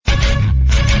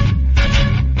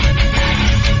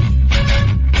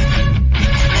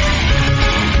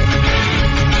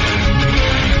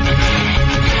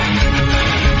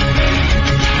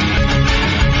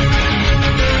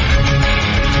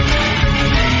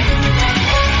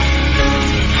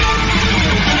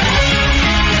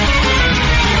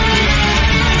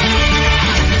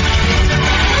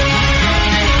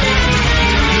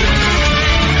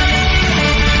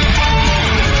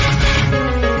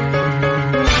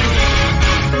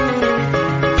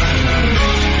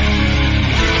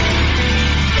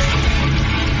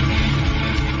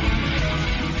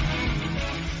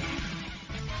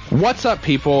What's up,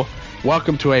 people?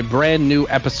 Welcome to a brand new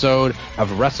episode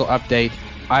of Wrestle Update.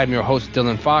 I am your host,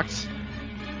 Dylan Fox.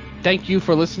 Thank you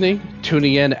for listening,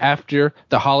 tuning in after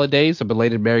the holidays. A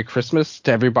belated Merry Christmas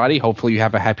to everybody. Hopefully you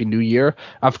have a Happy New Year.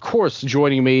 Of course,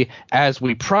 joining me, as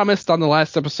we promised on the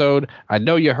last episode, I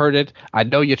know you heard it. I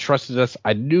know you trusted us.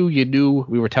 I knew you knew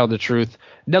we were telling the truth.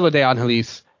 Nello de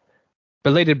Angelis,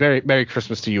 belated Merry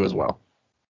Christmas to you as well.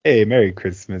 Hey, Merry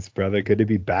Christmas, brother. Good to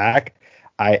be back.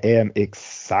 I am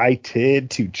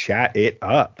excited to chat it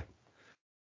up.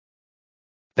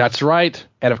 That's right.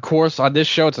 And of course, on this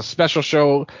show, it's a special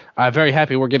show. I'm very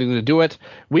happy we're getting to do it.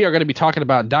 We are going to be talking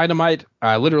about Dynamite.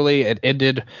 Literally, it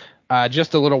ended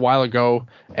just a little while ago,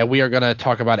 and we are going to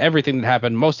talk about everything that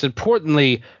happened. Most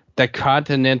importantly, the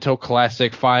Continental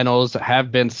Classic finals have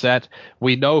been set.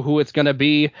 We know who it's going to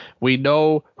be. We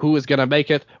know who is going to make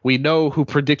it. We know who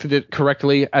predicted it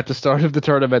correctly at the start of the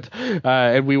tournament.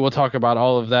 And we will talk about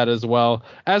all of that as well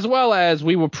as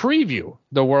we will preview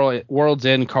the World's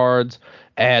End cards.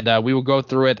 And we will go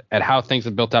through it and how things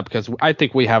have built up, because I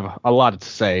think we have a lot to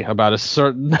say about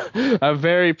a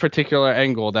very particular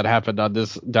angle that happened on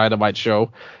this Dynamite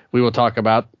show we will talk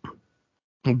about.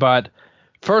 But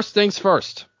first things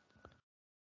first.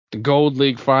 The Gold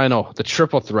League final, the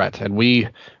triple threat, and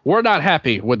we're not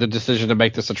happy with the decision to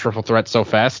make this a triple threat so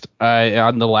fast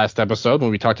on the last episode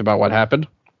when we talked about what happened.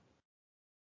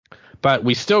 But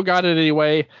we still got it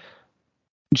anyway.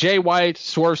 Jay White,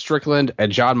 Swerve Strickland,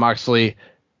 and Jon Moxley.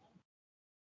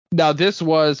 Now, this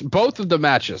was both of the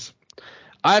matches.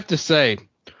 I have to say,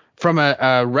 from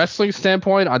a wrestling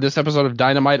standpoint on this episode of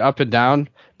Dynamite, up and down,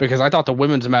 because I thought the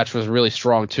women's match was really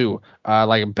strong too.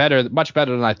 Much better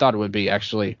than I thought it would be,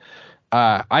 actually.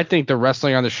 I think the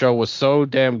wrestling on the show was so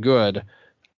damn good,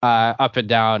 up and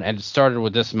down, and it started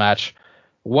with this match.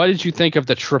 What did you think of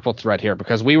the triple threat here?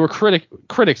 Because we were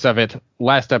critics of it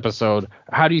last episode.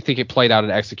 How do you think it played out in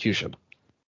execution?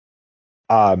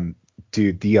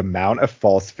 Dude, the amount of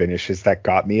false finishes that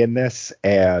got me in this,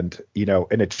 and, in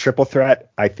a triple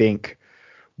threat, I think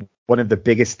one of the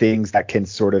biggest things that can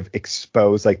sort of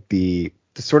expose like the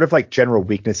sort of like general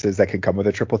weaknesses that can come with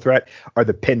a triple threat are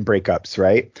the pin breakups,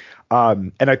 right?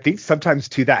 And I think sometimes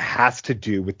too that has to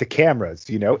do with the cameras.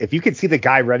 If you can see the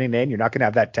guy running in, you're not going to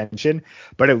have that tension.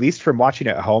 But at least from watching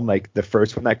at home, like the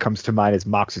first one that comes to mind is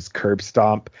Mox's curb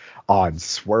stomp on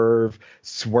Swerve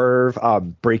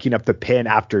breaking up the pin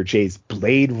after Jay's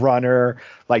Blade Runner.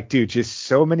 Like, dude, just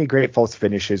so many great false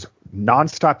finishes,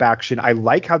 nonstop action. I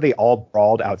like how they all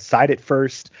brawled outside at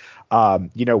first.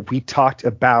 We talked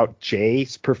about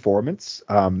Jay's performance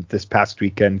this past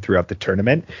weekend throughout the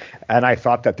tournament, and I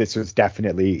thought that this was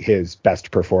definitely his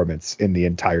best performance in the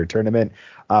entire tournament.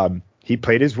 He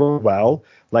played his role well.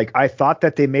 Like, I thought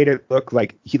that they made it look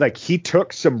like he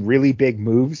took some really big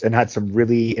moves and had some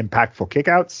really impactful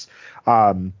kickouts.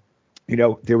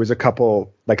 There was a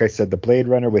couple, like I said, the Blade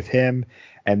Runner with him,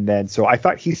 and then so I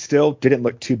thought he still didn't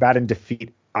look too bad in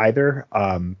defeat either.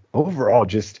 Overall,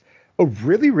 just a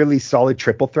really, really solid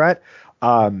triple threat.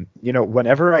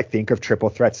 Whenever I think of triple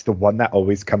threats, the one that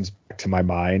always comes back to my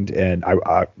mind, and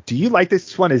do you like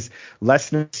this one, is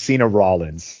Lesnar, Cena,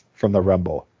 Rollins from the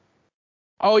Rumble.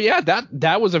 Oh yeah,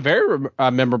 that was a very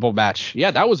memorable match. Yeah,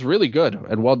 that was really good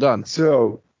and well done.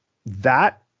 So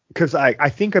that, because I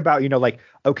think about,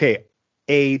 okay,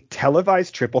 a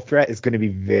televised triple threat is going to be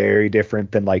very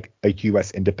different than like a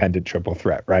U.S. independent triple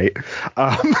threat, right?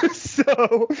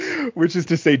 So, which is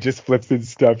to say, just flips and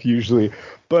stuff usually.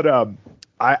 But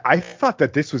I thought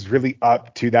that this was really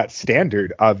up to that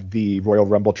standard of the Royal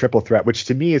Rumble triple threat, which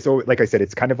to me is, like I said,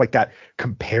 it's kind of like that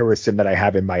comparison that I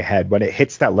have in my head. When it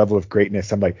hits that level of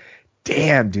greatness, I'm like,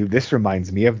 damn, dude, this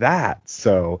reminds me of that.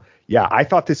 So yeah, I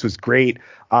thought this was great.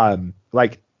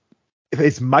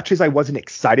 As much as I wasn't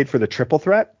excited for the triple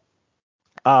threat,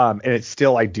 and it's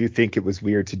still, I do think it was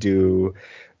weird to do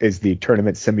is the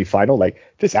tournament semifinal. Like,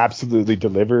 this absolutely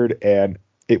delivered, and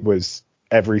it was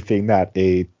everything that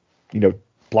a,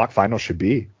 block final should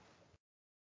be.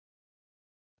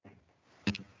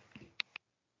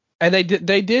 And they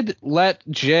did let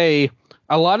Jay,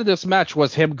 a lot of this match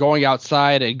was him going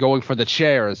outside and going for the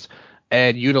chairs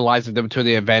and utilizing them to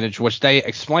the advantage, which they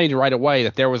explained right away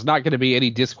that there was not going to be any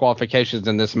disqualifications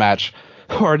in this match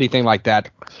or anything like that.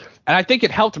 And I think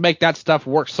it helped make that stuff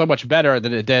work so much better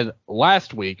than it did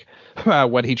last week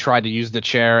when he tried to use the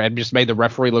chair and just made the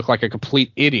referee look like a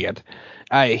complete idiot.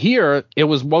 Here, it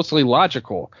was mostly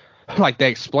logical. Like, they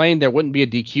explained there wouldn't be a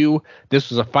DQ. This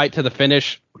was a fight to the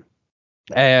finish.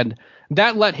 And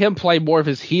that let him play more of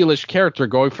his heelish character,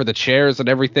 going for the chairs and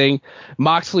everything.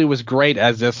 Moxley was great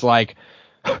as this, like,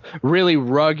 really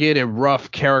rugged and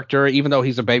rough character, even though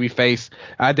he's a babyface.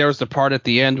 There was the part at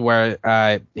the end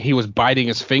where he was biting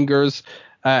his fingers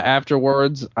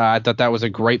afterwards. I thought that was a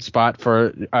great spot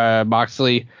for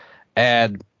Moxley.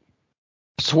 And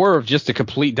Swerve, just a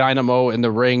complete dynamo in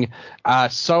the ring.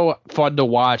 So fun to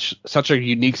watch. Such a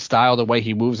unique style, the way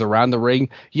he moves around the ring.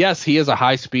 Yes, he is a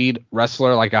high-speed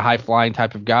wrestler, like a high-flying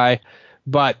type of guy,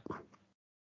 but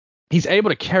he's able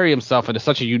to carry himself in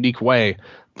such a unique way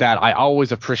that I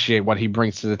always appreciate what he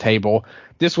brings to the table.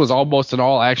 This was almost an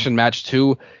all-action match,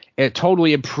 too. It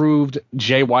totally improved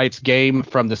Jay White's game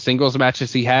from the singles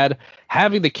matches he had.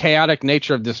 Having the chaotic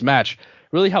nature of this match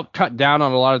really helped cut down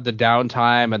on a lot of the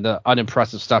downtime and the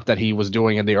unimpressive stuff that he was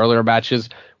doing in the earlier matches.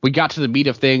 We got to the meat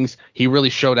of things. He really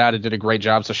showed out and did a great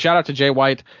job. So shout out to Jay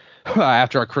White.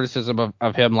 After our criticism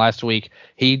of him last week,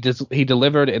 he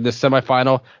delivered in the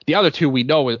semifinal. The other two we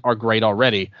know are great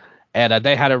already, and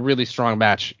they had a really strong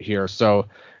match here. So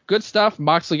good stuff.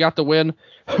 Moxley got the win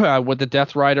with the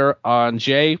Death Rider on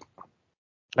Jay.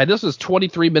 And this was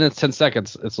 23 minutes, 10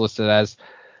 seconds, it's listed as.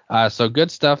 So good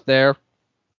stuff there.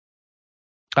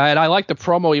 And I like the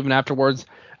promo even afterwards.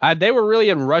 They were really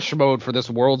in rush mode for this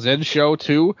World's End show,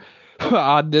 too,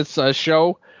 on this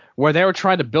show, where they were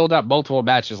trying to build up multiple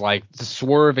matches, like the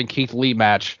Swerve and Keith Lee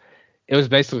match. It was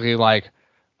basically like,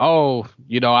 oh,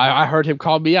 I heard him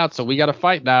call me out, so we got to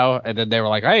fight now. And then they were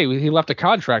like, hey, he left a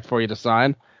contract for you to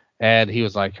sign. And he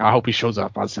was like, I hope he shows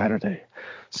up on Saturday.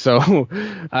 So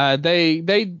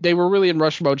they were really in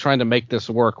rush mode trying to make this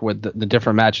work with the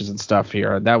different matches and stuff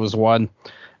here. That was one.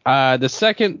 The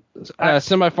second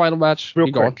semifinal match.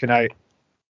 Real quick,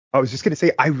 I was just going to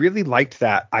say, I really liked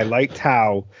that. I liked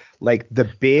how, like,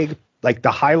 the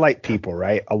highlight people,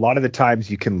 right? A lot of the times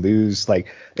you can lose,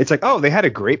 like, it's like, oh, they had a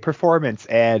great performance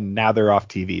and now they're off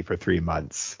TV for 3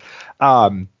 months.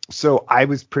 So I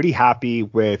was pretty happy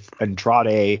with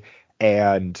Andrade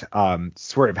and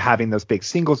sort of having those big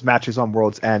singles matches on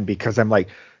World's End, because I'm like,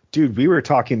 dude, we were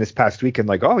talking this past week and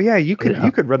like, oh yeah, you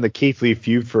could run the Keith Lee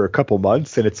feud for a couple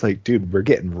months, and it's like, dude, we're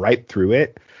getting right through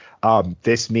it.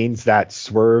 This means that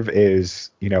Swerve is,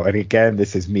 and again,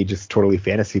 this is me just totally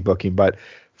fantasy booking, but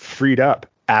freed up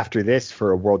after this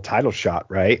for a world title shot,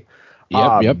 right?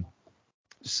 Yep.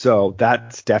 So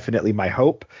that's definitely my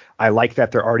hope. I like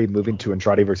that they're already moving to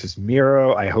Andrade versus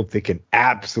Miro. I hope they can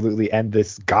absolutely end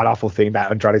this god-awful thing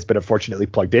that Andrade's been unfortunately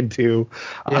plugged into.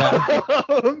 Yeah.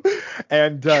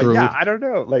 I don't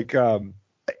know. Like,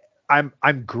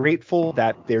 I'm grateful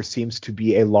that there seems to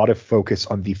be a lot of focus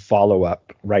on the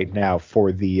follow-up right now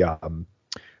for the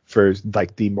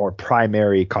more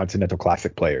primary Continental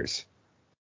Classic players.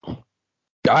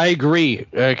 I agree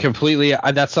completely.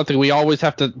 That's something we always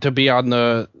have to be on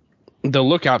the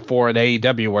lookout for in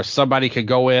AEW, where somebody could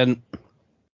go in,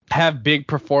 have big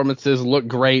performances, look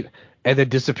great, and then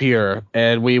disappear,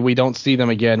 and we don't see them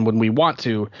again when we want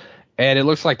to. And it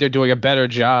looks like they're doing a better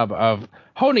job of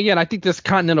honing in. I think this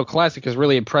Continental Classic has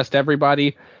really impressed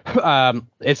everybody.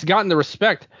 It's gotten the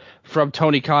respect from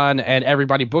Tony Khan and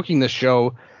everybody booking the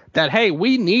show that, hey,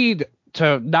 we need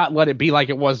to not let it be like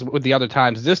it was with the other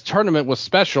times. This tournament was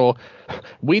special.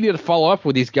 We need to follow up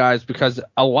with these guys because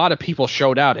a lot of people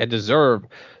showed out and deserve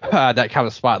that kind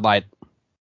of spotlight.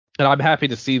 And I'm happy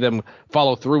to see them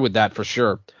follow through with that for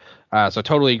sure. So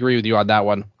totally agree with you on that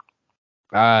one.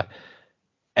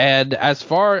 And as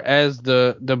far as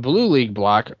the Blue League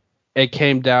block, it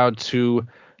came down to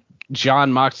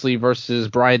Jon Moxley versus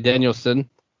Bryan Danielson.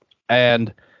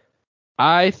 And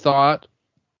I thought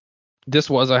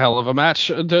this was a hell of a match,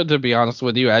 to be honest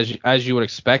with you, as you would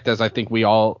expect, as I think we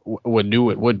all knew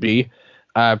it would be,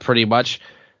 pretty much.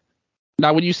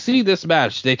 Now, when you see this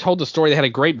match, they told the story. They had a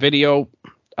great video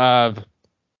of,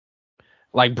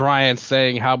 like, Bryan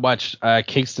saying how much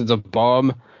Kingston's a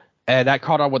bum, and that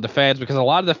caught on with the fans because a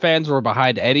lot of the fans were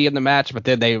behind Eddie in the match, but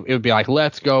then it would be like,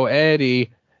 let's go,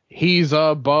 Eddie. He's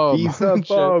a bum. He's a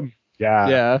bum.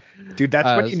 Yeah. Dude,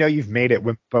 that's when you've made it,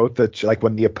 when both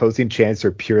when the opposing chants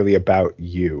are purely about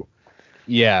you.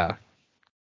 Yeah.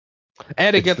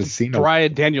 And against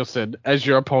Bryan Danielson as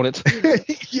your opponent.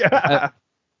 Yeah.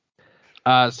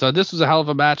 So this was a hell of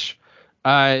a match.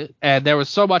 And there was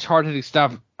so much hard-hitting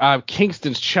stuff.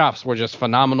 Kingston's chops were just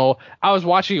phenomenal. I was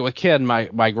watching it with Ken,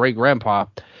 my great-grandpa,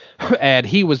 and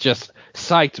he was just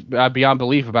psyched beyond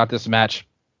belief about this match.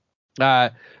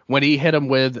 When he hit him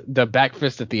with the back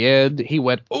fist at the end, he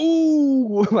went,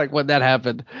 ooh, like when that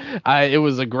happened. It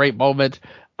was a great moment.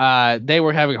 They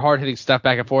were having hard-hitting stuff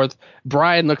back and forth.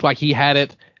 Bryan looked like he had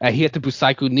it. He hit the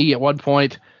Busaiku knee at one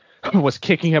point, was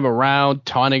kicking him around,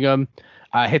 taunting him.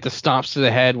 Hit the stomps to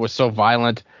the head, was so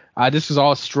violent. This was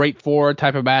all a straightforward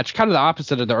type of match, kind of the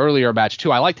opposite of the earlier match,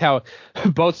 too. I liked how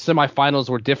both semifinals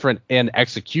were different in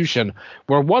execution,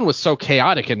 where one was so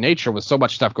chaotic in nature with so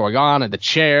much stuff going on and the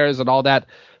chairs and all that.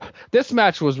 This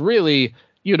match was really,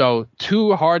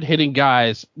 two hard-hitting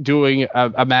guys doing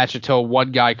a match until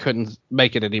one guy couldn't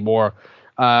make it anymore.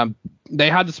 They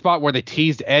had the spot where they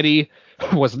teased Eddie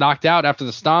was knocked out after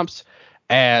the stomps,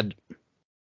 and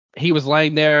he was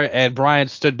laying there, and Brian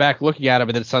stood back looking at him,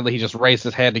 and then suddenly he just raised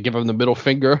his hand to give him the middle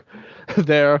finger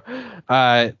there.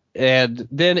 And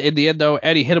then in the end, though,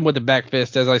 Eddie hit him with the back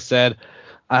fist, as I said.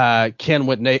 Ken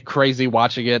went crazy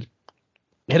watching it.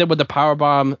 Hit him with the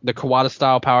powerbomb, the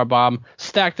Kawada-style powerbomb,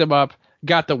 stacked him up,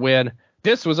 got the win.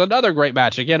 This was another great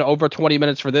match. Again, over 20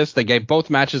 minutes for this. They gave both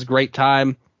matches great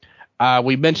time.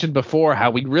 We mentioned before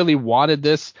how we really wanted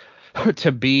this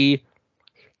to be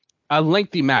a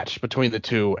lengthy match between the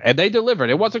two, and they delivered.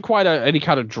 It wasn't quite any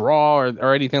kind of draw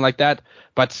or anything like that,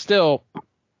 but still,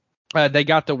 they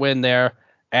got the win there,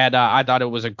 and I thought it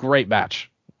was a great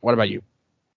match. What about you?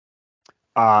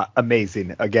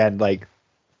 Amazing. Again, like,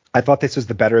 I thought this was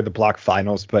the better of the block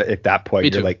finals, but at that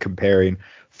point, you're like comparing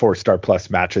 4-star plus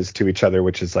matches to each other,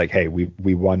 which is like, hey,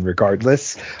 we won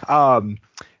regardless.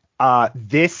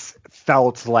 This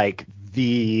felt like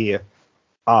the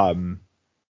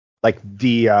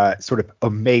sort of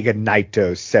Omega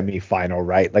Naito semifinal,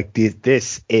 right? Like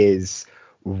this is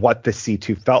what the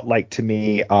C2 felt like to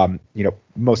me,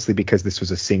 mostly because this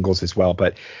was a singles as well.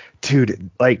 But dude,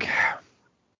 like,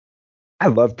 I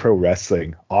love pro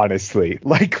wrestling, honestly.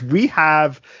 Like, we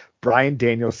have Bryan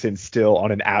Danielson still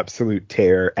on an absolute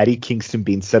tear, Eddie Kingston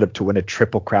being set up to win a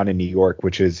Triple Crown in New York,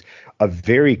 which is a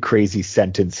very crazy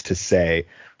sentence to say.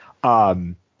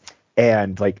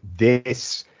 And like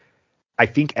this, I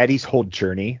think Eddie's whole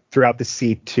journey throughout the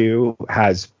C2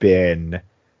 has been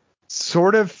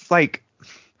sort of like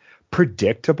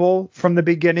predictable from the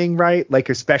beginning, right? Like,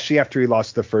 especially after he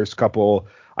lost the first couple,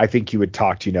 I think you would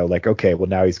talk, like, okay, well,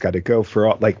 now he's got to go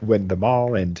for win them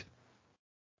all. And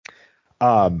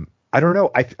I don't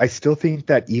know. I still think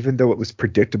that even though it was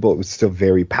predictable, it was still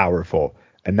very powerful.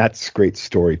 And that's great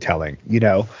storytelling,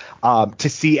 to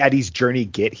see Eddie's journey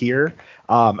get here,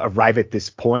 arrive at this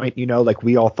point, like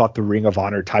we all thought the Ring of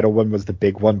Honor title one was the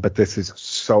big one, but this is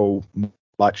so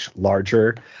much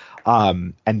larger.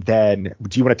 And then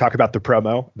do you want to talk about the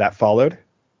promo that followed?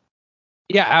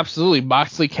 Yeah, absolutely.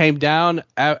 Moxley came down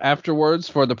afterwards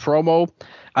for the promo.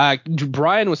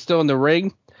 Brian was still in the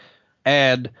ring,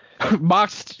 and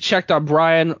Mox checked on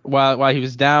Brian while he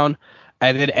was down,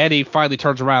 and then Eddie finally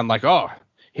turns around like, oh,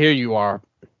 here you are.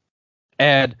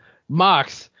 And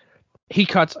Mox, he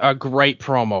cuts a great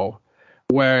promo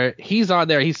where he's on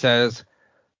there. He says,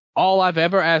 all I've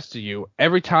ever asked of you,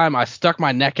 every time I stuck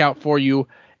my neck out for you,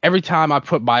 every time I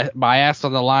put my ass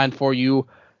on the line for you,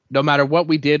 no matter what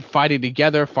we did, fighting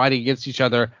together, fighting against each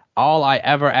other, all I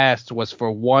ever asked was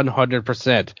for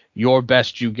 100% your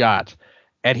best you got.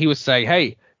 And he was saying,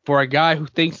 hey, for a guy who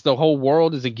thinks the whole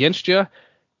world is against you,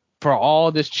 for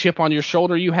all this chip on your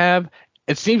shoulder you have,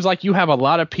 it seems like you have a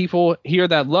lot of people here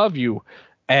that love you.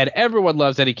 And everyone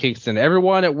loves Eddie Kingston.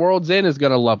 Everyone at World's End is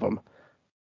going to love him.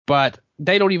 But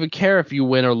they don't even care if you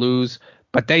win or lose,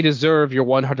 but they deserve your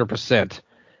 100%.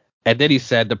 And then he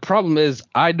said, the problem is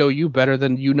I know you better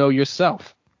than you know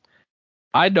yourself.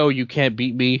 I know you can't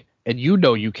beat me, and you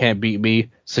know you can't beat me,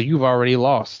 so you've already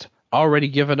lost, already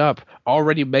given up,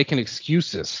 already making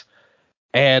excuses.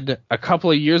 And a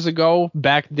couple of years ago,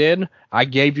 back then, I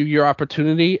gave you your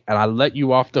opportunity, and I let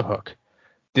you off the hook.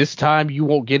 This time, you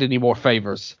won't get any more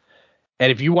favors.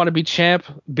 And if you want to be champ,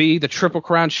 be the Triple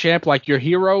Crown champ like your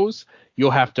heroes,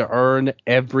 you'll have to earn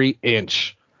every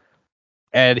inch.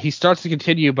 And he starts to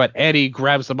continue, but Eddie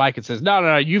grabs the mic and says,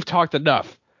 no, you've talked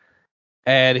enough.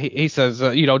 And he says,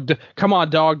 come on,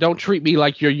 dog, don't treat me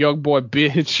like your young boy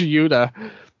bitch, Yuta.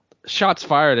 Shots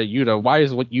fired at Yuta. Why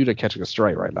is Yuta catching a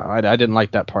straight right now? I didn't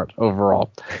like that part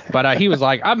overall. But he was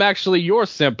like, I'm actually your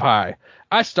senpai.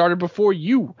 I started before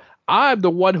you. I'm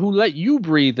the one who let you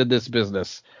breathe in this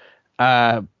business.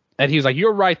 And he's like,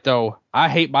 you're right, though. I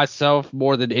hate myself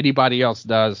more than anybody else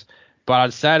does. But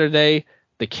on Saturday,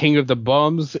 the king of the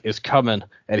bums is coming,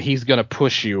 and he's going to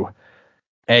push you.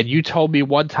 And you told me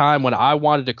one time when I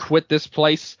wanted to quit this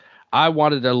place, I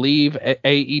wanted to leave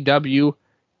AEW.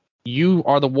 You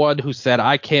are the one who said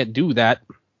I can't do that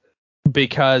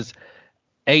because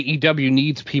AEW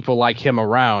needs people like him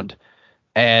around.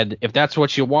 And if that's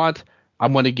what you want,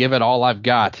 I'm going to give it all I've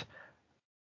got.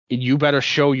 And you better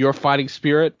show your fighting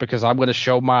spirit because I'm going to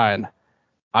show mine.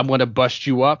 I'm going to bust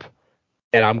you up,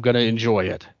 and I'm going to enjoy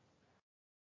it.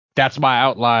 That's my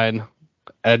outline.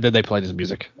 And then they played his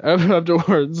music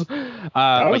afterwards. That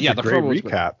But was yeah, a the great promo was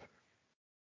great. recap.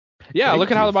 Yeah, look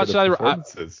Thank at you how for much the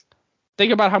performances.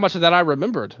 think about how much of that I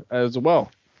remembered as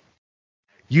well.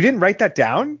 You didn't write that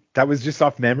down? That was just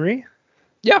off memory?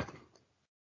 Yeah.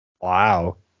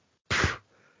 Wow.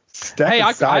 Step Hey,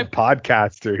 aside,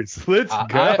 podcasters. Let's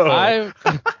go.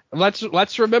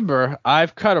 let's remember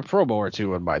I've cut a promo or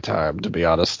two in my time, to be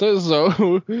honest.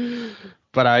 So,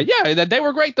 but yeah, they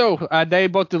were great though. They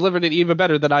both delivered it even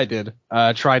better than I did.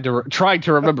 Trying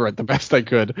to remember it the best I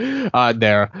could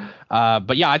there.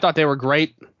 But yeah, I thought they were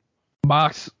great.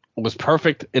 Mox was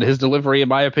perfect in his delivery, in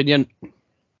my opinion,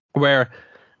 where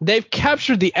they've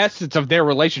captured the essence of their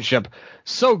relationship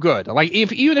so good. Like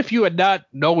even if you had not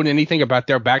known anything about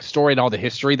their backstory and all the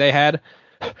history they had,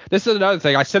 this is another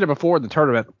thing. I said it before in the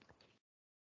tournament.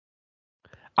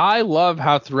 I love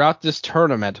how throughout this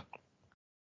tournament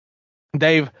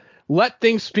they've let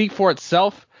things speak for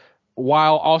itself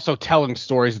while also telling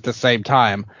stories at the same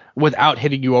time without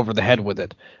hitting you over the head with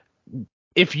it.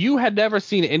 If you had never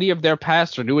seen any of their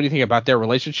past or knew anything about their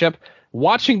relationship,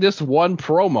 watching this one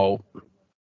promo,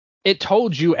 it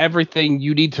told you everything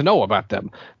you need to know about them.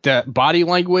 The body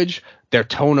language, their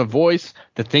tone of voice,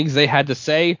 the things they had to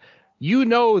say. You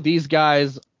know these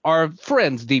guys are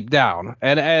friends deep down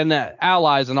and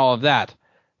allies and all of that.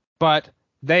 But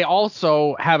they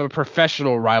also have a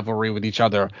professional rivalry with each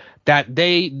other that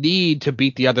they need to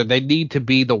beat the other. They need to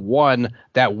be the one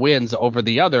that wins over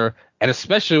the other. And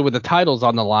especially with the titles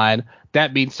on the line,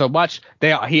 that means so much.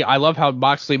 I love how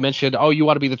Moxley mentioned, oh, you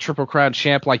want to be the Triple Crown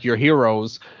champ like your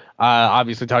heroes.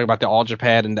 Obviously talking about the All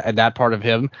Japan and that part of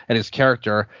him and his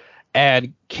character.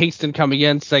 And Kingston coming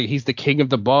in saying he's the king of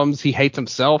the bums. He hates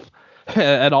himself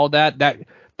and all that.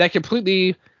 That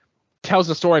completely tells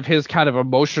the story of his kind of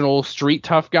emotional street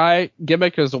tough guy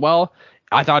gimmick as well.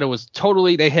 I thought it was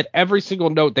they hit every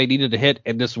single note they needed to hit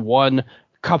in this one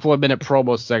couple of minute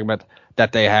promo segment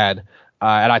that they had.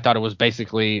 And I thought it was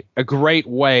basically a great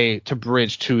way to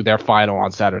bridge to their final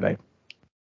on Saturday.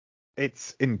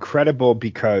 It's incredible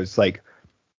because, like,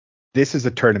 this is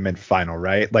a tournament final,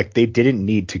 right? Like, they didn't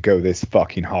need to go this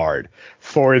fucking hard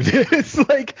for this.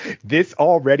 Like, this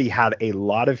already had a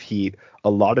lot of heat, a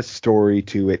lot of story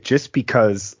to it, just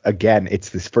because, again, it's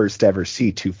this first ever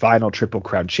C2 final Triple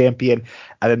Crown champion.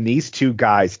 And then these two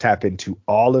guys tap into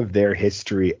all of their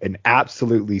history and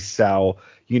absolutely sell,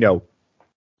 you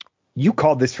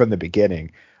called this from the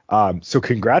beginning. So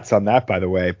congrats on that, by the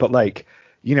way. But, like,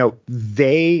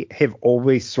 they have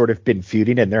always sort of been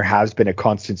feuding, and there has been a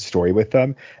constant story with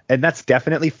them. And that's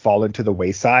definitely fallen to the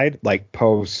wayside, like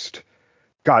post.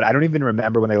 God, I don't even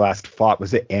remember when they last fought.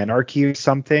 Was it Anarchy or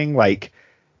something? Like,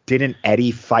 didn't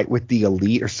Eddie fight with the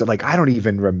Elite or so? Like, I don't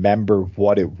even remember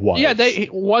what it was. Yeah,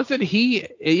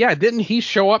 didn't he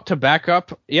show up to back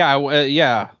up?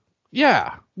 Yeah,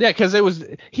 because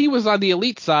he was on the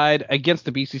Elite side against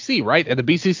the BCC, right? And the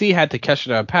BCC had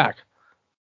Takeshita and Pac.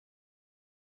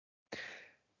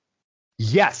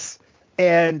 Yes.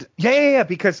 And yeah,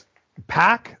 because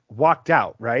Pac walked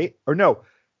out, right? Or no,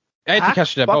 And Pac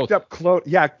Takeshita fucked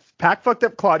both. up Pac fucked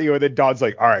up Claudio, and then Don's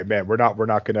like, all right, man, we're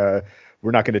not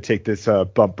gonna take this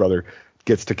bump, brother.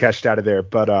 Gets Takeshita out of there.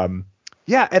 But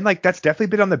yeah, and like that's definitely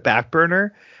been on the back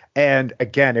burner. And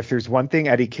again, if there's one thing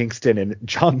Eddie Kingston and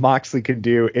Jon Moxley can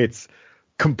do, it's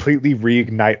completely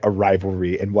reignite a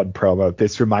rivalry in one promo.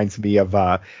 This reminds me of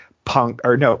Punk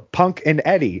and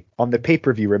Eddie on the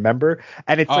pay-per-view, remember?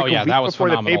 And it's a week before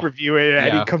phenomenal. the pay-per-view, and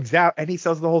Eddie comes out and he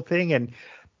sells the whole thing. And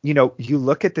you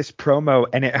look at this promo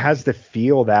and it has the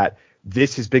feel that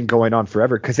this has been going on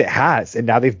forever, because it has, and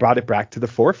now they've brought it back to the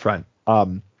forefront.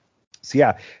 So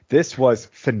yeah, this was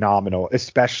phenomenal,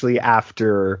 especially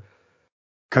after,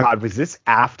 God, was this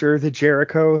after the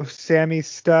Jericho Sammy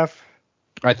stuff?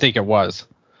 I think it was.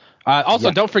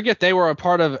 Don't forget they were a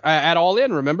part of at All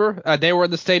In. Remember, they were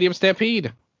in the Stadium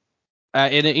Stampede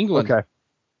in England. Okay.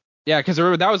 Yeah, because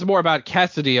remember that was more about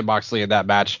Cassidy and Moxley in that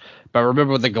match. But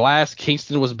remember with the glass,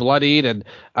 Kingston was bloodied, and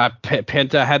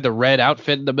Penta had the red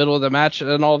outfit in the middle of the match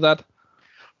and all of that.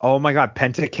 Oh my God,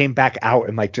 Penta came back out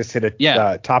and like just hit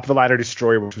a top of the ladder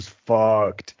destroyer, which was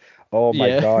fucked. Oh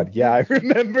my God, yeah, I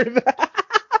remember that.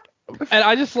 And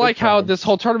I just like how this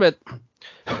whole tournament,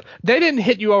 they didn't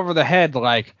hit you over the head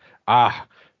like,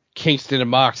 Kingston and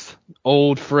Mox,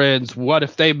 old friends. What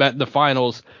if they met in the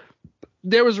finals?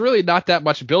 There was really not that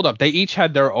much buildup. They each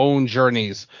had their own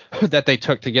journeys that they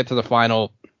took to get to the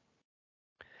final.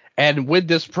 And with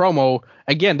this promo,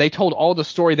 again, they told all the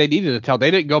story they needed to tell. They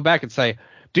didn't go back and say,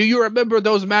 do you remember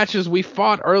those matches we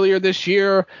fought earlier this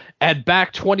year? And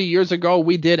back 20 years ago,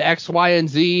 we did X, Y, and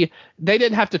Z. They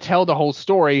didn't have to tell the whole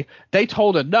story. They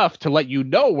told enough to let you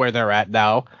know where they're at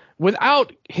now,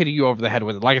 without hitting you over the head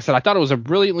with it. Like I said, I thought it was a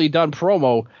brilliantly done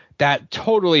promo that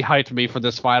totally hyped me for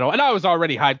this final. And I was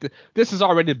already hyped. This is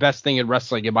already the best thing in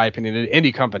wrestling, in my opinion, in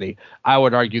any company. I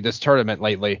would argue this tournament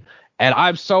lately. And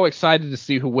I'm so excited to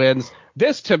see who wins.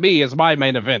 This, to me, is my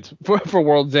main event for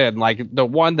World's End. Like, the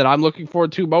one that I'm looking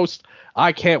forward to most.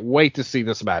 I can't wait to see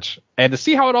this match and to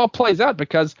see how it all plays out,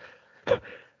 because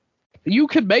you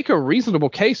could make a reasonable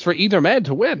case for either man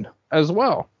to win as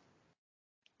well.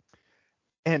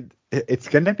 And it's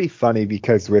going to be funny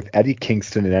because with Eddie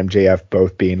Kingston and MJF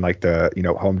both being like the,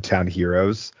 hometown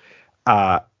heroes,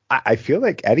 I feel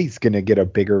like Eddie's going to get a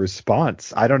bigger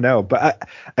response. I don't know. But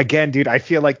again, dude, I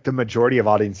feel like the majority of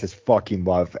audiences fucking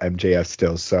love MJF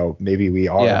still. So maybe we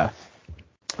are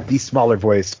the smaller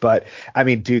voice. But I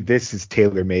mean, dude, this is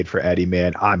tailor made for Eddie,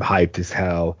 man. I'm hyped as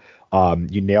hell.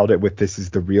 You nailed it with this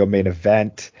is the real main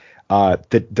event.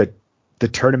 The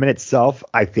tournament itself,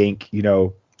 I think,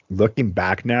 looking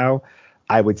back now,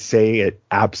 I would say it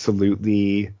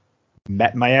absolutely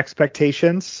met my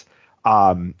expectations.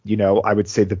 I would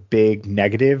say the big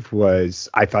negative was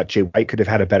I thought Jay White could have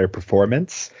had a better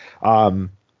performance. But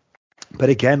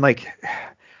again, like,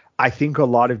 I think a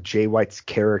lot of Jay White's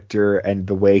character and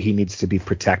the way he needs to be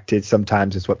protected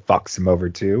sometimes is what fucks him over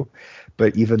too.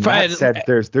 But even that said,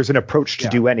 there's an approach to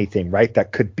do anything, right,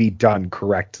 that could be done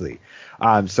correctly.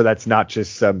 So that's not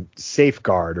just some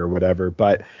safeguard or whatever.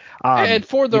 But and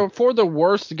for the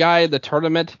worst guy in the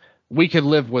tournament, we could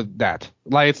live with that.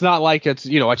 Like, it's not like it's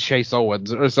a Chase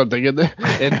Owens or something in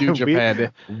New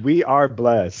Japan. we are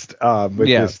blessed with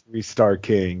this 3-star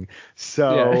king.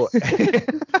 So,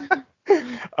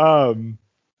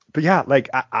 but yeah, like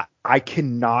I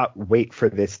cannot wait for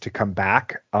this to come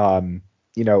back.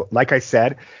 Like I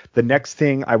said, the next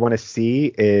thing I want to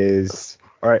see is,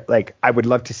 I would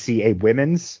love to see a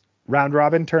women's round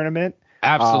robin tournament.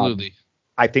 Absolutely.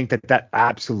 I think that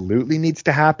absolutely needs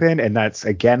to happen. And that's,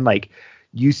 again, like,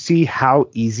 you see how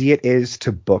easy it is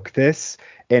to book this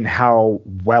and how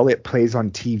well it plays on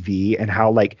TV and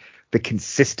how, like, the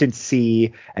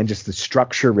consistency and just the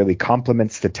structure really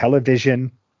complements the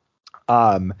television.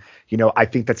 I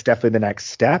think that's definitely the next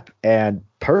step. And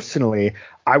personally,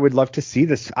 I would love to see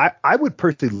this. I would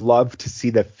personally love to see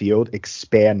the field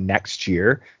expand next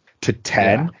year to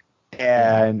 10.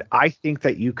 Yeah. And I think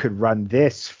that you could run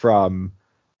this from,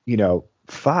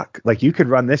 you could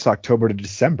run this October to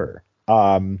December.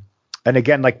 And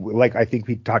again, like I think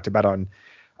we talked about on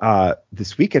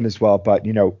this weekend as well, but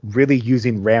really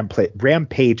using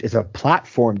Rampage as a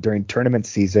platform during tournament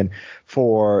season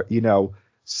for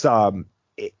some,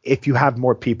 if you have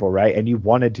more people, right, and you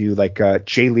want to do like a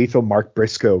Jay Lethal, Mark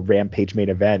Briscoe Rampage main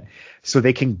event, so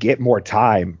they can get more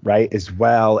time, right, as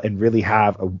well, and really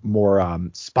have a more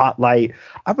spotlight.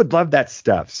 I would love that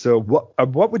stuff. So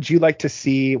what would you like to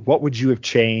see? What would you have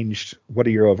changed? What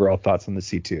are your overall thoughts on the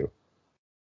C2?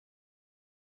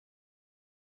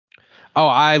 Oh,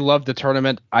 I love the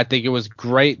tournament. I think it was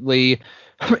greatly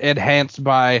enhanced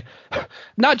by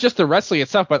not just the wrestling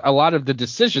itself, but a lot of the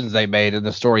decisions they made in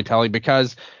the storytelling.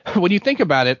 Because when you think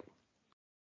about it,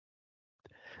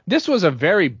 this was a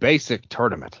very basic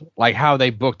tournament, like how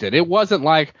they booked it. It wasn't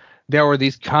like there were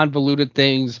these convoluted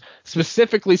things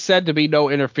specifically said to be no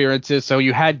interferences. So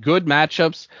you had good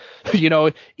matchups.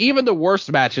 Even the worst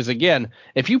matches, again,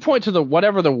 if you point to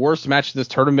whatever the worst match of this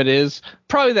tournament is,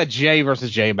 probably that Jay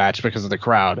versus Jay match because of the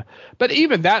crowd. But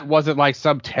even that wasn't like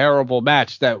some terrible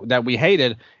match that we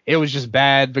hated. It was just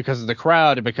bad because of the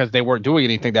crowd and because they weren't doing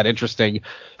anything that interesting.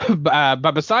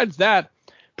 But besides that,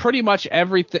 pretty much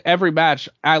every match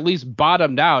at least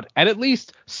bottomed out and at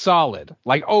least solid,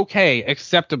 like okay,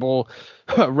 acceptable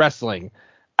wrestling.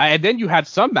 And then you had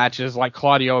some matches like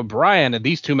Claudio and Bryan, and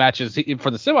these two matches for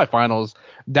the semifinals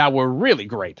that were really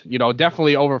great.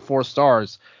 Definitely over 4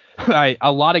 stars.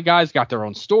 A lot of guys got their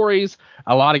own stories.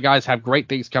 A lot of guys have great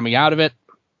things coming out of it.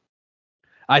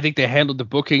 I think they handled the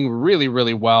booking really,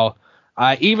 really well.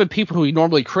 Even people who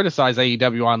normally criticize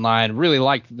AEW online really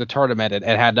liked the tournament and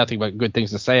had nothing but good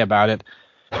things to say about it.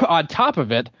 On top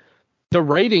of it, the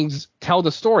ratings tell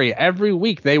the story. Every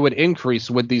week they would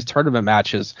increase with these tournament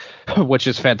matches, which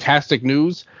is fantastic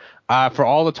news. For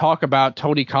all the talk about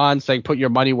Tony Khan saying put your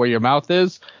money where your mouth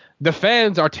is, the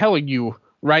fans are telling you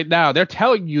right now, they're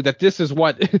telling you that this is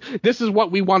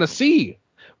what we want to see.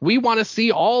 We want to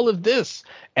see all of this.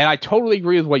 And I totally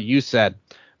agree with what you said.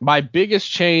 My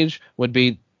biggest change would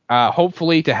be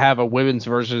hopefully to have a women's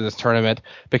version of this tournament,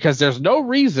 because there's no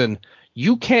reason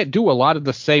you can't do a lot of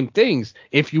the same things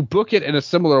if you book it in a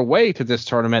similar way to this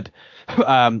tournament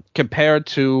compared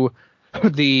to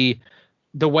the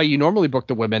the way you normally book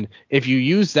the women, if you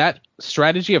use that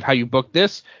strategy of how you book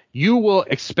this, you will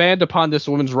expand upon this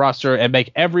women's roster and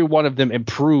make every one of them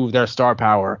improve their star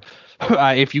power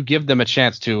if you give them a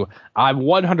chance to. I'm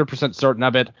 100% certain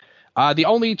of it. The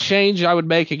only change I would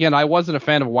make, again, I wasn't a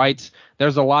fan of White's.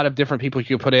 There's a lot of different people you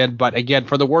could put in, but again,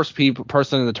 for the worst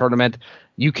person in the tournament,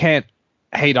 you can't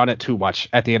hate on it too much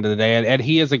at the end of the day. And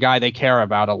he is a guy they care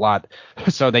about a lot,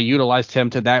 so they utilized him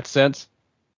to that sense.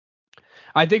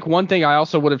 I think one thing I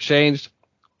also would have changed,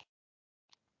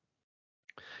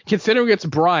 considering it's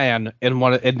Brian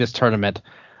in this tournament,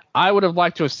 I would have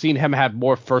liked to have seen him have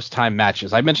more first-time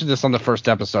matches. I mentioned this on the first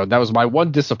episode. That was my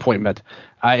one disappointment.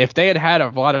 If they had a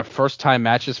lot of first-time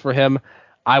matches for him,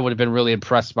 I would have been really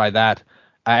impressed by that.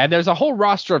 And there's a whole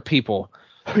roster of people.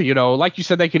 Like you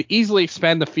said, they could easily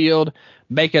expand the field,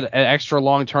 make it an extra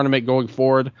long tournament going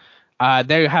forward.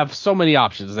 They have so many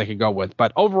options they could go with.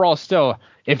 But overall, still,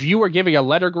 if you were giving a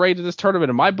letter grade to this tournament,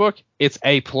 in my book, it's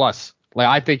A+. Like,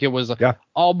 I think it was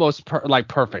almost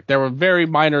perfect. There were very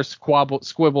minor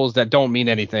squibbles that don't mean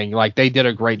anything. Like, they did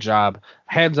a great job.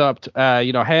 Hands up,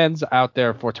 hands out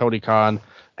there for Tony Khan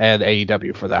and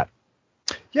AEW for that.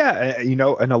 Yeah,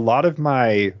 and a lot of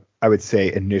my, I would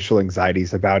say, initial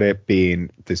anxieties about it being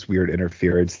this weird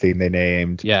interference thing they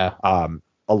named. Yeah.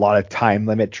 A lot of time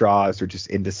limit draws or just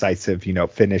indecisive,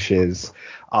 finishes.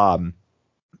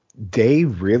 They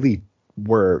really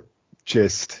were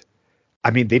just,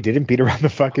 they didn't beat around the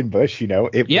fucking bush,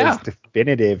 It was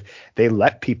definitive. They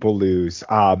let people lose.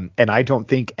 And I don't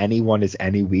think anyone is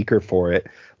any weaker for it.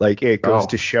 Like, it goes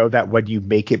to show that when you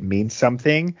make it mean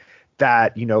something,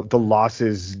 that, the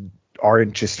losses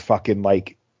aren't just fucking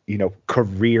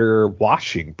career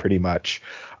washing pretty much.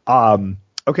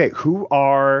 Okay. Who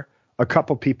are a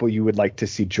couple people you would like to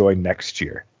see join next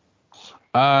year?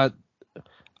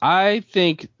 I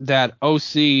think that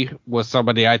OC was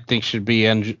somebody I think should be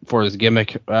in for his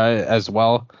gimmick as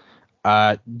well.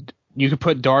 You could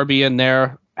put Darby in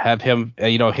there, have him,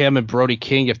 him and Brody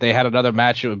King. If they had another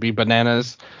match, it would be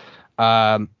bananas.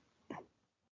 You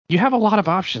have a lot of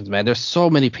options, man. There's so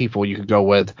many people you could go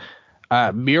with.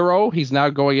 Miro, he's now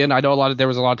going in. I know there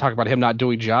was a lot of talk about him not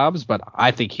doing jobs, but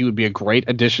I think he would be a great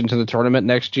addition to the tournament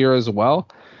next year as well.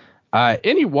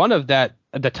 Any one of the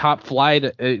top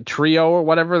flight trio or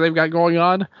whatever they've got going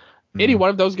on, any one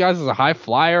of those guys as a high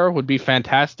flyer would be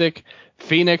fantastic.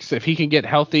 Phoenix, if he can get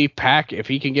healthy, Pac, if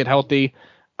he can get healthy,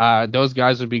 those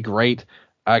guys would be great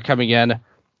coming in.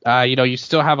 You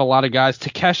still have a lot of guys.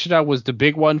 Takeshita was the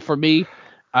big one for me.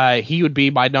 He would be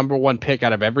my number one pick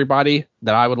out of everybody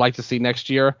that I would like to see next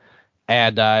year.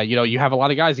 And, you have a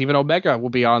lot of guys. Even Omega will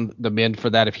be on the mend for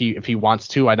that if he wants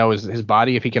to. I know his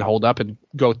body, if he can hold up and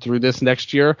go through this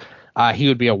next year, he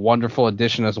would be a wonderful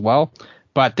addition as well.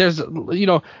 But there's,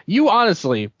 you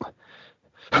honestly,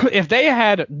 if they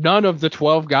had none of the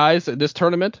 12 guys in this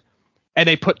tournament and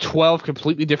they put 12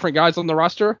 completely different guys on the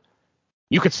roster,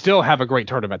 you could still have a great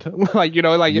tournament.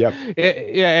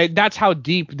 That's how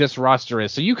deep this roster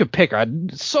is. So you could pick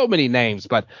so many names.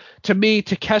 But to me,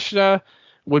 Takeshita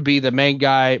would be the main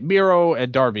guy. Miro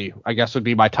and Darby, I guess, would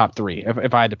be my top three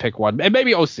if I had to pick one. And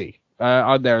maybe OC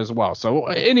on there as well. So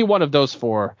any one of those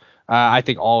four, I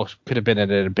think all could have been in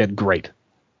it and been great.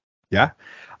 Yeah.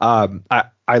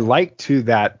 I like to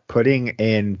that putting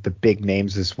in the big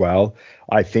names as well.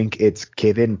 I think it's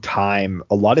given time,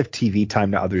 a lot of TV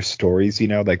time to other stories,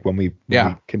 like when we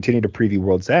continue to preview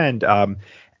World's End,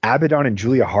 Abaddon and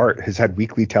Julia Hart has had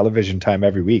weekly television time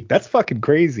every week. That's fucking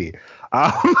crazy.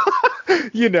 To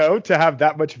have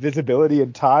that much visibility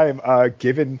and time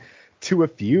given to a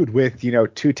feud with,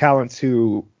 two talents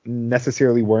who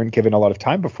necessarily weren't given a lot of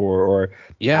time before, or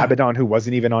Abaddon, who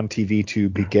wasn't even on TV to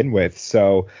begin with.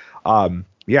 So,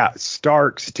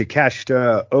 Starks,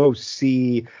 Takeshita,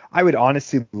 OC. I would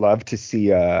honestly love to see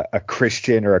a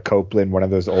Christian or a Copeland, one of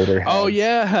those older heads. Oh,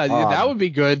 yeah. That would be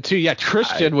good, too. Yeah,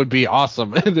 Christian would be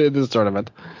awesome in this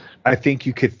tournament. I think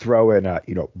you could throw in,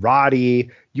 Roddy.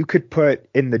 You could put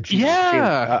in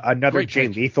the another Jay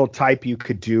Lethal type you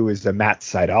could do is a Matt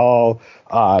Sydal.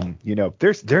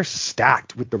 They're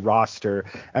stacked with the roster,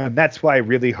 and that's why I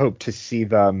really hope to see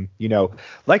them.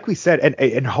 Like we said,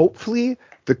 and hopefully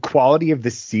the quality of the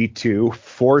C2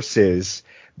 forces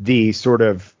the sort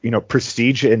of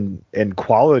prestige and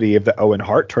quality of the Owen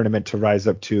Hart tournament to rise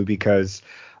up too, because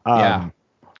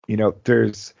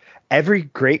there's. Every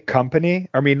great company,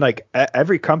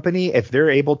 every company, if they're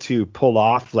able to pull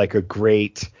off like a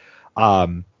great,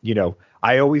 I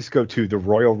always go to the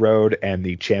Royal Road and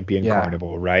the Champion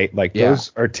Carnival, right?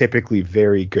 Those are typically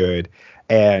very good.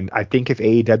 And I think if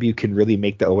AEW can really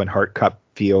make the Owen Hart Cup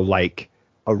feel like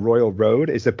a Royal Road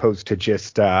as opposed to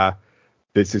just,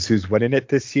 this is who's winning it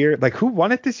this year. Like, who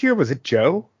won it this year? Was it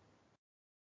Joe?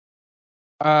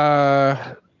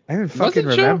 I don't fucking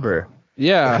remember.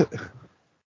 Yeah.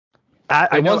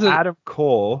 I know Adam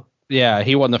Cole. Yeah,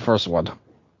 he won the first one.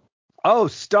 Oh,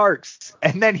 Starks.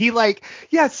 And then he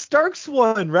Starks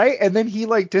won, right? And then he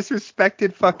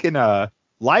disrespected fucking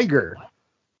Liger.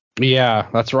 Yeah,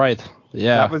 that's right.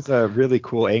 Yeah. That was a really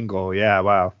cool angle. Yeah,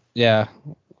 wow. Yeah.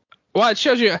 Well, it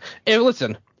shows you.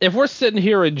 Listen, if we're sitting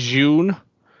here in June,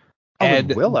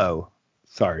 and Willow.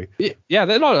 Sorry. Yeah,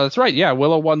 no, that's right. Yeah,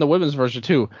 Willow won the women's version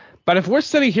too. But if we're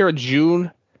sitting here in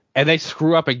June and they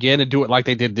screw up again and do it like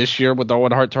they did this year with the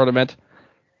Owen Hart tournament,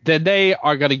 then they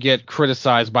are going to get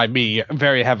criticized by me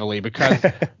very heavily because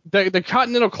the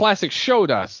Continental Classic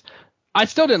showed us. I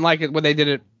still didn't like it when they did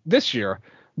it this year,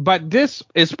 but this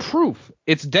is proof.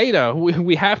 It's data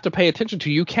we have to pay attention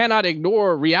to. You cannot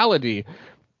ignore reality.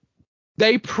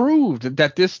 They proved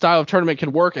that this style of tournament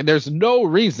can work, and there's no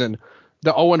reason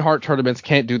the Owen Hart tournaments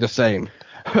can't do the same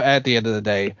at the end of the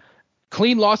day.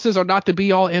 Clean losses are not the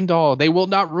be-all, end-all. They will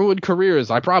not ruin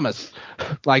careers, I promise.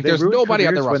 Like, there's nobody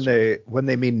on the roster. When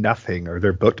they mean nothing or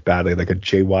they're booked badly, like a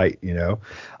Jay White, you know?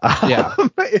 Yeah.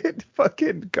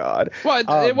 Fucking God.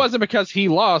 Well, it wasn't because he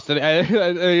lost.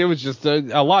 It was just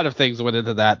a lot of things went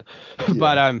into that. Yeah.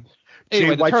 But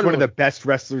Jay White's one of the best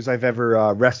wrestlers I've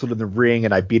ever wrestled in the ring,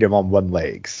 and I beat him on one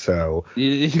leg. So,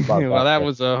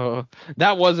 well,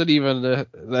 that wasn't even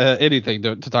anything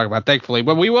to talk about, thankfully.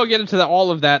 But we will get into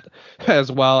all of that as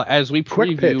well as we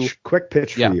preview. Quick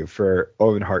pitch for you for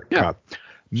Owen Hart Cup,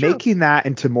 making that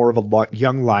into more of a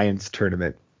Young Lions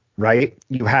tournament, right?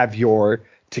 You have your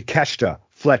Takeshita,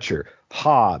 Fletcher,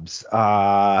 Hobbs,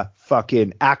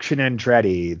 fucking Action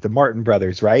Andretti, the Martin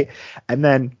brothers, right? And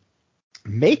then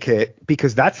make it,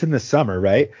 because that's in the summer,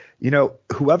 right? You know,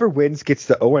 whoever wins gets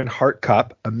the Owen Hart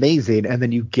Cup, amazing, and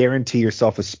then you guarantee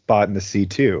yourself a spot in the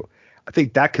C2. I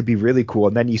think that could be really cool.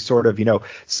 And then you sort of,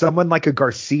 someone like a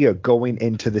Garcia going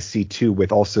into the C2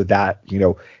 with also that,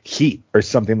 heat or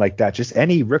something like that. Just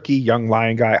any rookie young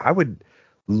lion guy. I would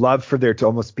love for there to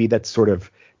almost be that sort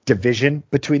of division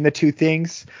between the two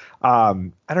things. I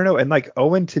don't know. And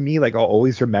Owen, to me, I'll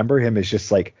always remember him as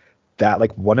just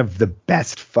that, one of the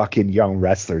best fucking young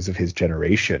wrestlers of his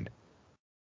generation.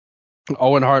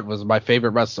 Owen Hart was my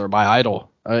favorite wrestler, my idol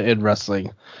in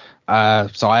wrestling. So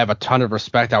I have a ton of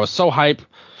respect. I was so hyped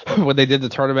when they did the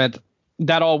tournament.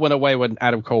 That all went away when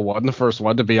Adam Cole won the first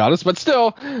one, to be honest. But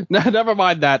still, never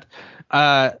mind that.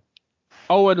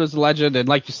 Owen was a legend, and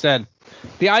like you said,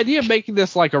 the idea of making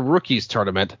this like a rookies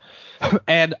tournament,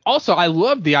 and also I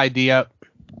love the idea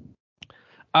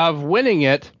of winning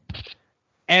it.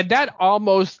 And that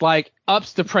almost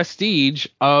ups the prestige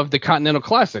of the Continental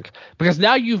Classic, because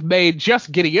now you've made just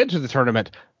getting into the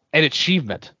tournament an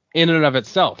achievement in and of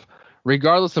itself,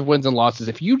 regardless of wins and losses.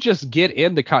 If you just get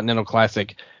in the Continental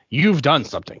Classic, you've done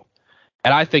something.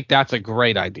 And I think that's a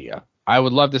great idea. I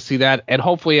would love to see that. And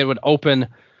hopefully it would open,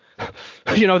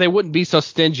 they wouldn't be so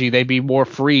stingy. They'd be more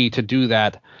free to do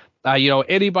that.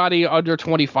 Anybody under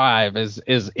 25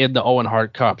 is in the Owen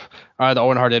Hart Cup, the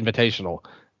Owen Hart Invitational.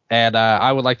 And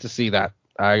I would like to see that.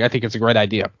 I think it's a great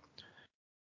idea.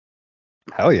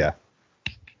 Hell yeah.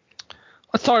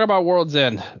 Let's talk about World's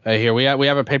End here. We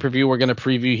have a pay-per-view we're going to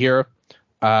preview here.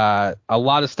 A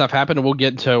lot of stuff happened, and we'll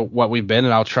get into what we've been,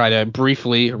 and I'll try to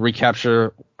briefly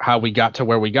recapture how we got to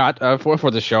where we got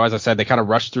for the show. As I said, they kind of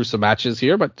rushed through some matches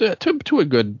here, but to a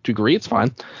good degree, it's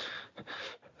fine.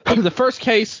 The first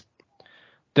case,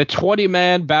 the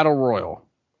 20-man Battle Royal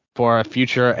for a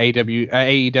future AEW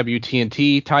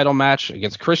TNT title match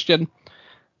against Christian.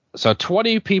 So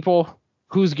 20 people.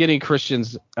 Who's getting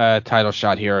Christian's title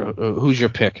shot here? Who's your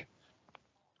pick?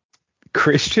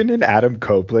 Christian and Adam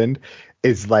Copeland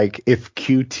is like if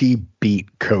QT beat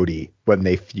Cody when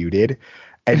they feuded.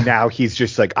 And now he's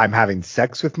just like, I'm having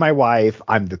sex with my wife.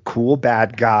 I'm the cool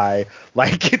bad guy.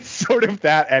 It's sort of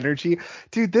that energy.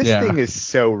 Dude, this thing is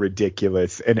so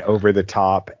ridiculous and over the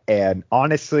top. And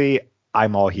honestly,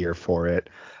 I'm all here for it.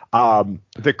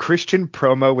 The Christian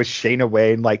promo with Shayna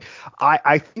Wayne,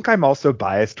 I think I'm also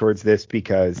biased towards this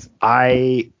because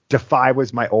Defy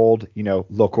was my old,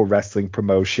 local wrestling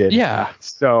promotion. Yeah.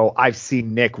 So I've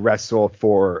seen Nick wrestle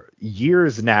for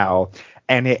years now.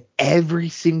 And at every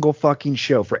single fucking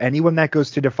show, for anyone that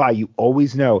goes to Defy, you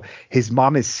always know his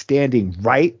mom is standing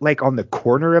right on the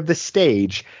corner of the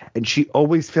stage. And she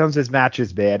always films his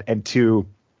matches, man. And to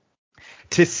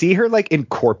see her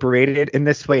incorporated in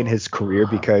this way in his career,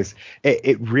 because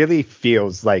it really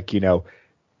feels like,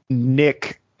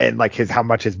 Nick and like how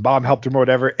much his mom helped him or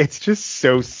whatever. It's just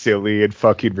so silly and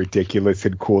fucking ridiculous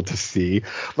and cool to see.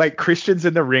 Like Christian's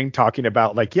in the ring talking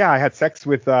about like, yeah, I had sex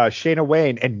with Shayna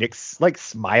Wayne, and Nick's like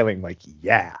smiling like,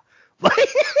 yeah. Like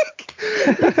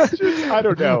it's just, I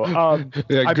don't know.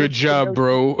 Yeah, good job,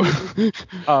 bro.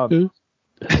 Um,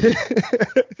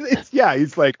 yeah,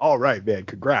 he's like, all right, man,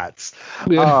 congrats.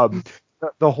 Yeah.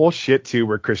 The whole shit too,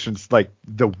 where Christian's like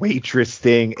the waitress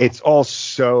thing, it's all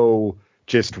so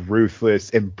just ruthless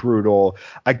and brutal.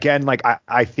 Again, like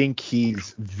I think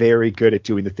he's very good at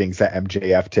doing the things that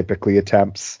MJF typically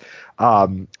attempts.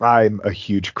 I'm a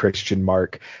huge Christian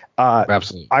mark.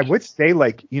 Absolutely. I would say,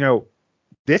 like,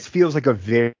 this feels like a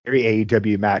very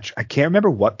AEW match. I can't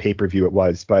remember what pay-per-view it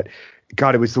was, but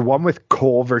God, it was the one with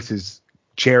Cole versus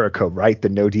Jericho, right? The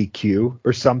no DQ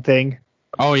or something.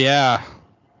 Oh yeah.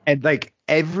 And like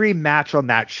every match on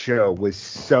that show was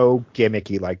so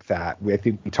gimmicky like that. I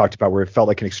think we talked about where it felt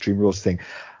like an Extreme Rules thing.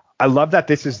 I love that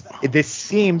this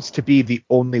seems to be the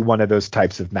only one of those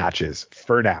types of matches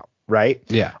for now, right?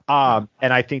 Yeah. And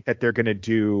I think that they're going to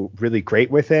do really great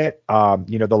with it.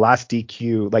 The last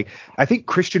DQ, like I think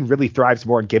Christian really thrives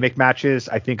more in gimmick matches.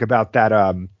 I think about that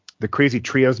the Crazy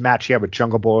Trios match he had with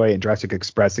Jungle Boy and Jurassic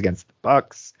Express against the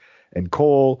Bucks and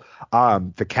Cole,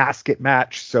 the casket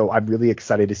match. So I'm really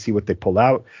excited to see what they pull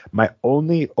out. My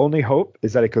only hope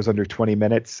is that it goes under 20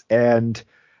 minutes, and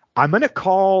I'm going to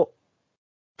call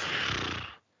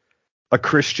a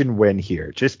Christian win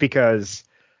here, just because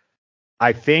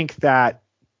I think that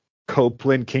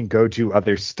Copeland can go do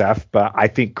other stuff, but I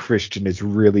think Christian is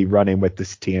really running with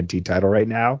this TNT title right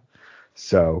now.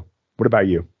 So what about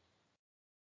you?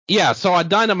 Yeah, so on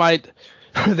Dynamite,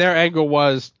 their angle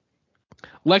was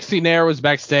Lexi Nair was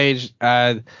backstage.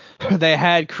 They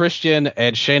had Christian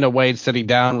and Shayna Wade sitting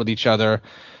down with each other.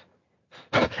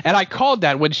 And I called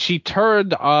that when she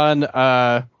turned on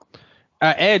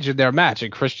Edge in their match,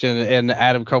 and Christian and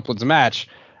Adam Copeland's match.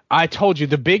 I told you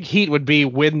the big heat would be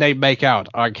when they make out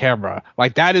on camera.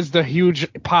 Like, that is the huge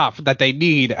pop that they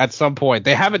need at some point.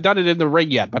 They haven't done it in the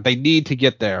ring yet, but they need to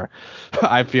get there.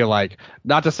 I feel like,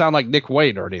 not to sound like Nick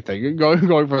Wayne or anything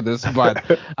going for this, but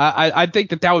I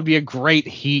think that would be a great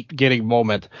heat getting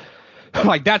moment.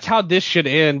 Like, that's how this should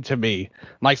end to me.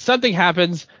 Like, something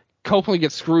happens, Copeland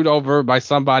gets screwed over by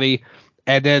somebody,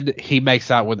 and then he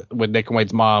makes out with Nick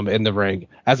Wayne's mom in the ring,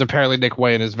 as apparently Nick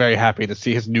Wayne is very happy to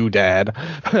see his new dad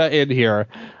in here.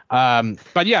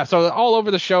 But yeah, so all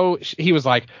over the show, he was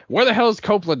like, where the hell is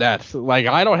Copeland at? Like,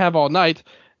 I don't have all night.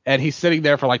 And he's sitting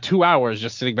there for like 2 hours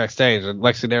just sitting backstage. And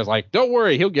Lexi Nair's like, don't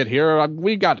worry, he'll get here.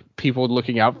 We got people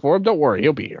looking out for him. Don't worry,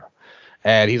 he'll be here.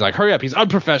 And he's like, hurry up, he's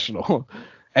unprofessional.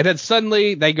 And then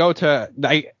suddenly they go to,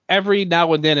 every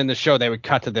now and then in the show, they would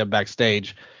cut to them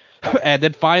backstage. And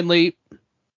then finally,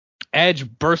 Edge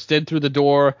burst in through the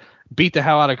door, beat the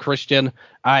hell out of Christian.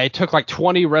 It took like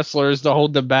 20 wrestlers to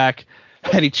hold them back,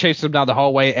 and he chased them down the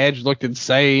hallway. Edge looked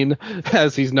insane,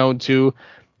 as he's known to.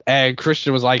 And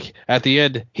Christian was like, at the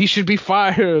end, he should be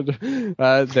fired.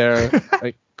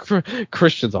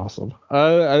 Christian's awesome.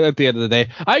 At the end of the day,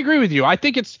 I agree with you. I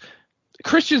think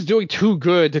Christian's doing too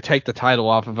good to take the title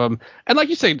off of him. And like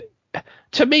you said,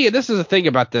 to me, and this is the thing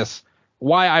about this,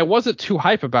 why I wasn't too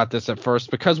hype about this at first,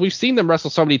 because we've seen them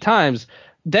wrestle so many times.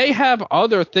 They have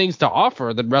other things to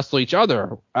offer than wrestle each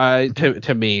other,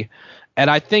 to me.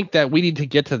 And I think that we need to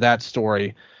get to that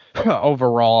story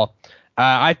overall.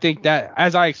 I think that,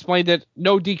 as I explained it,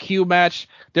 no DQ match.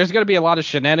 There's going to be a lot of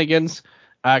shenanigans,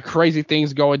 crazy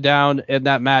things going down in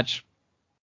that match.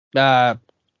 I'm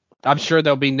sure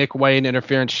there'll be Nick Wayne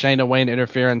interference, Shayna Wayne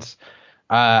interference.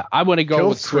 I want to go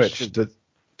with Switch.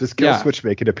 Does Kill Switch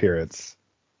make an appearance?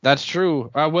 That's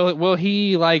true. Will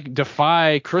he like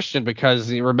defy Christian,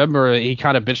 because remember he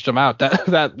kind of bitched him out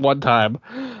that one time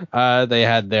they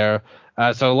had there.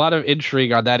 So a lot of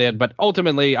intrigue on that end, but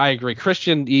ultimately I agree.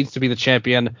 Christian needs to be the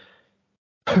champion.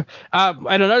 And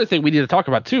another thing we need to talk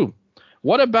about too.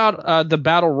 What about the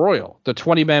Battle Royal, the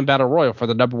 20-man Battle Royal for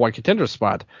the number one contender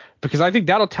spot? Because I think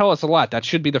that'll tell us a lot. That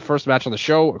should be the first match on the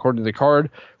show, according to the card.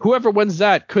 Whoever wins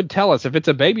that could tell us if it's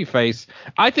a babyface.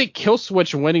 I think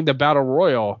Killswitch winning the Battle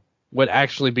Royal would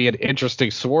actually be an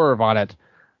interesting swerve on it.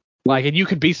 Like, and you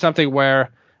could be something where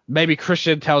maybe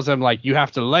Christian tells him, like, you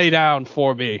have to lay down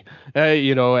for me, and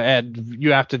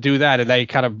you have to do that, and they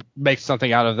kind of make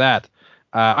something out of that.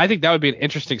 I think that would be an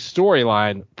interesting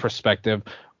storyline perspective.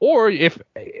 Or if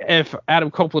Adam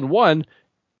Copeland won,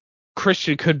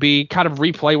 Christian could be kind of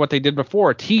replay what they did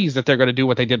before, tease that they're going to do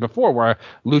what they did before, where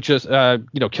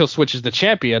Killswitch is the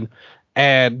champion,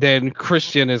 and then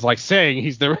Christian is like saying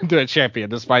he's the champion,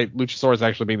 despite Luchasaurus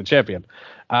actually being the champion.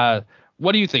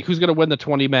 What do you think? Who's going to win the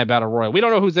 20-man battle royal? We don't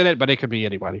know who's in it, but it could be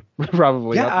anybody.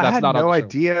 Probably. Yeah, I That's had not on no the show.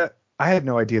 idea. I had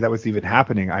no idea that was even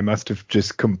happening. I must have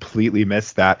just completely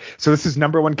missed that. So this is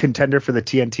number one contender for the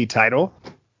TNT title?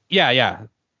 Yeah.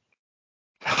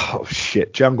 Oh,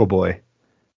 shit. Jungle Boy.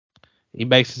 He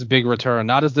makes his big return,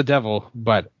 not as the devil,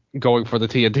 but going for the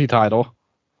TNT title.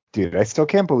 Dude, I still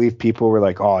can't believe people were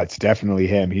like, oh, it's definitely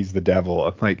him. He's the devil.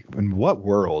 I'm like, in what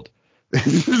world?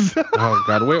 Oh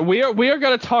God, we are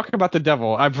going to talk about the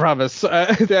devil, I promise,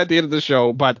 at the end of the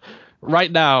show. But right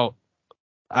now,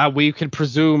 we can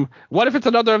presume. What if it's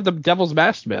another of the Devil's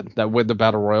Masked Men that win the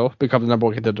battle royal, become the number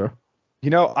one contender?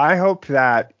 I hope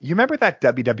that you remember that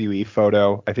WWE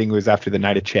photo. I think it was after the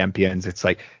Night of Champions. It's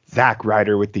like Zack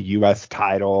Ryder with the U.S.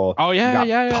 title. Oh yeah, You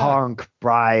got Punk,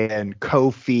 Bryan,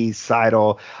 Kofi,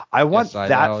 Seidel. I want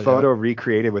that photo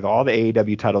recreated with all the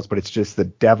AEW titles, but it's just the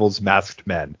Devil's Masked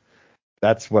Men.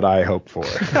 That's what I hope for.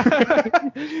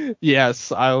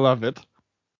 Yes, I love it.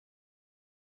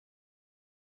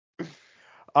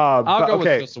 I'll go with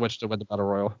Killswitch to win the battle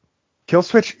royal.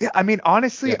 Killswitch? Yeah, I mean,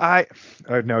 honestly,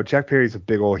 no, Jack Perry's a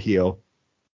big old heel.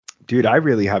 Dude, I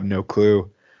really have no clue.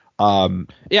 Yeah,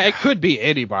 it could be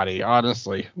anybody,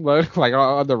 honestly. Like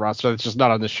on the roster, it's just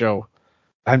not on the show.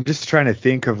 I'm just trying to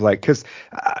think of because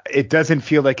it doesn't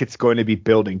feel like it's going to be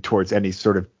building towards any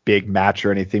sort of big match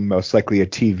or anything, most likely a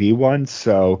TV one.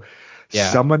 So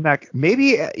someone that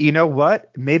maybe, you know what?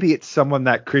 Maybe it's someone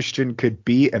that Christian could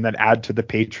beat and then add to the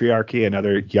patriarchy,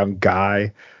 another young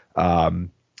guy.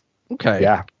 Okay.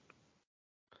 Yeah.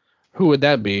 Who would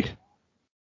that be?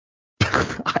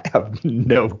 I have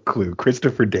no clue.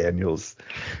 Christopher Daniels.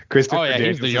 Daniels,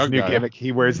 he's the young guy. Gimmick.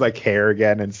 He wears like hair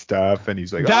again and stuff, and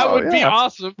he's like, that would be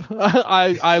awesome.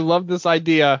 I love this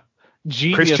idea.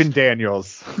 Genius. Christian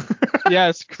Daniels.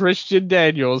 Yes, Christian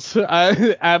Daniels.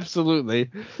 Absolutely.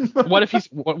 What if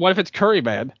it's Curry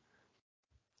Man?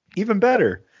 Even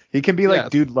better. He can be like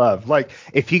Dude Love. Like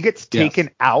if he gets taken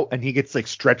out and he gets like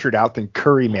stretchered out, then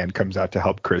Curry Man comes out to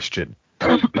help Christian.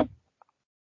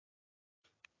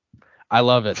 I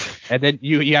love it. And then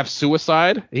you have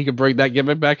Suicide. He could bring that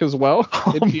gimmick back as well.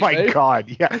 Oh my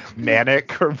God. Yeah.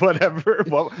 Manic or whatever.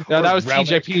 No, that was Relic.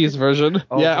 TJP's version.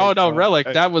 God. Relic.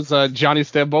 That was Johnny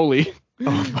Stamboli.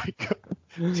 Oh my God.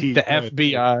 The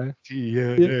FBI.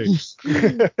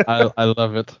 I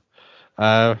love it.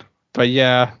 But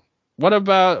yeah. What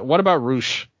about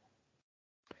Roosh?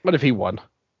 What if he won?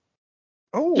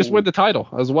 Oh. Just win the title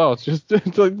as well. It's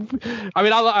like, I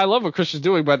mean, I love what Christian's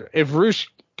doing, but if Roosh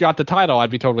got the title,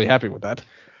 I'd be totally happy with that.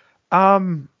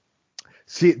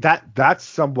 See, that's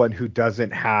someone who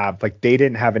doesn't have they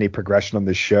didn't have any progression on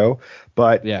this show,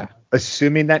 but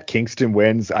assuming that Kingston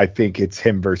wins, I think it's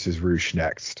him versus Roosh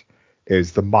next.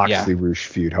 Is the Moxley Roosh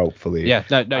feud, hopefully. Yeah,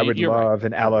 no, I would love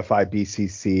an LFI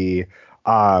BCC.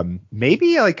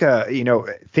 Maybe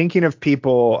thinking of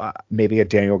people, maybe a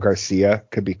Daniel Garcia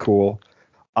could be cool.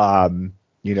 That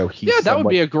would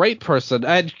be a great person,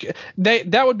 and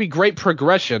that would be great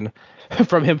progression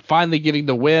from him finally getting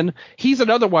the win. He's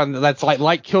another one that's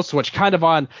like Killswitch, kind of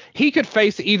on. He could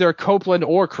face either Copeland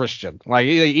or Christian, like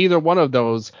either one of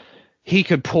those. He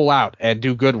could pull out and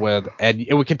do good with, and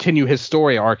it would continue his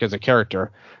story arc as a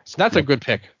character. So that's a good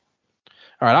pick.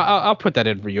 All right, I'll put that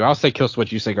in for you. I'll say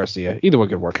Killswitch, you say Garcia. Either one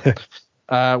could work.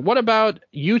 What about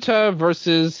Utah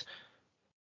versus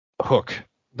Hook?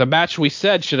 The match we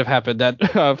said should have happened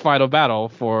at Final Battle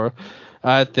for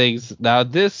things. Now,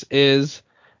 this is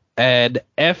an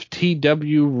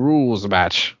FTW rules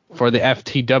match for the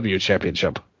FTW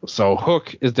championship. So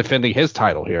Hook is defending his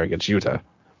title here against Utah.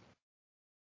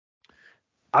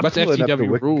 I'm pulling up the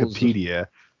Wikipedia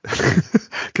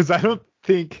because I don't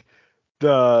think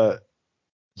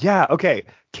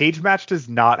Cage Match does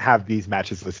not have these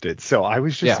matches listed. So I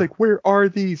was just like, where are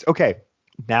these? Okay,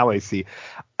 now I see.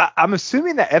 I'm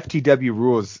assuming that FTW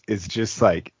rules is just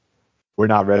like, we're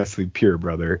not wrestling pure,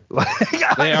 brother. It's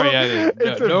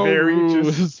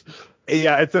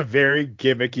a very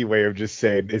gimmicky way of just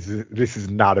saying this is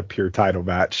not a pure title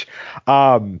match.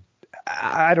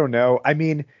 I don't know. I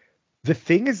mean, the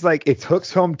thing is, it's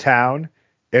Hook's hometown.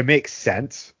 It makes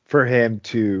sense for him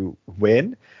to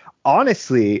win.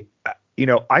 Honestly,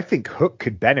 I think Hook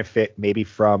could benefit maybe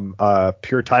from a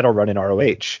pure title run in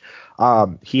ROH.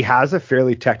 He has a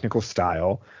fairly technical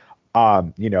style,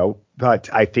 but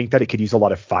I think that it could use a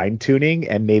lot of fine tuning,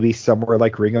 and maybe somewhere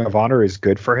like Ring of Honor is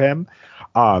good for him.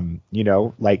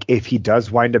 If he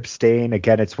does wind up staying,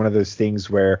 again, it's one of those things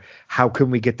where how can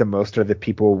we get the most out of the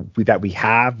people that we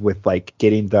have with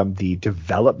getting them the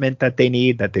development that they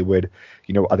need, that they would,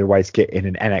 otherwise get in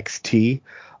an NXT.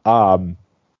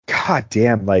 God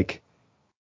damn,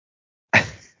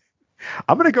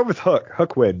 I'm gonna go with Hook.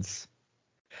 Hook wins.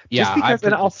 Yeah, Just because,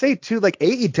 and I'll say too, like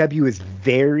AEW is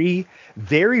very,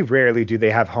 very rarely do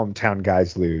they have hometown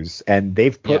guys lose, and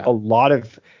they've put a lot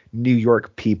of New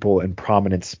York people in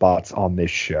prominent spots on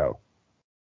this show.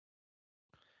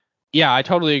 Yeah, I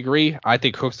totally agree. I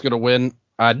think Hook's gonna win.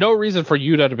 No reason for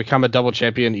Yuta to become a double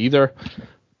champion either.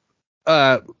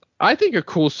 I think a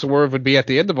cool swerve would be at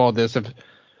the end of all this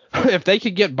if they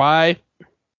could get by.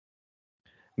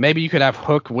 Maybe you could have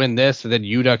Hook win this, and then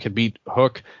Yuta could beat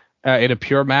Hook in a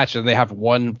pure match, and they have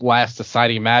one last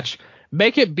deciding match.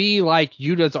 Make it be like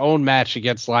Yuta's own match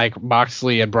against like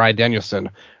Moxley and Bryan Danielson,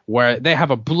 where they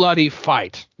have a bloody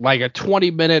fight, like a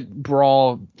 20-minute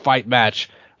brawl fight match,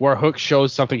 where Hook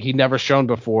shows something he never shown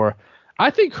before. I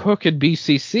think Hook and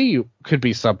BCC could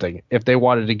be something if they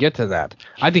wanted to get to that.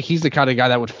 I think he's the kind of guy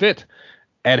that would fit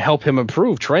and help him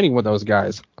improve training with those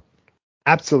guys.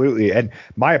 Absolutely. And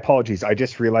my apologies. I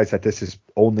just realized that this is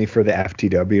only for the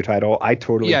FTW title. I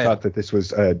totally thought that this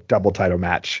was a double title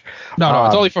match. No,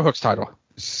 it's only for Hook's title.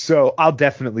 So I'll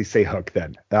definitely say Hook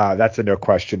then. That's a no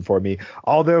question for me.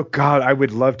 Although, God, I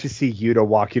would love to see Yuta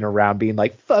walking around being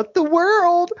like, fuck the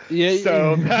world. Yeah.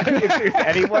 So if there's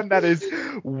anyone that is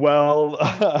well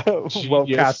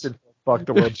casted for fuck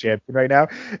the world champion right now,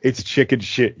 it's chicken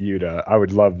shit Yuta. I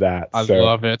would love that. I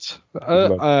love it.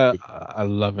 I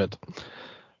love it.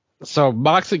 So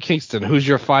Moxley Kingston, who's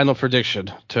your final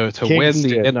prediction to win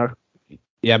the inner?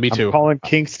 Yeah, me too. I'm calling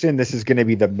Kingston. This is going to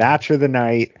be the match of the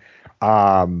night.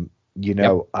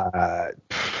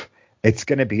 It's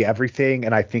going to be everything,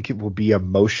 and I think it will be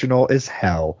emotional as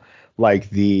hell. Like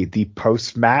the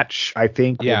post match, I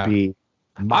think will be.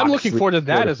 I'm looking forward to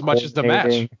that as much as the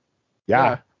match.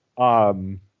 Yeah.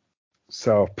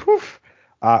 So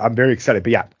I'm very excited.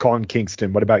 But yeah, calling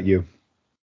Kingston. What about you?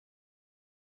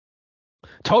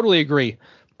 Totally agree.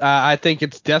 I think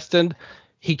it's destined.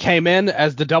 He came in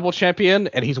as the double champion,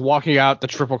 and he's walking out the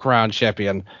Triple Crown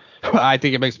champion. I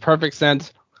think it makes perfect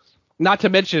sense. Not to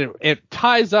mention, it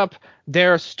ties up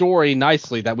their story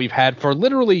nicely that we've had for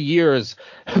literally years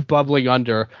bubbling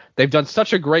under. They've done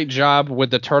such a great job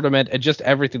with the tournament and just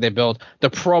everything they built. The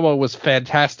promo was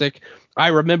fantastic. I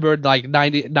remembered like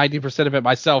 90% of it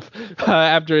myself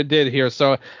after it did here.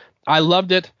 So I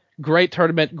loved it. Great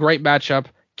tournament, great matchup.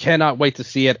 Cannot wait to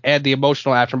see it, and the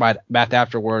emotional aftermath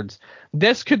afterwards.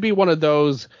 This could be one of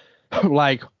those,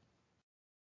 like,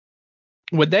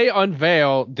 when they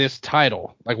unveil this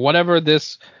title, like whatever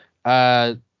this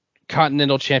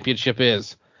Continental Championship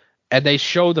is, and they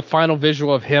show the final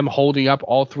visual of him holding up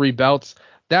all three belts,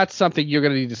 that's something you're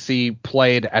going to need to see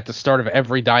played at the start of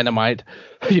every Dynamite.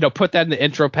 Put that in the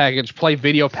intro package, play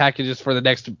video packages for the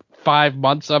next 5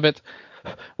 months of it.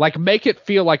 Like, make it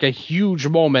feel like a huge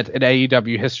moment in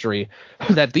AEW history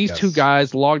that these two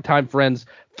guys, longtime friends,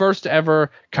 first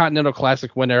ever Continental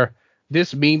Classic winner,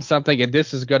 this means something, and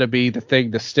this is going to be the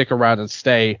thing to stick around and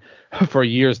stay for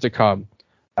years to come.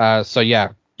 So yeah,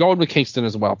 going with Kingston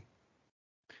as well.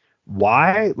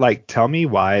 Why? Like, tell me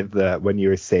why when you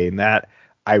were saying that,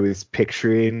 I was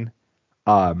picturing,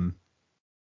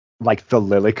 like the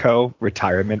Lilico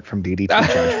retirement from DDT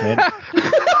Judgment.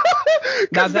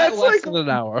 Now that's less than an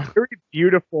hour. Very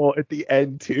beautiful at the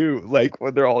end too, like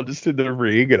when they're all just in the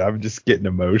ring and I'm just getting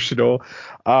emotional.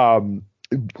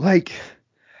 Like,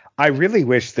 I really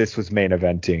wish this was main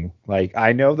eventing. Like,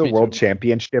 I know the World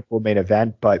Championship will main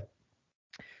event, but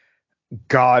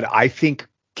God, I think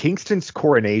Kingston's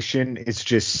coronation is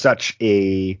just such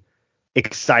a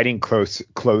exciting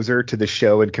closer to the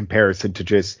show in comparison to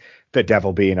just the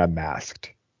devil being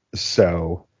unmasked.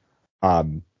 So,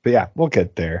 but yeah, we'll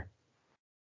get there.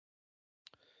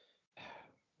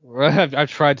 I've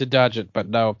tried to dodge it, but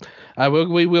no,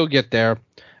 we will get there.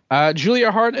 Julia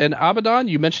Hart and Abaddon,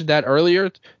 you mentioned that earlier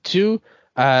too.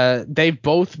 They've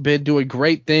both been doing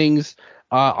great things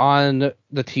on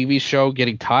the TV show,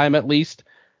 getting time at least.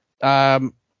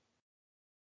 Abaddon,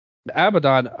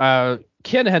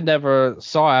 Ken had never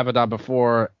saw Abaddon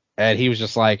before, and he was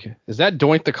just like, "Is that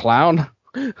Doink the Clown?"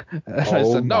 I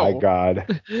said, no. My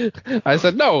God. I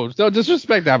said, no, don't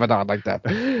disrespect Abaddon like that.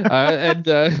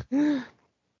 And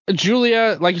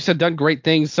Julia, like you said, done great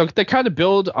things. So they kind of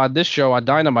build on this show on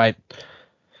Dynamite.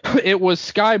 It was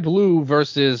Sky Blue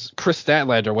versus Chris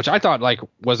Statlander, which I thought like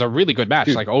was a really good match.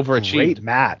 Dude, like overachieved. Great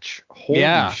match.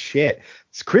 Holy shit.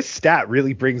 Chris Stat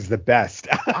really brings the best.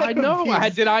 I know.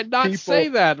 Did I not say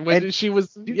that when she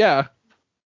was? Dude, yeah.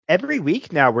 Every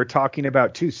week now we're talking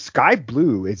about too. Sky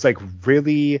Blue is like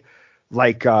really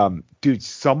like dude,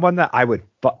 someone that I would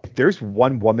there's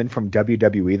one woman from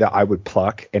WWE that I would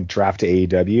pluck and draft to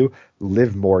AEW,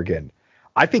 Liv Morgan.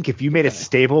 I think if you made a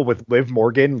stable with Liv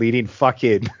Morgan leading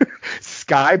fucking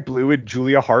Sky Blue and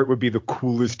Julia Hart would be the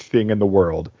coolest thing in the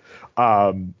world.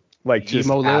 Like just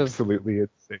Emo live. absolutely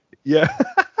insane. Yeah.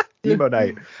 Emo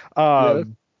night. Yeah.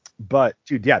 But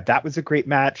dude, yeah, that was a great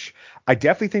match. I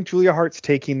definitely think Julia Hart's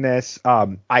taking this.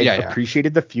 I Yeah.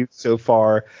 appreciated the feud so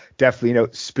far. Definitely,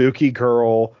 spooky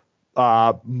girl,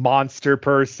 monster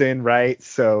person, right?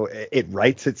 So it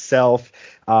writes itself.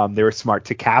 They were smart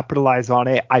to capitalize on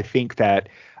it. I think that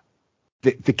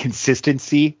the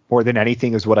consistency more than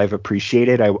anything is what I've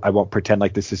appreciated. I won't pretend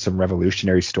like this is some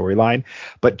revolutionary storyline,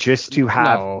 but just to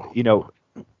have,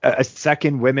 a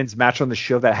second women's match on the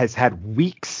show that has had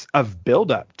weeks of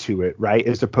build up to it, right?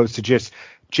 As opposed to just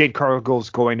Jade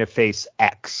Cargill's going to face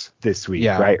X this week,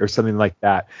 right? Or something like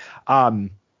that.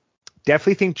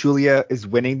 Definitely think Julia is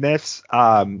winning this.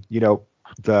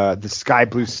 The Sky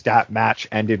Blue stat match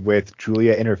ended with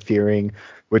Julia interfering,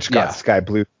 which got Sky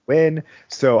Blue to win.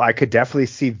 So I could definitely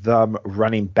see them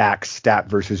running back Stat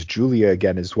versus Julia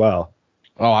again as well.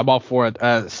 Oh, I'm all for it.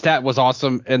 Stat was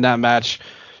awesome in that match.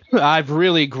 I've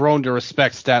really grown to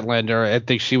respect Statlander. I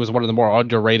think she was one of the more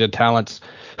underrated talents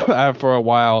for a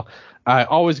while.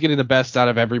 Always getting the best out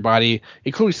of everybody,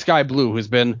 including Sky Blue, who's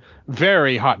been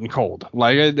very hot and cold,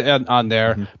 like on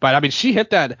there. Mm-hmm. But I mean, she hit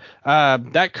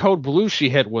that code blue she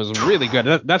hit was really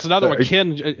good. That's another one.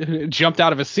 Ken jumped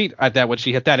out of his seat at that when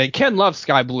she hit that. And Ken loves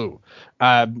Sky Blue.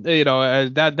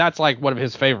 That's like one of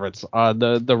his favorites on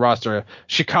the roster.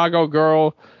 Chicago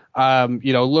girl.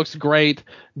 Looks great,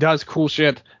 does cool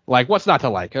shit. Like, what's not to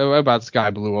like about Sky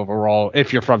Blue overall,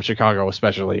 if you're from Chicago,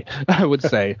 especially, I would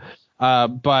say.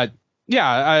 But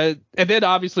yeah, and then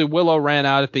obviously Willow ran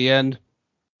out at the end.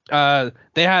 They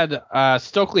had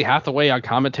Stokely Hathaway on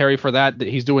commentary for that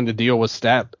he's doing the deal with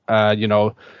Stat,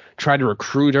 trying to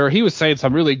recruit her. He was saying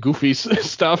some really goofy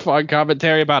stuff on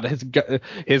commentary about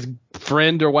his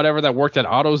friend or whatever that worked at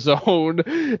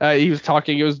AutoZone. He was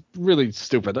talking. It was really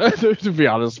stupid, to be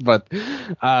honest. But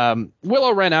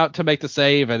Willow ran out to make the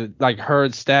save, and like her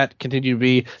and Stat continue to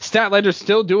be. Statlander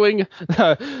still doing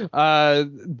the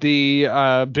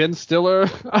Ben Stiller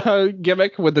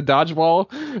gimmick with the dodgeball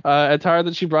attire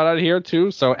that she brought out here too.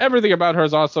 So everything about her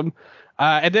is awesome.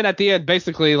 And then at the end,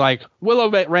 basically, like, Willow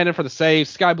ran in for the save,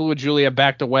 Sky Blue and Julia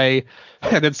backed away,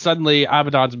 and then suddenly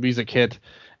Abaddon's music hit,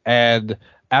 and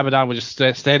Abaddon was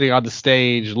just standing on the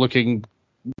stage looking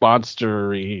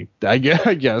monster-y, I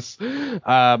guess.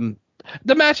 The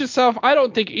match itself, I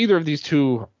don't think either of these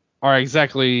two are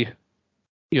exactly,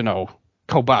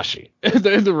 Kobashi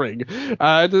in the ring,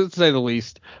 to say the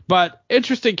least. But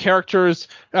interesting characters,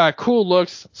 cool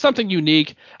looks, something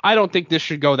unique. I don't think this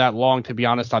should go that long, to be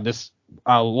honest, on this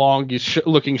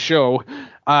long-looking show.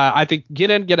 I think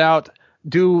get in, get out,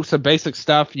 do some basic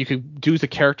stuff. You could do the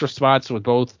character spots with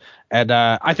both. And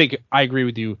I think I agree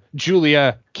with you.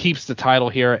 Julia keeps the title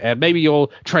here, and maybe you'll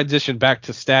transition back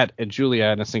to Stat and Julia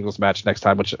in a singles match next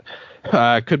time, which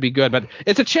could be good. But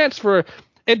it's a chance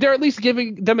and they're at least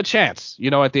giving them a chance,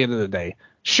 at the end of the day.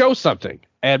 Show something,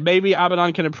 and maybe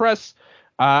Abaddon can impress.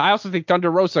 I also think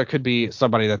Thunder Rosa could be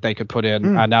somebody that they could put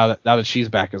in now that she's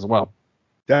back as well.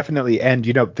 Definitely. And,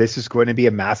 this is going to be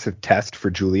a massive test for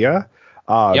Julia.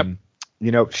 Yep.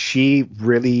 She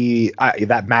really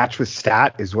that match with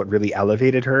Stat is what really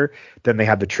elevated her. Then they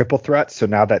had the triple threat. So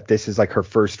now that this is like her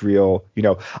first real,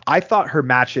 I thought her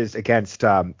matches against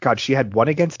she had one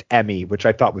against Emmy, which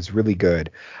I thought was really good.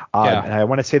 And I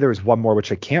want to say there was one more,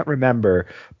 which I can't remember.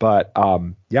 But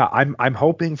I'm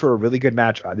hoping for a really good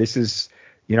match. This is,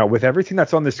 with everything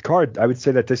that's on this card, I would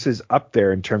say that this is up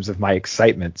there in terms of my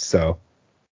excitement. So.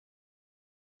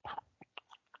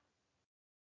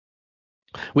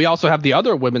 We also have the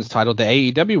other women's title, the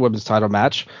AEW women's title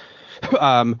match.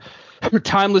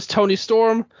 Timeless Toni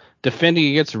Storm defending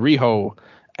against Riho.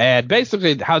 And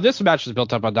basically how this match was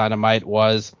built up on Dynamite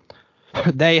was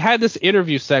they had this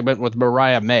interview segment with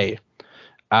Mariah May.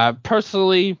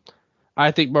 Personally,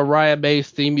 I think Mariah May's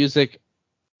theme music,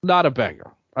 not a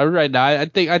banger. Right now, I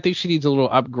think she needs a little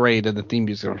upgrade in the theme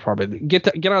music department.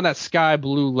 Get on that Sky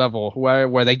Blue level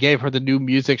where they gave her the new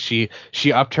music. She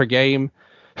upped her game.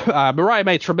 Mariah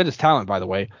May, tremendous talent, by the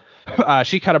way.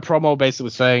 She cut a promo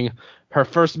basically saying her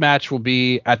first match will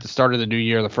be at the start of the new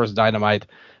year, the first Dynamite.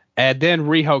 And then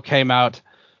Riho came out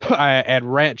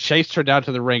and chased her down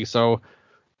to the ring. So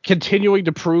continuing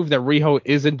to prove that Riho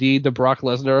is indeed the Brock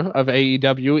Lesnar of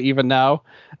AEW even now,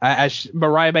 as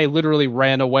Mariah May literally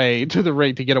ran away to the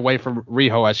ring to get away from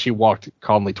Riho as she walked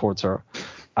calmly towards her.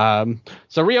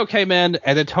 So Riho came in,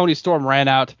 and then Toni Storm ran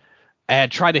out and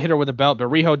tried to hit her with a belt, but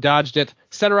Riho dodged it,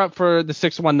 set her up for the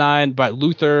 619, but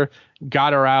Luther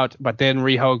got her out, but then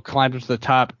Riho climbed up to the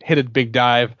top, hit a big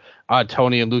dive on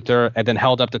Toni and Luther, and then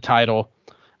held up the title.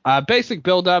 Basic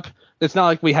build-up. it's not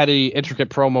like we had any intricate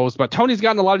promos, but Tony's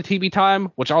gotten a lot of TV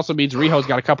time, which also means Riho's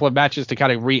got a couple of matches to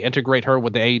kind of reintegrate her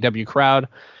with the AEW crowd.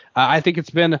 I think it's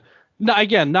been,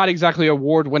 not exactly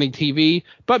award-winning TV,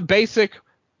 but basic,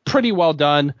 pretty well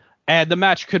done, and the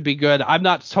match could be good. I'm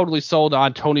not totally sold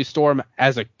on Toni Storm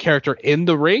as a character in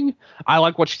the ring. I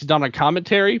like what she's done on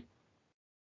commentary,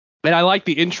 and I like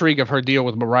the intrigue of her deal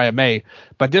with Mariah May.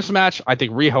 But this match, I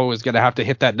think Riho is going to have to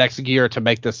hit that next gear to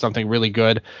make this something really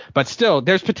good. But still,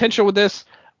 there's potential with this.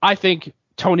 I think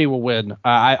Toni will win.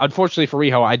 Unfortunately for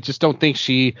Riho, I just don't think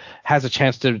she has a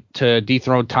chance to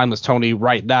dethrone Timeless Toni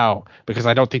right now, because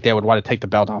I don't think they would want to take the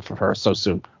belt off of her so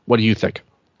soon. What do you think?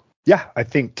 Yeah, I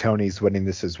think Tony's winning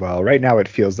this as well. Right now, it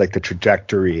feels like the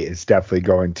trajectory is definitely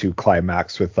going to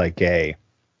climax with like a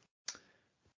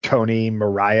Tony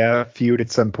Mariah feud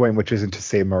at some point, which isn't to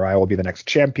say Mariah will be the next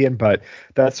champion, but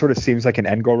that sort of seems like an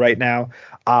end goal right now.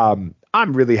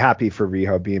 I'm really happy for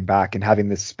Riho being back and having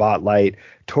this spotlight.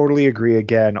 Totally agree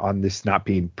again on this not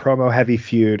being promo heavy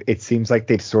feud. It seems like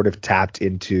they've sort of tapped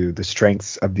into the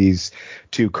strengths of these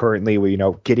two currently,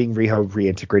 where, getting Riho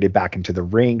reintegrated back into the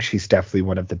ring. She's definitely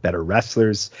one of the better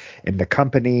wrestlers in the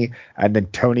company. And then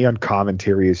Tony on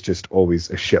commentary is just always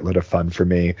a shitload of fun for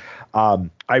me.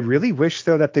 I really wish,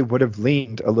 though, that they would have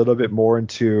leaned a little bit more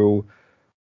into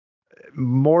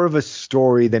more of a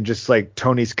story than just like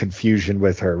Tony's confusion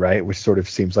with her, right? Which sort of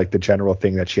seems like the general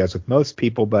thing that she has with most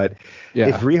people. But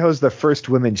if Riho's the first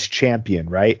women's champion,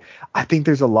 right, I think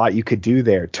there's a lot you could do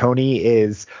there. Tony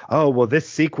is, this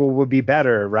sequel will be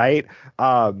better, right?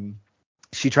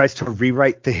 She tries to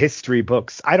rewrite the history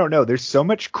books. I don't know. There's so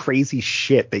much crazy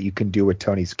shit that you can do with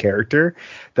Tony's character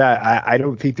that I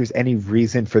don't think there's any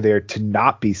reason for there to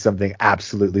not be something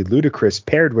absolutely ludicrous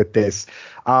paired with this.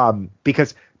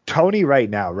 Because Tony right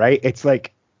now, right? It's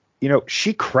like,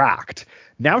 she cracked.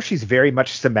 Now she's very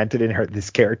much cemented in this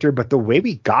character, but the way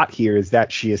we got here is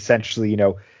that she essentially,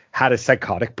 had a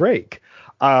psychotic break.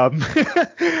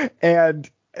 And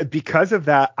because of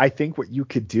that, I think what you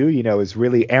could do, is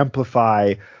really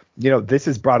amplify, this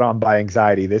is brought on by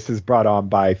anxiety. This is brought on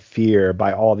by fear,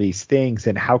 by all these things.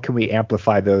 And how can we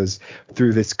amplify those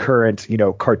through this current,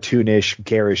 cartoonish,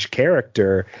 garish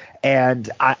character? And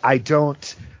I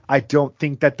don't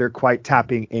think that they're quite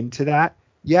tapping into that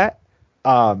yet.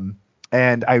 And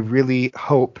I really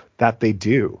hope that they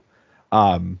do.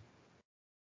 But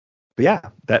yeah,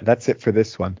 that's it for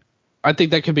this one. I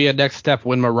think that could be a next step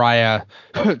when Mariah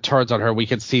turns on her. We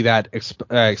could see that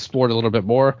explored a little bit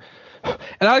more. And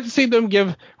I like to see them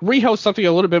give Riho something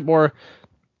a little bit more.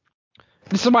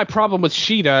 This is my problem with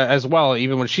Shida as well,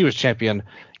 even when she was champion.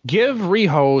 Give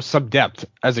Riho some depth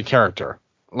as a character.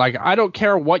 Like, I don't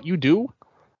care what you do.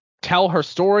 Tell her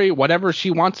story, whatever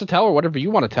she wants to tell or whatever you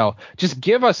want to tell. Just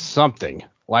give us something.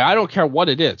 Like, I don't care what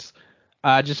it is.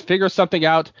 Just figure something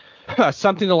out,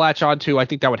 something to latch onto. I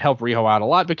think that would help Riho out a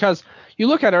lot, because you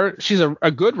look at her, she's a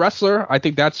good wrestler. I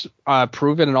think that's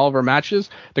proven in all of her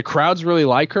matches. The crowds really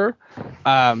like her,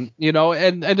 and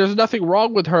there's nothing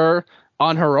wrong with her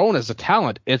on her own as a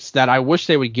talent. It's that I wish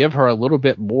they would give her a little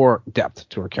bit more depth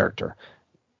to her character.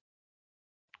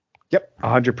 Yep,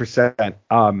 100%.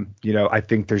 I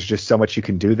think there's just so much you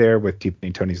can do there with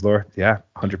deepening Tony's lore. Yeah,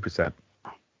 100%.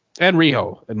 And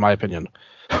Riho, in my opinion.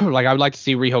 Like, I would like to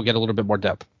see Riho get a little bit more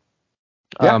depth.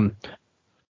 Yeah.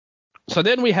 So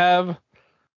then we have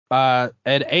an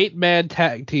 8-man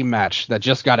tag team match that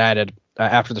just got added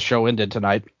after the show ended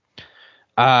tonight.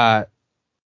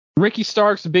 Ricky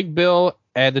Starks, Big Bill,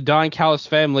 and the Don Callis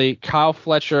family, Kyle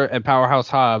Fletcher and Powerhouse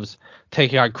Hobbs,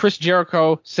 taking on Chris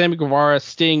Jericho, Sammy Guevara,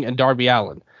 Sting, and Darby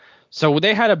Allin. So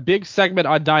they had a big segment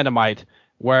on Dynamite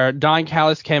where Don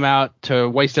Callis came out to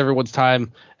waste everyone's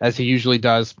time, as he usually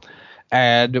does.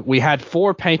 And we had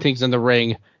 4 paintings in the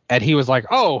ring, and he was like,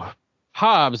 "Oh,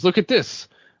 Hobbs, look at this.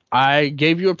 I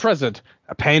gave you a present,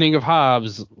 a painting of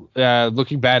Hobbs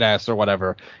looking badass," or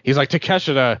whatever. He's like,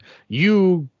 "Takeshita,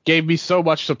 you gave me so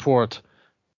much support,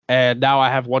 and now I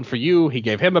have one for you." He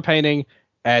gave him a painting,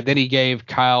 and then he gave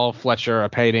Kyle Fletcher a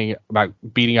painting about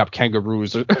beating up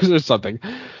kangaroos or something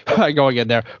going in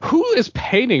there. Who is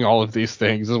painting all of these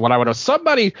things is what I want to know.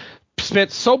 Somebody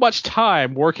spent so much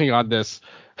time working on this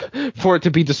for it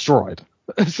to be destroyed.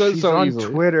 She's on easily.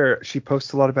 Twitter. She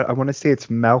posts a lot about, I want to say it's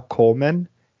Mel Coleman,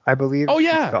 I believe. Oh,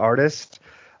 yeah. She's the artist.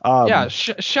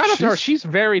 Shout out to her. She's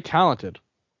very talented.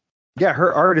 Yeah,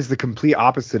 her art is the complete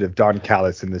opposite of Don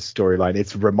Callis in this storyline.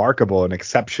 It's remarkable and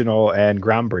exceptional and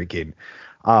groundbreaking.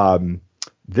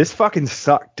 This fucking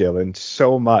sucked, Dylan,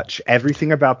 so much.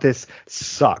 Everything about this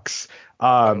sucks.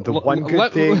 The one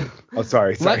good thing.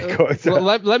 Sorry.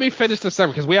 Let me finish this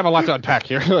segment because we have a lot to unpack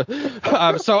here.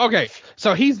 So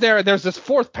So he's there. There's this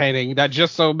fourth painting that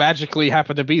just so magically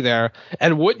happened to be there.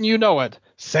 And wouldn't you know it,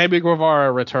 Sammy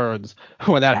Guevara returns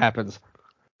when that happens.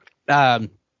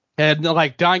 And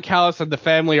like Don Callis and the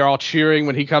family are all cheering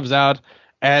when he comes out.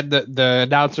 And the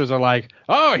announcers are like,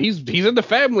 oh, he's in the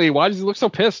family. Why does he look so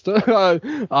pissed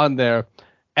on there?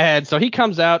 And so he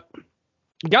comes out.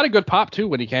 He got a good pop, too,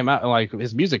 when he came out. Like,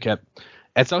 his music hit.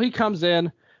 And so he comes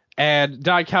in. And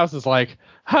Don Callis is like,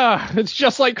 it's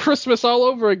just like Christmas all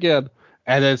over again.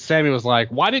 And then Sammy was like,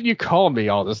 why didn't you call me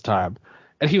all this time?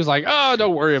 And he was like, oh,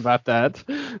 don't worry about that.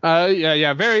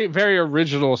 Yeah, very, very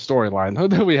original storyline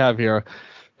that we have here.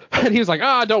 And he was like,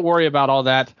 don't worry about all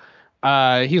that.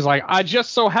 He's like, I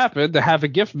just so happened to have a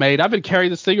gift made. I've been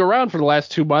carrying this thing around for the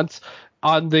last 2 months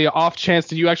on the off chance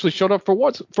that you actually showed up for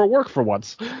work for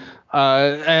once.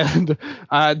 And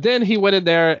then he went in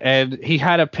there and he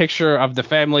had a picture of the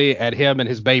family and him and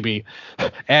his baby.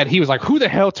 And he was like, who the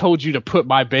hell told you to put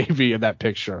my baby in that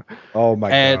picture? Oh, my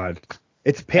God.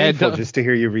 It's painful just to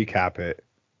hear you recap it.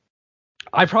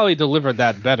 I probably delivered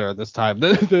that better this time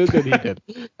than he did,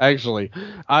 actually.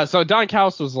 So Don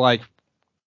Callis was like,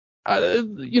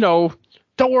 don't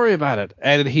worry about it.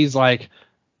 And he's like,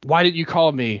 why didn't you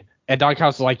call me? And Don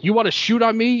Callis was like, you want to shoot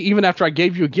on me even after I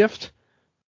gave you a gift?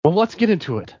 Well, let's get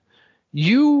into it.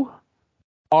 You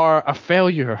are a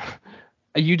failure.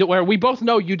 Where we both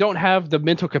know you don't have the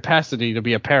mental capacity to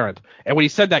be a parent. And when he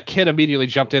said that, Kid immediately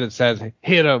jumped in and said,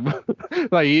 hit him.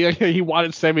 Like he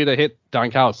wanted Sammy to hit Don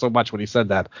Callis so much when he said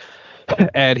that.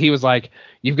 And he was like,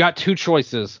 you've got two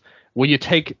choices. Will you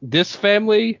take this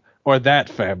family or that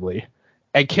family?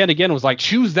 And Ken again was like,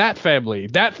 choose that family.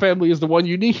 That family is the one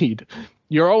you need.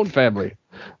 Your own family.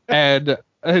 And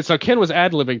so Ken was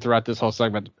ad-libbing throughout this whole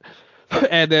segment.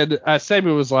 And then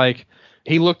Sammy was like,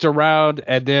 he looked around,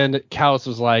 and then Callis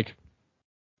was like,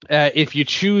 if you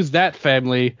choose that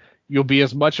family, you'll be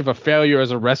as much of a failure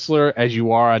as a wrestler as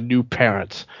you are a new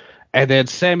parent. And then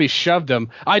Sammy shoved him.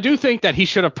 I do think that he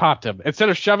should have popped him. Instead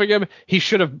of shoving him, he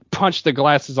should have punched the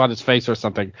glasses on his face or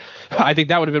something. I think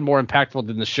that would have been more impactful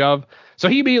than the shove. So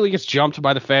he immediately gets jumped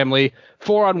by the family.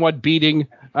 4-on-1 beating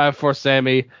for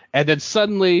Sammy. And then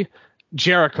suddenly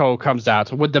Jericho comes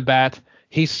out with the bat.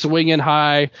 He's swinging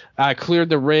high, cleared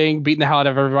the ring, beating the hell out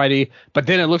of everybody. But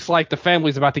then it looks like the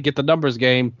family's about to get the numbers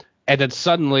game. And then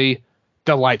suddenly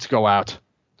the lights go out.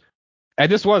 And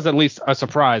this was at least a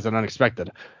surprise and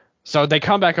unexpected. So they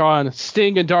come back on.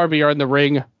 Sting and Darby are in the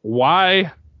ring.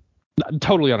 Why?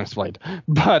 Totally unexplained.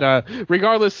 But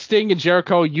regardless, Sting and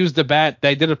Jericho used the bat.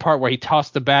 They did a part where he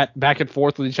tossed the bat back and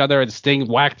forth with each other, and Sting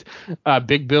whacked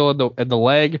Big Bill in the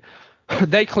leg.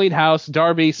 They clean house.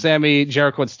 Darby, Sammy,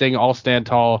 Jericho, and Sting all stand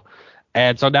tall.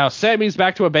 And so now Sammy's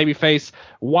back to a babyface.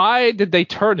 Why did they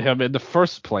turn him in the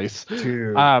first place?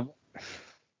 Dude.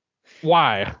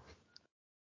 Why?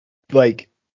 Like,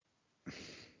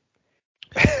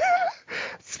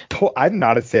 I'm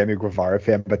not a Sammy Guevara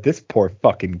fan, but this poor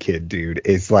fucking kid, dude,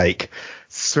 is like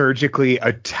surgically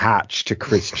attached to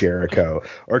Chris Jericho,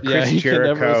 or Chris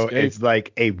Jericho is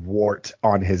like a wart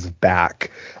on his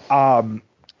back.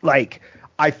 Like,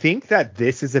 I think that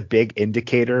this is a big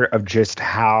indicator of just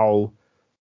how,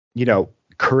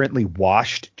 currently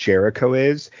washed Jericho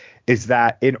is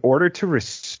that in order to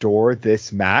restore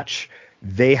this match,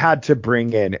 they had to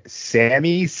bring in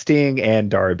Sammy, Sting,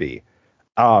 and Darby.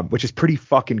 Which is pretty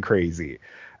fucking crazy.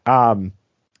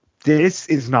 This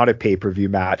is not a pay-per-view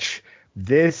match.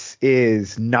 This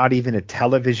is not even a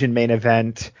television main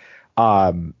event.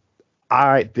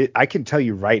 I can tell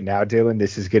you right now, Dylan,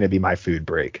 this is going to be my food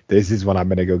break. This is when I'm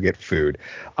going to go get food.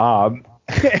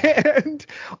 And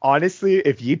honestly,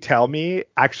 if you tell me,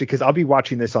 actually, because I'll be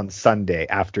watching this on Sunday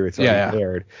after it's already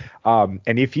aired.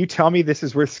 And if you tell me this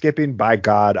is worth skipping, by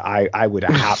God, I would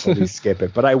happily skip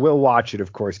it. But I will watch it,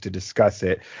 of course, to discuss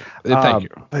it. Thank you.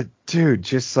 But dude,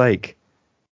 just like,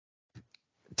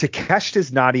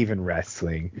 Takeshita's not even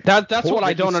wrestling. That's what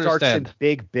I don't understand.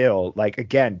 Big Bill, like,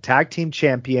 again, tag team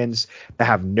champions that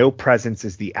have no presence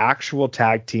as the actual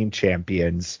tag team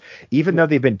champions. Even though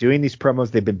they've been doing these promos,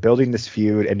 they've been building this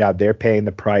feud, and now they're paying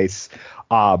the price.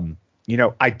 I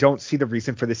don't see the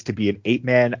reason for this to be an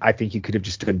 8-man. I think you could have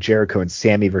just done Jericho and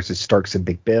Sammy versus Starks and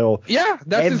Big Bill. Yeah,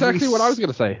 that's exactly what I was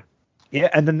going to say. Yeah,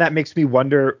 and then that makes me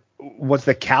wonder, was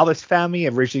the Callis family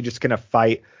originally just going to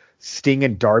fight Sting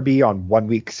and Darby on 1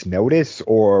 week's notice,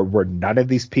 or were none of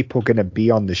these people going to be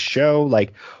on the show?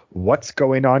 Like, what's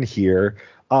going on here?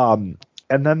 And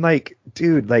then, like,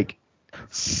 dude, like,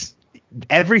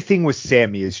 everything with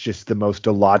Sammy is just the most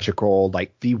illogical,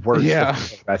 like, the worst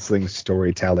of wrestling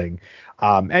storytelling.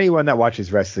 Anyone that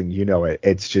watches wrestling, it.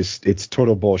 It's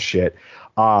total bullshit.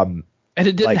 And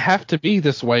it didn't Like, have to be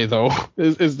this way, though.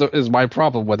 Is my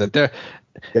problem with it.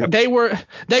 yep.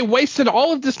 They wasted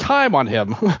all of this time on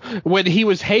him when he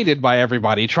was hated by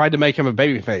everybody, tried to make him a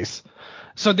babyface.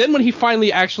 So then when he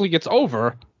finally actually gets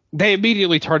over, they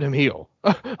immediately turn him heel,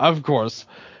 of course.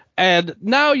 And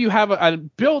now you have a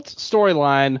built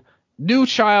storyline, new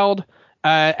child.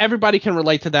 Everybody can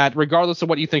relate to that, regardless of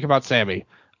what you think about Sammy.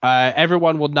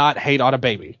 Everyone will not hate on a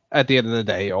baby at the end of the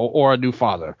day, or a new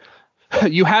father.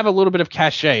 You have a little bit of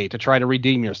cachet to try to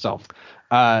redeem yourself.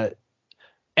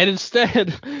 And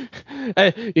instead,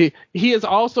 he is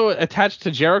also attached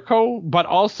to Jericho, but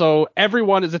also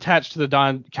everyone is attached to the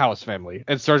Don Callis family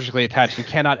and surgically attached and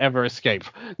cannot ever escape,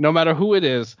 no matter who it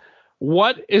is.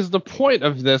 What is the point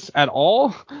of this at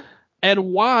all? And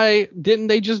why didn't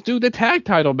they just do the tag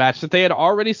title match that they had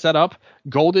already set up?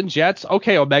 Golden Jets.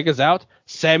 Okay, Omega's out.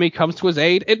 Sammy comes to his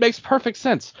aid. It makes perfect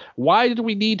sense. Why did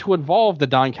we need to involve the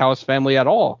Don Callis family at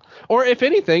all? Or if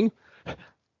anything,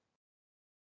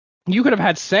 you could have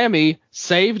had Sammy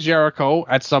save Jericho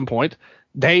at some point.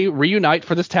 They reunite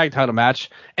for this tag title match.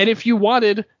 And if you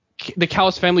wanted, the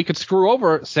Callis family could screw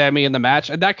over Sammy in the match,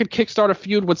 and that could kickstart a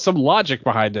feud with some logic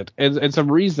behind it and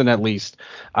some reason at least.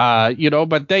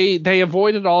 But they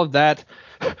avoided all of that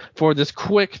for this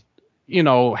quick,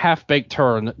 half-baked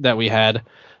turn that we had.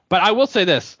 But I will say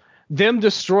this. Them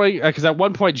destroying, because at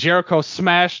one point Jericho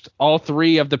smashed all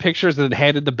three of the pictures and then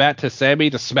handed the bat to Sammy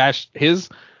to smash his.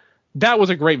 That was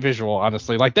a great visual,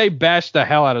 honestly. Like, they bashed the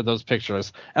hell out of those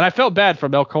pictures. And I felt bad for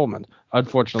Mel Coleman,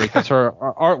 unfortunately, because her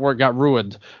artwork got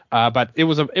ruined. But it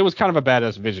was kind of a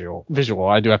badass visual,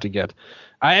 I do have to get.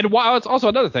 And while it's also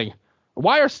another thing.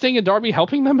 Why are Sting and Darby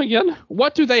helping them again?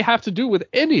 What do they have to do with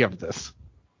any of this?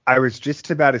 I was just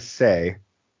about to say,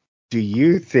 do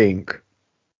you think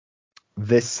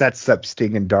this sets up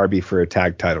Sting and Darby for a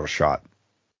tag title shot?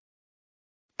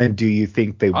 And do you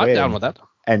think they win? I'm down with that.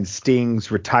 And Sting's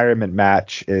retirement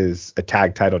match is a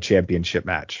tag title championship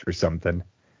match or something?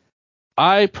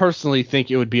 I personally think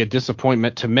it would be a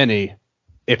disappointment to many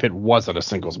if it wasn't a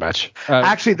singles match.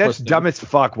 Actually, that's dumb as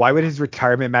fuck. Why would his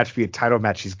retirement match be a title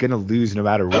match? He's going to lose no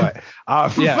matter what.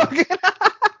 Yeah.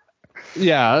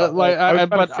 Yeah, I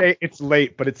was say it's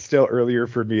late, but it's still earlier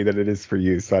for me than it is for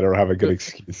you, so I don't have a good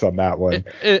excuse on that one.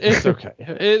 It's okay.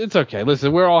 It's okay.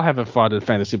 Listen, we're all having fun in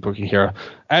fantasy booking here,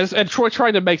 and Troy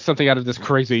trying to make something out of this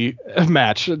crazy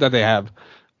match that they have.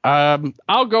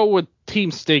 I'll go with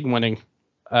Team Sting winning.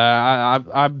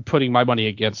 I'm putting my money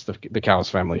against the Callis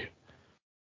family.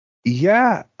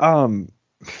 Yeah.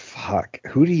 Fuck.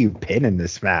 Who do you pin in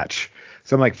this match?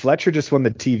 So I'm like, Fletcher just won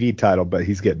the TV title, but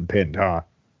he's getting pinned, huh?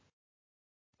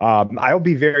 I'll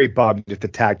be very bummed if the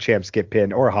tag champs get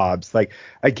pinned or Hobbs. Like,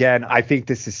 again, I think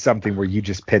this is something where you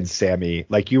just pin Sammy.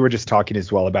 Like, you were just talking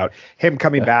as well about him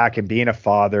coming back and being a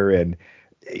father. And,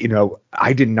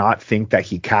 I did not think that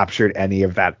he captured any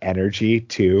of that energy,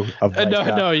 too. Of like,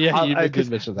 you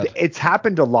did mention that. It's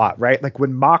happened a lot, right? Like,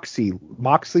 when Moxley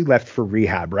left for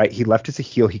rehab, right? He left as a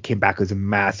heel. He came back as a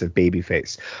massive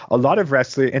babyface. A lot of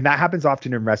wrestling, and that happens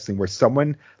often in wrestling, where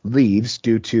someone leaves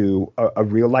due to a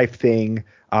real life thing,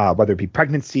 whether it be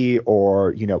pregnancy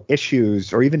or,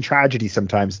 issues or even tragedy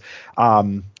sometimes,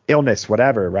 illness,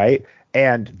 whatever, right?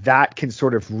 And that can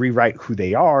sort of rewrite who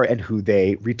they are and who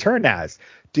they return as.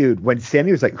 Dude, when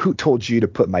Sammy was like, who told you to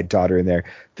put my daughter in there?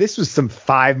 This was some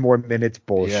 5 more minutes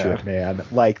bullshit, man.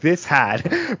 Like,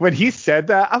 when he said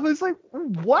that, I was like,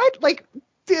 what? Like,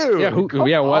 dude.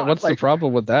 Yeah, what's the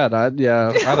problem with that? I don't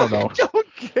know. I don't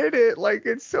get it. Like,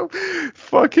 it's so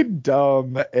fucking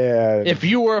dumb. And if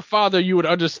you were a father, you would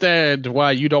understand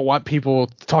why you don't want people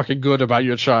talking good about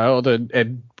your child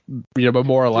and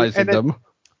memorializing them.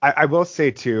 I will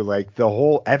say too, like,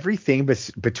 everything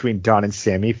between Don and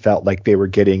Sammy felt like they were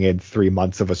getting in 3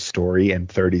 months of a story in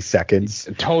 30 seconds.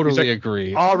 Totally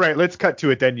agree. All right, let's cut to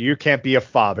it then. You can't be a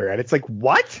father. And it's like,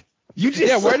 what?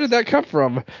 Where did that come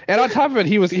from? And on top of it,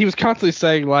 he was constantly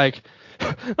saying like,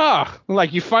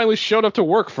 like you finally showed up to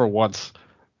work for once.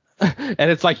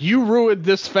 And it's like, you ruined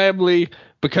this family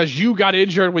because you got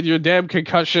injured with your damn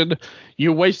concussion.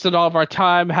 You wasted all of our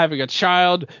time having a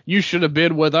child. You should have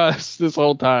been with us this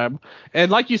whole time.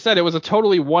 And like you said, it was a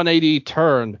totally 180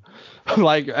 turn.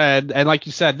 and like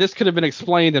you said, this could have been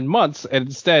explained in months, and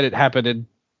instead it happened in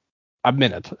a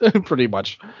minute, pretty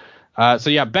much.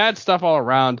 So yeah, bad stuff all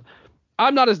around.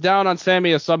 I'm not as down on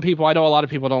Sammy as some people. I know a lot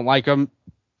of people don't like him,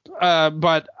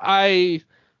 but I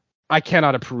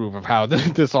cannot approve of how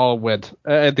this all went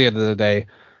at the end of the day.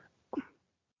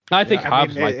 I think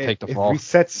Hobbs might take the fall. If we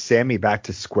set Sammy back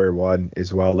to square one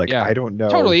as well, I don't know.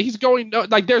 Totally, he's going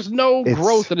there's no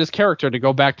growth in his character to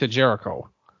go back to Jericho.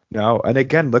 No, and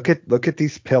again, look at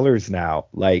these pillars now.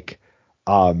 Like,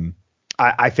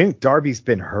 I think Darby's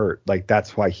been hurt. Like,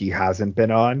 that's why he hasn't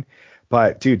been on.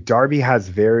 But, dude, Darby has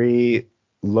very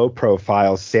low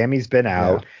profile. Sammy's been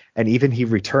out. And even he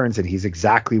returns and he's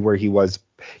exactly where he was.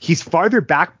 He's farther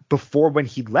back before when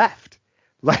he left.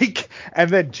 Like, and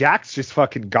then Jack's just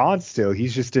fucking gone still.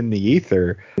 He's just in the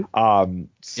ether.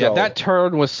 That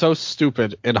turn was so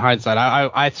stupid in hindsight.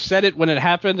 I said it when it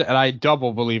happened, and I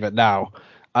double believe it now.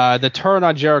 The turn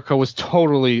on Jericho was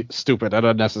totally stupid and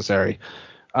unnecessary,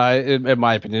 in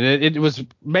my opinion. It was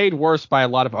made worse by a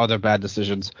lot of other bad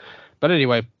decisions. But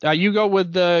anyway, you go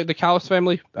with the Callis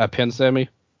family, Pin Sammy.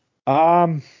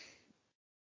 I'll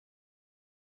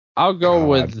go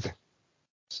with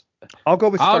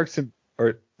Starks and.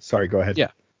 Or sorry, go ahead.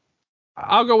 Yeah,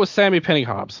 I'll go with Sammy pinning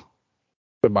Hobbs.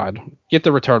 Goodbye. Get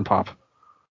the return pop.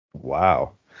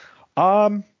 Wow.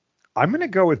 I'm gonna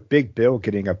go with Big Bill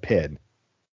getting a pin.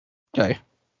 Okay.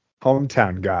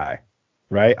 Hometown guy,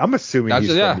 right? I'm assuming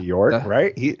he's from New York,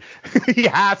 right? He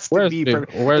has to be from.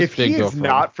 If he is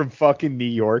not from fucking New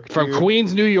York, from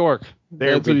Queens, New York.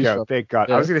 There we go. Thank God.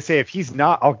 Yeah. I was gonna say if he's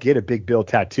not, I'll get a Big Bill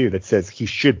tattoo that says he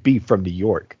should be from New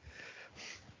York.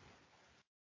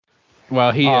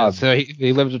 Well, he is. So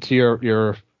he lives up to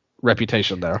your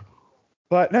reputation there.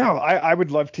 But no, I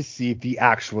would love to see the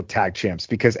actual tag champs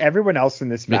because everyone else in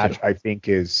this match, I think,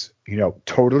 is,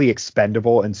 totally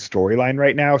expendable in storyline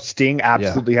right now. Sting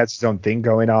absolutely has his own thing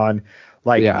going on.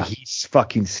 He's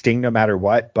fucking Sting no matter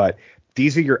what. But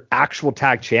these are your actual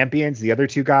tag champions. The other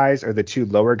two guys are the two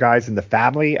lower guys in the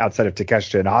family outside of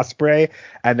Takeshita and Ospreay.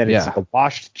 And then it's a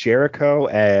washed Jericho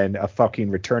and a fucking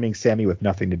returning Sammy with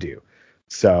nothing to do.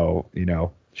 So,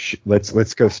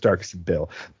 let's go Starks and Bill.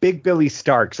 Big Billy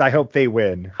Starks. I hope they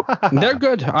win. They're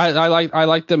good. I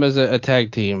like them as a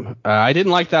tag team. I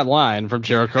didn't like that line from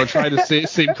Jericho trying to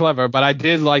seem clever, but I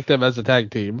did like them as a tag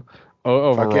team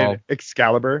overall. Fucking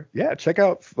Excalibur. Yeah, check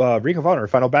out Ring of Honor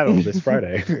Final Battle this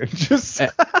Friday.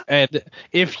 And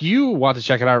if you want to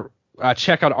check it out,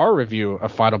 check out our review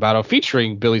of Final Battle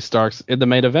featuring Billy Starks in the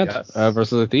main event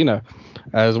versus Athena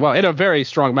as well, in a very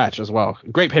strong match as well.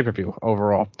 Great pay-per-view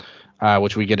overall,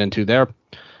 which we get into there.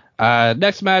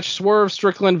 Next match, Swerve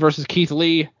Strickland versus Keith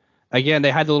Lee. Again,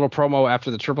 they had the little promo after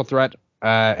the triple threat,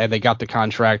 and they got the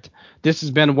contract. This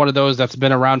has been one of those that's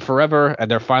been around forever,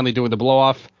 and they're finally doing the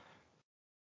blow-off.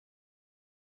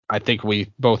 I think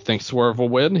we both think Swerve will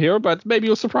win here, but maybe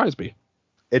you'll surprise me.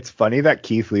 It's funny that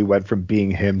Keith Lee went from being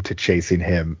him to chasing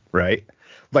him, right?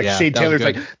 Like Shane Taylor's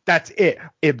like, that's it.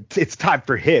 It's time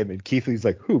for him. And Keith Lee's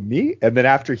like, who, me? And then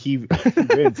after he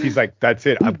wins, he's like, that's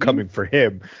it. I'm coming for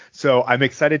him. So I'm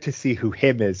excited to see who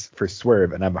him is for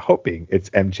Swerve. And I'm hoping it's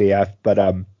MJF. But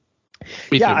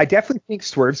I definitely think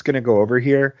Swerve's going to go over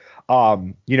here.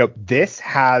 This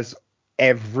has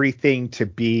everything to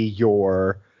be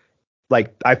your,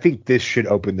 I think this should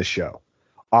open the show.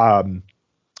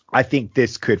 I think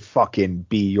this could fucking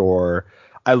be your.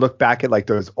 I look back at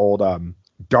those old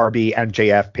Darby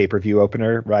MJF pay-per-view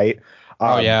opener, right?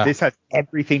 This has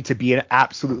everything to be an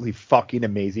absolutely fucking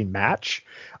amazing match,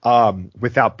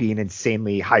 without being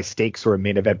insanely high stakes or a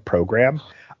main event program.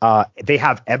 They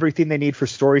have everything they need for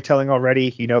storytelling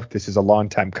already. This is a long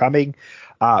time coming.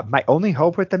 My only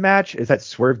hope with the match is that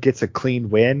Swerve gets a clean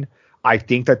win. I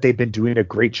think that they've been doing a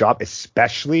great job,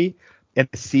 especially in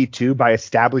the C2 by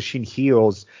establishing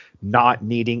heels not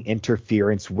needing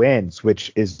interference wins,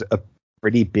 which is a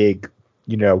pretty big,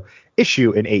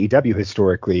 issue in AEW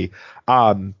historically.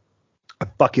 I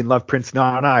fucking love Prince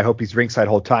Nana. I hope he's ringside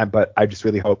whole time, but I just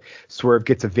really hope Swerve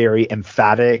gets a very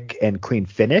emphatic and clean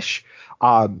finish.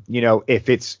 If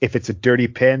it's a dirty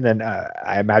pin, then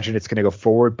I imagine it's going to go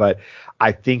forward. But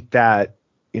I think that,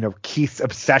 Keith's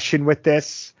obsession with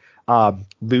this,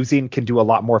 losing can do a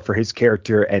lot more for his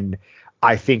character. And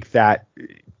I think that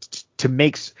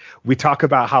we talk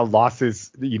about how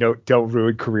losses, don't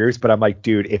ruin careers, but I'm like,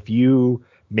 dude, if you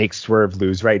make Swerve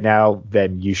lose right now,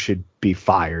 then you should be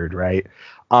fired, right?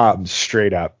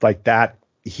 Straight up like that.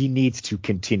 He needs to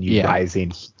continue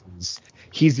rising.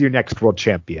 He's your next world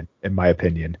champion, in my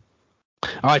opinion.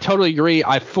 I totally agree.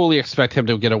 I fully expect him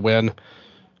to get a win.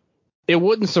 It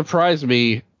wouldn't surprise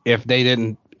me if they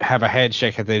didn't have a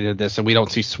handshake if they did this, and we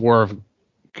don't see Swerve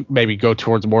maybe go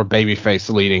towards more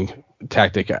babyface leading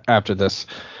tactic after this.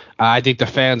 I think the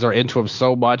fans are into him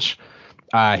so much.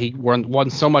 He won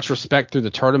so much respect through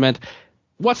the tournament.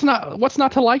 What's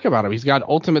not to like about him? He's got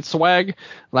ultimate swag,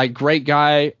 great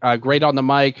guy, great on the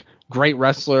mic, great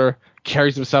wrestler,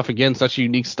 carries himself again such a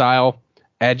unique style,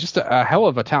 and just a hell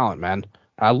of a talent, man.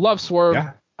 I love Swerve.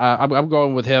 Yeah. I'm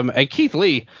going with him. And Keith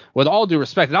Lee, with all due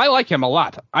respect, and I like him a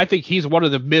lot. I think he's one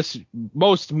of the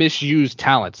most misused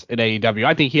talents in AEW.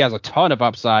 I think he has a ton of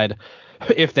upside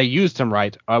if they used him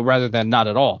right, rather than not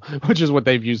at all, which is what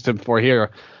they've used him for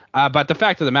here. But the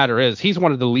fact of the matter is, he's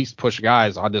one of the least pushed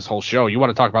guys on this whole show. You want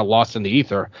to talk about lost in the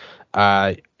ether?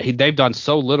 They've done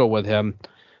so little with him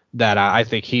that I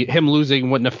think him losing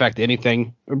wouldn't affect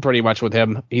anything pretty much with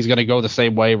him. He's going to go the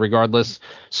same way regardless.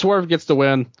 Swerve gets the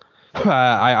win.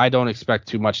 I don't expect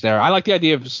too much there. I like the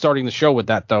idea of starting the show with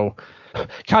that, though.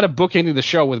 Kind of bookending the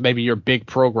show with maybe your big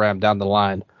program down the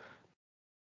line.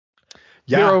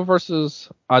 Yeah. Miro versus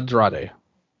Andrade.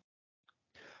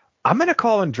 I'm going to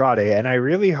call Andrade, and I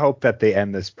really hope that they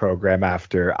end this program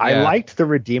after. Yeah. I liked the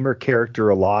Redeemer character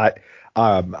a lot.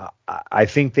 I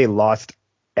think they lost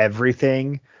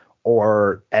everything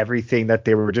that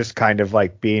they were just kind of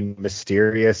like being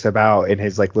mysterious about in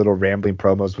his like little rambling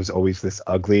promos was always this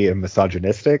ugly and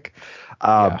misogynistic.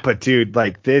 But dude,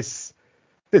 like this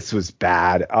was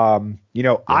bad.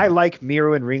 I like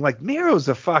Miro in ring. Like Miro's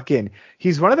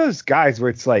he's one of those guys where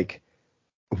it's like,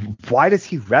 why does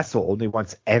he wrestle only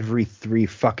once every 3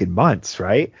 fucking months,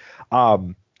 right?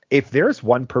 If there's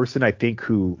one person I think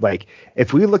who, like,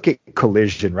 if we look at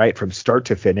Collision, right, from start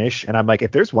to finish, and I'm like,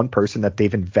 if there's one person that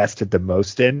they've invested the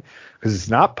most in, because it's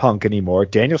not Punk anymore,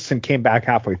 Danielson came back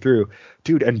halfway through,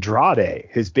 dude, Andrade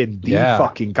has been the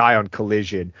fucking guy on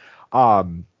Collision.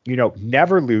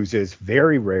 Never loses,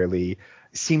 very rarely.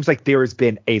 Seems like there has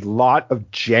been a lot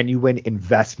of genuine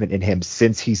investment in him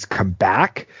since he's come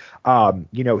back.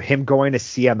 Him going to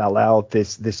CMLL,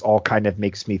 this all kind of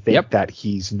makes me think that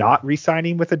he's not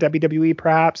re-signing with the WWE,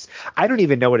 perhaps. I don't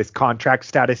even know what his contract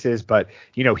status is, but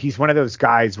he's one of those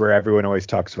guys where everyone always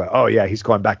talks about, oh yeah, he's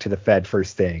going back to the Fed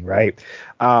first thing, right?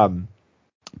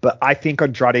 But I think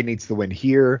Andrade needs the win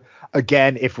here.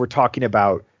 Again, if we're talking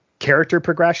about character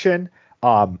progression,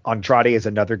 Andrade is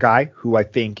another guy who I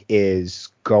think is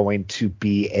going to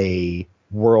be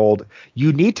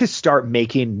you need to start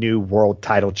making new world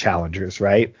title challengers,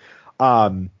 right?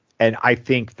 And I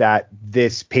think that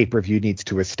this pay-per-view needs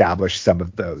to establish some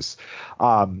of those.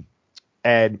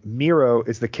 And Miro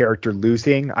is the character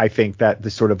losing. I think that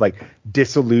the sort of like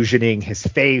disillusioning his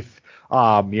faith,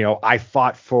 I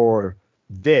fought for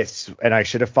this and I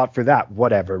should have fought for that,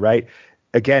 whatever, right?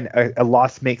 Again, a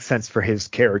loss makes sense for his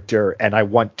character, and I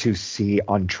want to see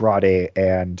Andrade.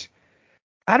 And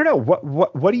I don't know,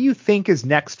 what do you think is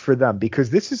next for them? Because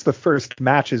this is the first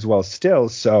match as well still.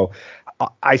 So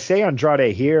I say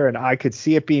Andrade here, and I could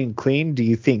see it being clean. Do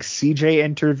you think CJ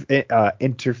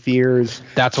interferes?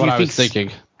 That's what I was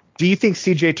thinking. Do you think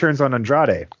CJ turns on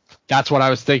Andrade? That's what I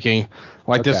was thinking.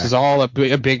 Like, this is all a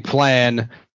big plan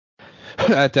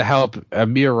to help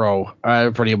Miro,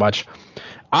 pretty much.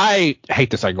 I hate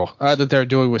this angle that they're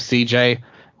doing with CJ,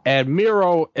 and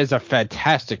Miro is a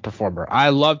fantastic performer. I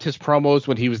loved his promos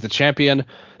when he was the champion,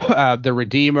 the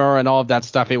Redeemer, and all of that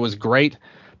stuff. It was great.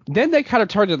 Then they kind of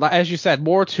turned it, as you said,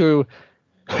 more to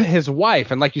his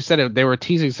wife, and like you said, they were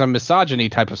teasing some misogyny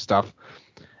type of stuff.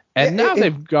 And now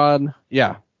they've gone,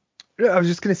 I was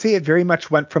just gonna say it very much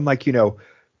went from like, you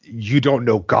don't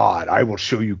know God, I will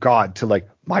show you God, to like,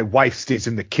 my wife stays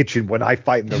in the kitchen when I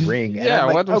fight in the ring. And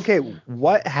I'm like,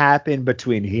 what happened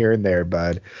between here and there,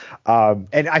 bud?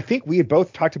 And I think we had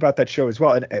both talked about that show as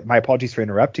well. And my apologies for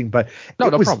interrupting, but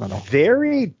it was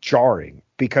very jarring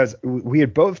because we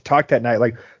had both talked that night.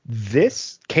 Like,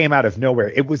 this came out of nowhere.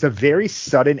 It was a very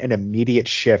sudden and immediate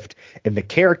shift in the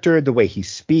character, the way he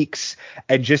speaks,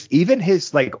 and just even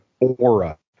his like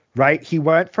aura, right? He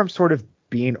went from sort of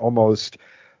being almost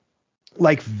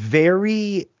like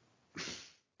very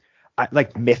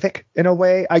like mythic in a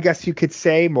way, I guess you could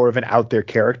say, more of an out there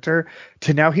character,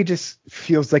 to now he just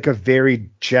feels like a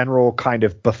very general kind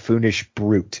of buffoonish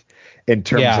brute in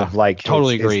terms of like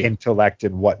his intellect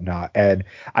and whatnot. And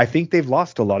I think they've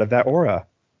lost a lot of that aura.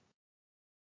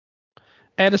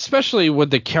 And especially with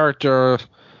the character,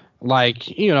 like,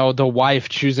 the wife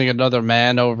choosing another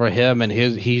man over him, and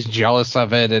he's jealous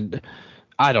of it, and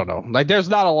I don't know. Like, there's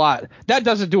not a lot. That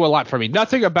doesn't do a lot for me.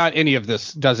 Nothing about any of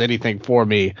this does anything for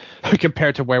me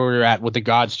compared to where we were at with the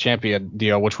Gods Champion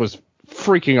deal, which was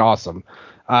freaking awesome.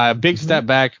 Big step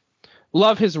back.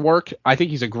 Love his work. I think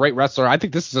he's a great wrestler. I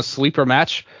think this is a sleeper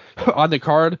match on the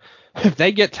card. If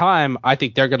they get time, I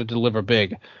think they're going to deliver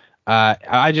big.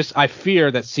 I fear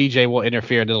that CJ will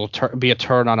interfere, and it'll be a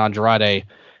turn on Andrade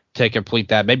to complete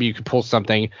that. Maybe you could pull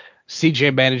something.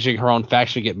 CJ managing her own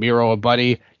faction, get Miro a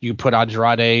buddy. You put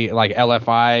Andrade, like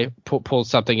LFI, pull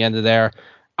something into there.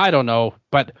 I don't know,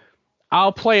 but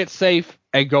I'll play it safe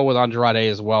and go with Andrade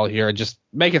as well here. Just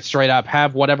make it straight up.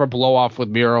 Have whatever blow off with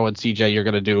Miro and CJ you're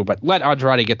going to do, but let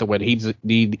Andrade get the win.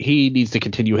 He needs to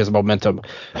continue his momentum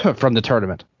from the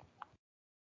tournament.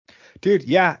 Dude,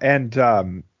 yeah,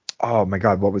 and Oh my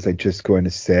God, what was I just going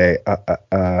to say?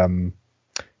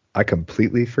 I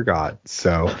completely forgot.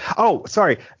 So, oh,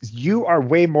 sorry. You are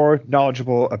way more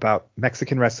knowledgeable about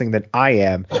Mexican wrestling than I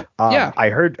am. Yeah,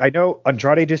 I know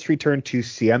Andrade just returned to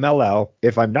CMLL.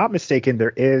 If I'm not mistaken,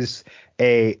 there is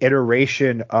a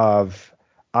iteration of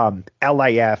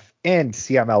LIF and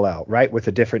CMLL, right, with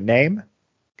a different name.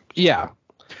 yeah.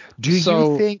 Do you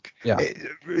So think? yeah,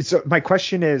 So my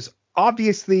question is,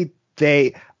 obviously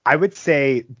I would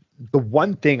say the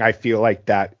one thing I feel like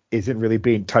that isn't really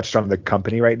being touched on in the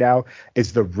company right now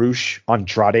is the Roosh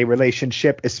Andrade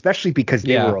relationship, especially because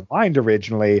they yeah. were aligned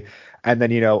originally, and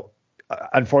then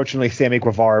unfortunately, Sammy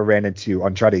Guevara ran into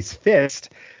Andrade's fist.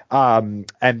 And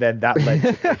then that led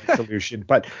to their dissolution.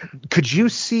 But could you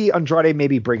see Andrade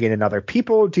maybe bringing in other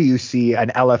people? Do you see an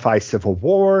LFI civil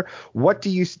war? What do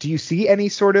you see any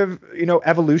sort of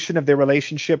evolution of their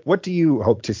relationship? What do you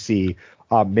hope to see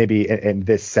maybe in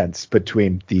this sense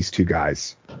between these two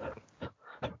guys?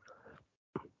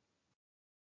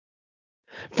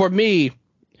 For me,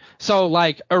 so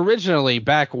like originally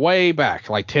way back,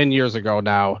 like 10 years ago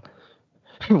now,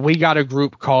 we got a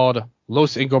group called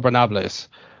Los Ingobernables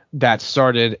that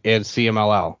started in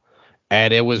CMLL.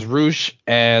 And it was Roosh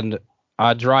and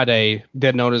Andrade,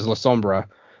 then known as La Sombra,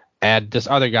 and this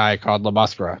other guy called La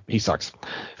Mascara. He sucks.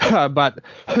 But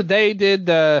they did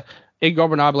the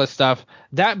Ingobernables stuff.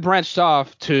 That branched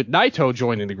off to Naito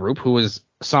joining the group, who was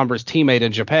Sombra's teammate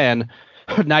in Japan.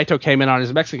 Naito came in on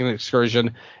his Mexican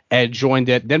excursion and joined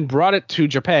it, then brought it to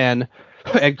Japan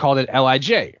and called it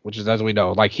LIJ, which is, as we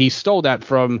know, like he stole that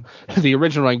from the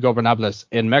original Ingobernables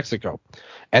in Mexico.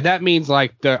 And that means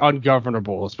like the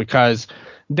ungovernables because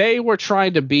they were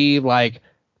trying to be like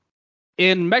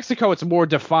in Mexico, it's more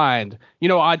defined.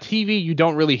 On TV, you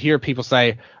don't really hear people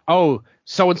say, oh,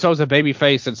 so and so's a baby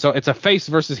face. And so it's a face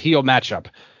versus heel matchup.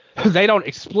 They don't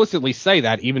explicitly say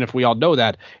that, even if we all know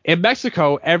that. In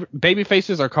Mexico, baby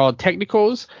faces are called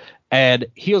technicos and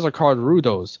heels are called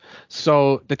rudos.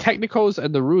 So the technicos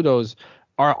and the rudos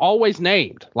are always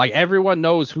named. Like everyone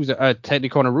knows who's a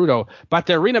technico and a rudo. But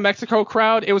the Arena Mexico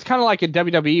crowd, it was kind of like in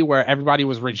WWE where everybody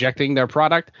was rejecting their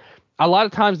product. A lot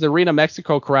of times the Arena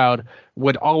Mexico crowd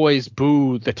would always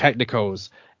boo the technicos.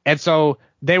 And so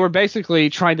they were basically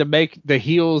trying to make the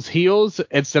heels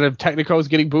instead of technicos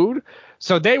getting booed.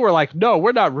 So they were like, no,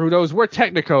 we're not rudos, we're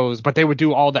technicos. But they would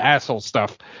do all the asshole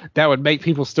stuff that would make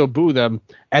people still boo them.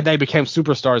 And they became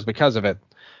superstars because of it.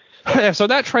 So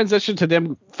that transitioned to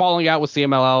them falling out with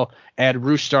CMLL and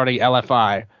Roosh starting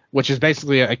LFI, which is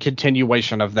basically a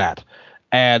continuation of that.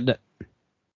 And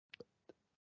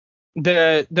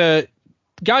the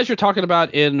guys you're talking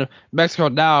about in Mexico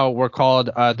now were called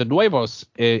the Nuevos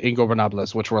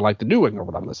Ingobernables, which were like the new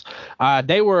Ingobernables.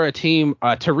 They were a team,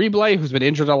 Terrible, who's been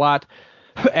injured a lot,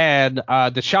 and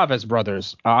the Chavez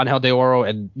brothers, Angel de Oro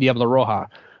and Niebla Roja,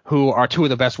 who are two of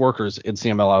the best workers in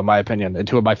CMLL, in my opinion, and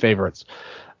two of my favorites.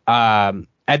 And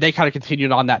they kind of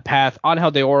continued on that path.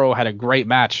 Angel de Oro had a great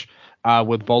match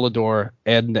with Volador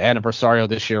in the Aniversario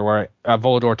this year, where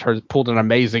Volador pulled an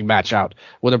amazing match out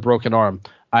with a broken arm.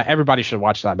 Everybody should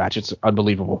watch that match. It's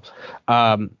unbelievable.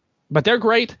 But they're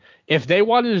great. If they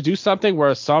wanted to do something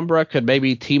where Sombra could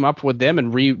maybe team up with them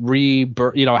and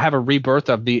have a rebirth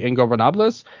of the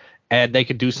Ingobernables, and they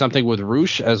could do something with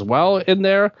Roosh as well in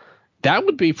there, that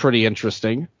would be pretty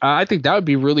interesting. I think that would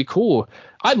be really cool.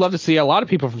 I'd love to see a lot of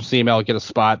people from CML get a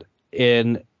spot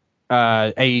in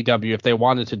AEW if they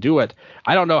wanted to do it.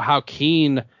 I don't know how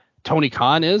keen Tony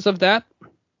Khan is of that.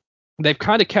 They've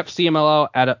kind of kept CMLL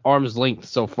at arm's length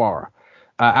so far.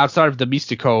 Outside of the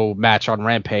Mystico match on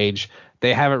Rampage,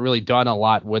 they haven't really done a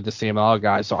lot with the CMLL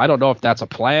guys, so I don't know if that's a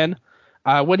plan.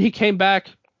 When he came back,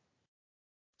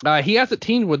 he hasn't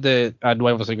teamed with the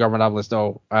Nuevos Ingobernables,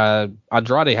 though.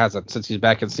 Andrade hasn't since he's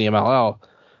back in CMLL.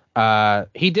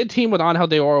 He did team with Angel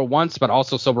de Oro once, but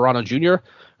also Soberano Jr.,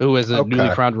 who is a newly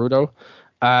crowned Rudo.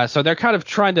 So they're kind of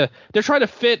trying to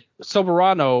fit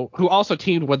Soberano, who also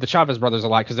teamed with the Chavez brothers a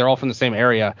lot because they're all from the same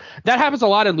area. That happens a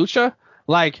lot in Lucha.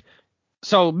 Like,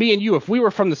 so me and you, if we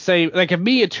were from the same, like if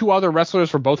me and two other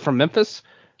wrestlers were both from Memphis,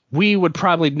 we would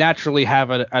probably naturally have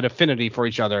an affinity for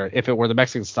each other if it were the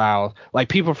Mexican style. Like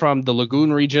people from the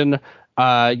Lagoon region,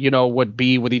 would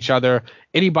be with each other.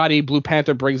 Anybody Blue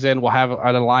Panther brings in will have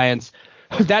an alliance.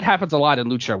 That happens a lot in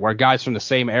Lucha, where guys from the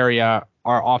same area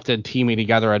are often teaming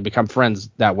together and become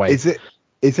friends that way.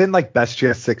 Isn't like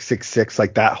Bestia 666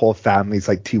 like that whole family's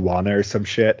like Tijuana or some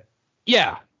shit?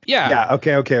 Yeah.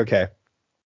 Okay.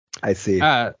 I see.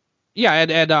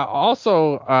 And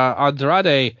also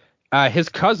Andrade, his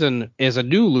cousin is a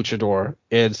new luchador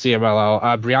in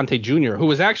CMLL, Briante Jr., who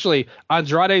was actually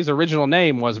Andrade's original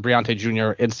name was Briante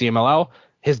Jr. in CMLL.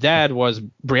 his dad was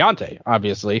Briante,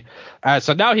 obviously.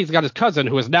 So now he's got his cousin,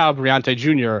 who is now Briante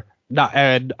Jr.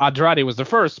 And Andrade was the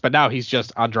first, but now he's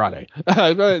just Andrade.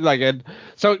 And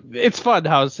so it's fun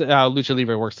how Lucha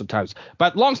Libre works sometimes.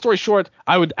 But long story short,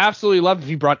 I would absolutely love if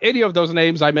you brought any of those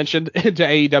names I mentioned into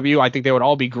AEW. I think they would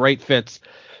all be great fits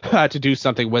to do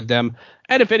something with them.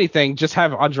 And if anything, just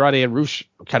have Andrade and Rush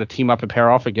kind of team up and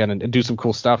pair off again and do some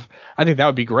cool stuff. I think that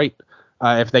would be great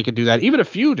if they could do that. Even a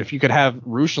feud, if you could have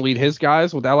Rush lead his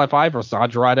guys with LFI versus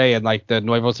Andrade and like the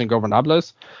Nuevos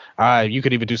Ingobernables. You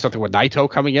could even do something with Naito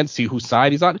coming in, see whose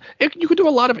side he's on. You could do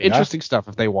a lot of interesting stuff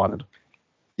if they wanted.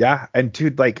 Yeah, and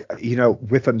dude, like,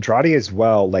 with Andrade as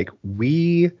well, like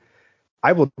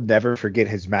I will never forget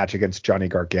his match against Johnny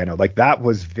Gargano. Like that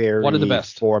was very one of the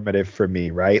best. Formative for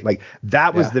me, right? Like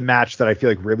that was the match that I feel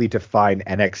like really defined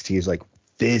NXT as like,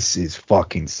 this is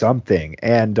fucking something.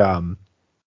 And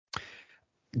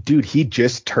dude, he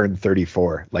just turned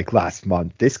 34 like last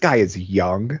month. This guy is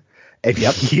young. And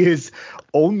he is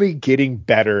only getting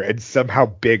better and somehow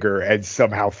bigger and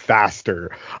somehow faster.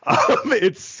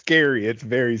 It's scary. It's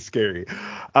very scary.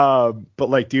 But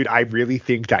like, dude, I really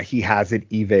think that he hasn't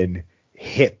even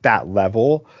hit that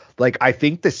level. Like, I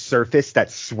think the surface that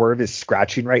Swerve is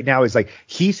scratching right now is like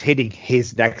he's hitting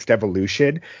his next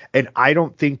evolution. And I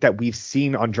don't think that we've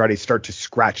seen Andrade start to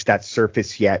scratch that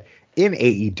surface yet in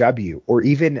AEW, or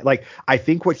even like I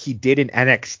think what he did in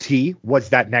NXT was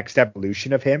that next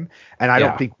evolution of him, and I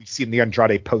don't think we've seen the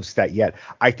Andrade post that yet.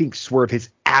 I think Swerve has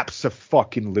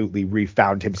absolutely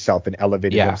refound himself and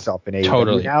elevated himself in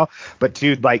AEW now. But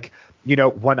dude, like,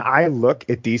 when I look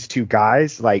at these two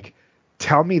guys, like,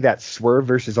 tell me that Swerve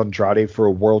versus Andrade for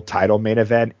a world title main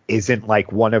event isn't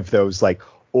like one of those like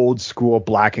old school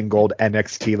black and gold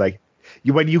NXT, like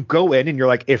when you go in and you're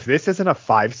like, if this isn't a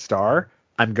 5-star,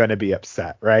 I'm going to be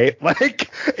upset, right?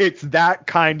 Like, it's that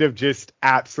kind of just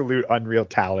absolute unreal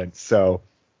talent. So,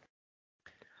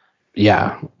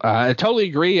 yeah, I totally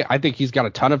agree. I think he's got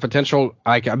a ton of potential,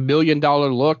 like $1 million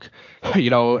look,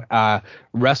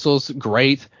 wrestles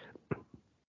great,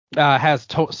 has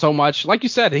so much. Like you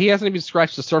said, he hasn't even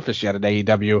scratched the surface yet at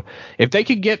AEW. If they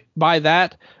could get by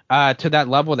that to that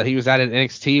level that he was at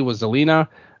NXT with Zelina,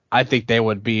 I think they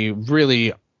would be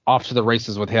really off to the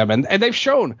races with him. And they've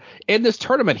shown in this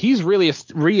tournament, he's really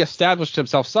reestablished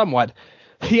himself somewhat.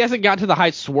 He hasn't got to the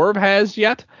heights Swerve has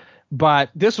yet,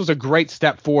 but this was a great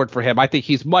step forward for him. I think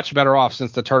he's much better off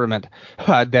since the tournament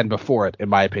than before it, in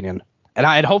my opinion.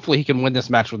 And hopefully he can win this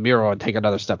match with Miro and take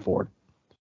another step forward.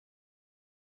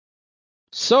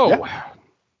 So,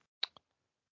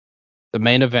 the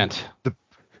main event.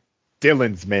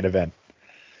 Dylan's main event.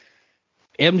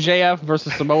 MJF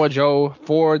versus Samoa Joe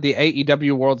for the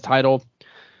AEW World Title.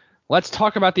 Let's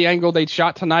talk about the angle they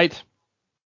shot tonight.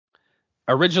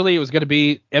 Originally, it was going to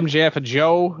be MJF and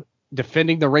Joe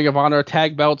defending the Ring of Honor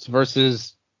tag belts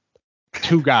versus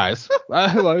two guys,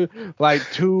 like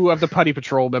two of the Putty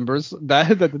Patrol members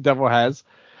that the Devil has.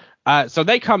 So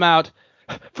they come out.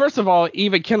 First of all,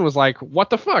 even Ken was like, "What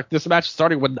the fuck? This match is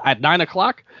starting at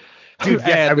 9:00." Dude,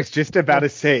 yes, I was just about to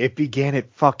say it began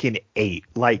at fucking 8.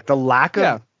 Like the lack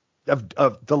of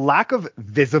the lack of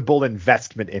visible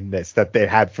investment in this that they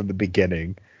had from the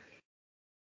beginning.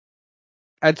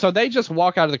 And so they just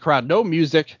walk out of the crowd, no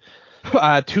music.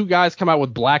 Two guys come out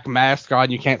with black masks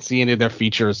on, you can't see any of their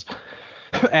features.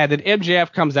 And then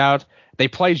MJF comes out, they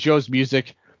play Joe's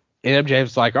music, and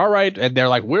MJF's like, "All right," and they're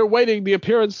like, "We're waiting the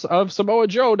appearance of Samoa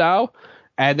Joe now."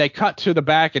 And they cut to the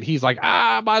back, and he's like,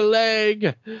 "Ah, my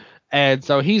leg." And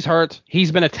so he's hurt.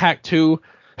 He's been attacked too.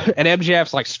 And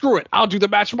MJF's like, "Screw it. I'll do the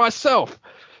match myself."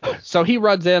 So he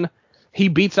runs in. He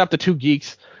beats up the two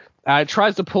geeks.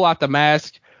 Tries to pull out the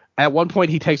mask. At one point,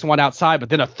 he takes one outside, but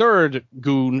then a third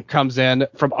goon comes in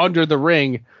from under the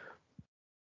ring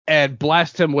and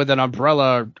blasts him with an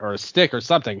umbrella or a stick or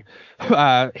something.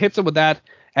 Hits him with that.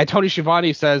 And Tony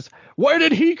Schiavone says, "Where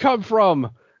did he come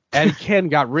from?" And Ken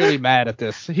got really mad at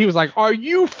this. He was like, "Are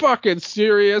you fucking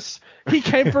serious? He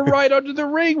came from right under the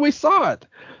ring. We saw it."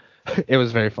 It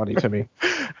was very funny to me.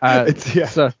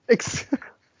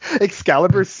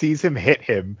 Excalibur sees him hit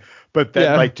him, but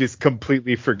then just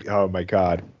completely oh my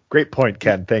god. Great point,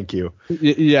 Ken. Thank you.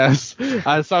 Yes.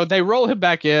 So they roll him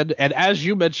back in, and as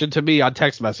you mentioned to me on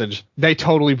text message, they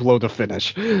totally blow the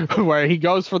finish, where he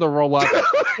goes for the roll-up,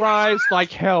 tries like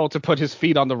hell to put his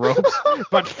feet on the ropes,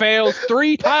 but fails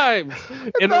 3 times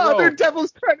in a row. The other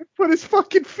Devil's trying to put his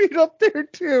fucking feet up there,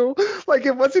 too. Like,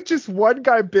 it wasn't just one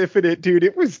guy biffing it, dude.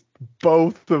 It was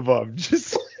both of them.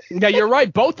 Just... Yeah, you're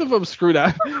right. Both of them screwed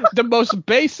up the most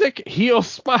basic heel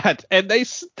spot, and they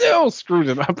still screwed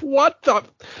it up. What the?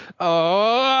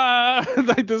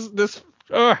 Like this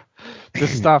Ugh,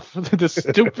 this stuff, this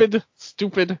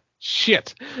stupid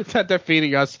shit that they're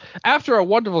feeding us after a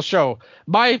wonderful show.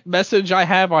 My message I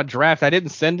have on draft, I didn't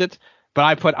send it, but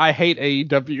I put I hate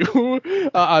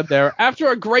AEW on there after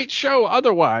a great show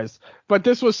otherwise. But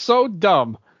this was so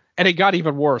dumb, and it got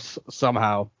even worse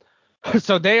somehow.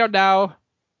 So they are now,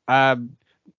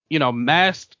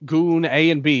 Masked Goon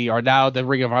A and B are now the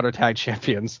Ring of Honor Tag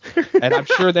Champions, and I'm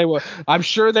sure they will. I'm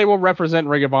sure they will represent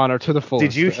Ring of Honor to the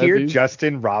fullest. Did you hear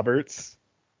Justin Roberts?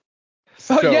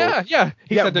 Oh yeah.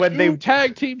 He said the new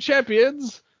tag team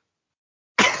champions.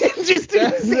 Just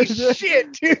didn't say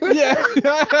shit, dude. Yeah.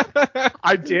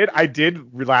 I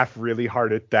did laugh really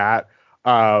hard at that.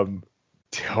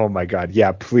 Oh my god.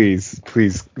 Yeah, please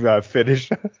finish.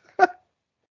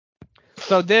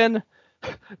 So then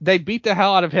they beat the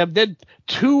hell out of him. Then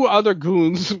two other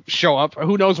goons show up.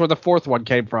 Who knows where the fourth one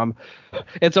came from?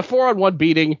 It's a 4-on-1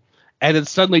 beating, and then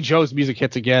suddenly Joe's music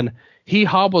hits again. He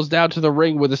hobbles down to the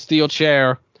ring with a steel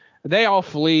chair. They all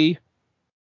flee,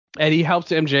 and he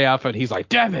helps MJF, and he's like,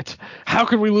 damn it, how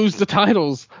could we lose the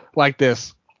titles like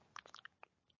this?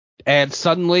 And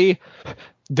suddenly,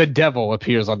 the devil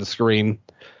appears on the screen,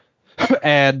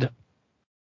 and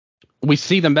we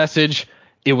see the message,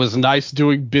 it was nice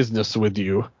doing business with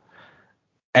you.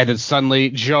 And then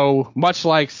suddenly, Joe, much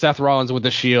like Seth Rollins with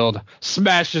the Shield,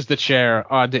 smashes the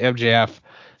chair onto MJF,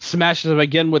 smashes him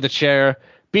again with the chair,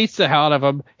 beats the hell out of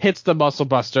him, hits the muscle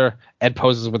buster, and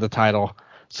poses with the title.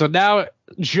 So now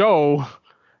Joe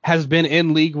has been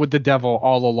in league with the devil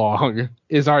all along,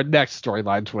 is our next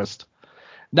storyline twist.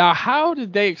 Now, how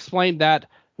did they explain that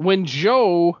when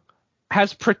Joe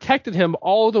has protected him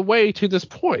all the way to this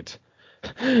point?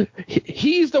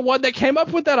 He's the one that came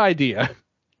up with that idea.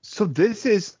 So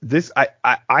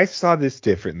I saw this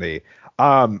differently.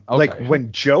 Like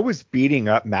when Joe was beating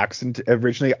up Max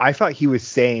originally, I thought he was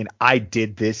saying, I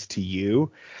did this to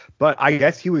you, but I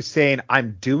guess he was saying,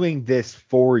 I'm doing this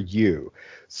for you.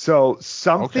 So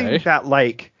something that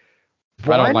like,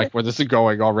 I don't like where this is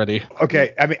going already.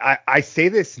 Okay. I mean, I say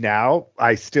this now,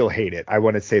 I still hate it. I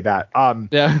want to say that.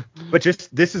 Yeah. But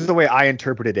just, this is the way I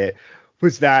interpreted it.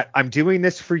 Was that I'm doing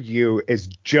this for you as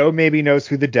Joe maybe knows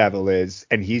who the devil is.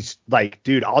 And he's like,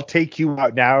 dude, I'll take you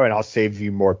out now and I'll save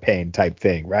you more pain type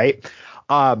thing. Right.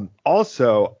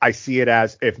 Also, I see it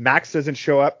as if Max doesn't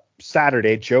show up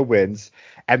Saturday, Joe wins.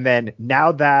 And then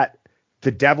now that the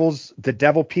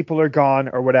devil people are gone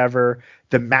or whatever,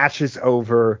 the match is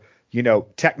over.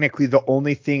 Technically the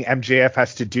only thing MJF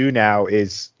has to do now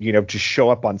is, just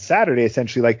show up on Saturday,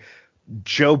 essentially like,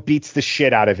 Joe beats the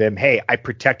shit out of him. Hey, I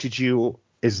protected you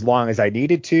as long as I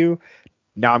needed to.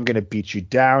 Now I'm going to beat you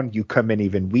down. You come in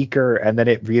even weaker. And then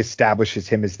it reestablishes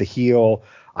him as the heel.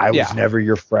 I was never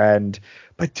your friend.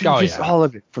 But dude, all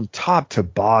of it from top to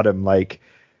bottom, like,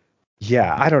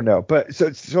 yeah, I don't know. But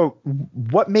so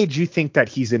what made you think that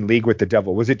he's in league with the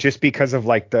devil? Was it just because of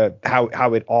like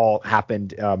how it all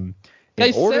happened in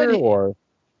order or?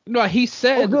 No, he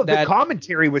said that the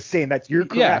commentary was saying that you're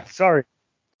correct. Yeah. Sorry.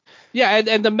 Yeah,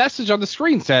 and the message on the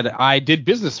screen said, I did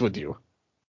business with you.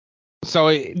 So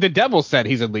the devil said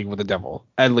he's in league with the devil,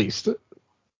 at least.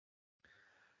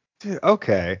 Dude,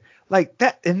 okay. Like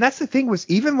that, and that's the thing was,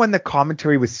 even when the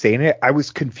commentary was saying it, I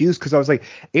was confused because I was like,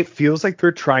 it feels like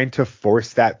they're trying to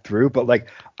force that through, but like,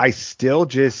 I still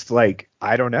just like,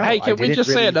 I don't know. Hey, can we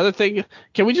just say another thing?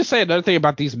 Can we just say another thing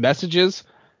about these messages?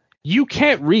 You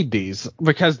can't read these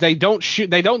because they don't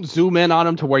zoom in on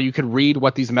them to where you can read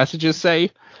what these messages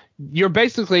say. You're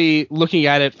basically looking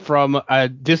at it from a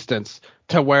distance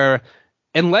to where,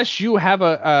 unless you have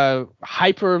a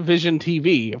hypervision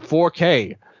TV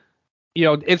 4K,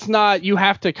 it's not, you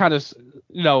have to kind of,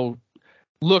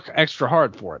 look extra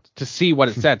hard for it to see what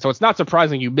it said. So it's not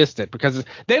surprising you missed it because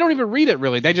they don't even read it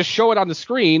really. They just show it on the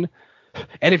screen.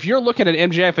 And if you're looking at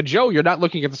MJF and Joe, you're not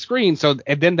looking at the screen.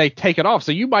 And then they take it off.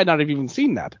 So you might not have even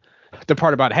seen that. The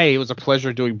part about, hey, it was a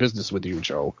pleasure doing business with you,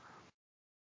 Joe.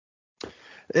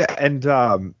 Yeah, and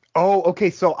okay.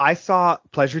 So I saw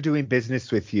pleasure doing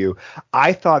business with you.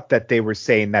 I thought that they were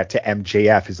saying that to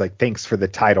MJF is like, thanks for the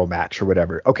title match or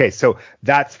whatever. Okay, so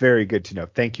that's very good to know.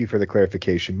 Thank you for the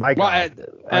clarification. My God,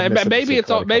 maybe it's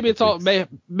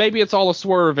all a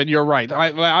swerve, and you're right.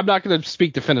 I'm not going to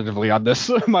speak definitively on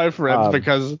this, my friend,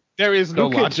 because there is no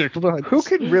logic. Who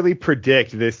could really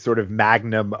predict this sort of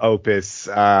magnum opus,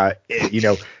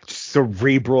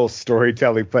 cerebral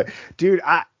storytelling? But dude,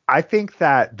 I think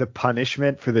that the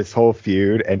punishment for this whole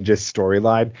feud and just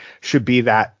storyline should be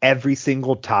that every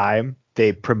single time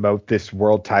they promote this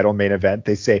world title main event,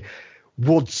 they say,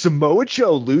 will Samoa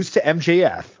Joe lose to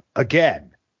MJF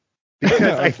again? Because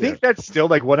I think that's still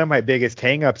like one of my biggest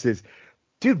hangups is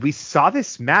dude, we saw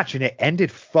this match and it ended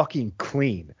fucking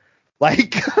clean.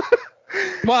 Like,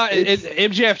 well,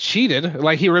 MJF cheated.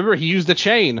 Like, he used the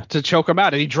chain to choke him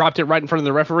out, and he dropped it right in front of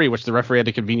the referee, which the referee had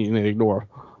to conveniently ignore.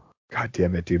 God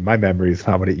damn it, dude. My memory is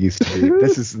not what it used to be.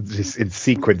 This is just in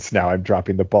sequence now. I'm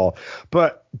dropping the ball.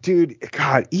 But, dude,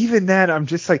 God, even then, I'm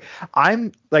just like,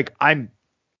 I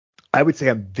would say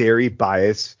I'm very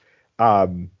biased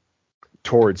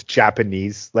towards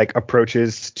Japanese like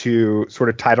approaches to sort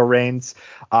of title reigns,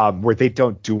 where they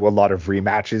don't do a lot of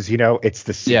rematches. It's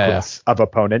the sequence of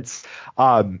opponents.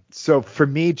 So for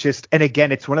me, and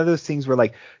again, it's one of those things where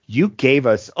like you gave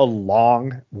us a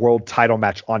long world title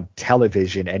match on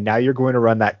television, and now you're going to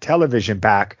run that television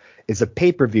back as a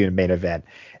pay-per-view main event.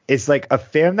 It's like a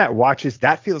fan that watches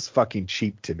that feels fucking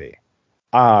cheap to me.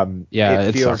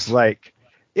 It feels sucks. like,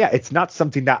 it's not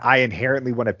something that I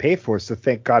inherently want to pay for. So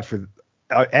thank God for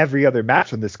every other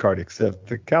match on this card except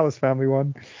the Callis family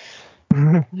one.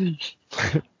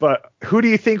 But who do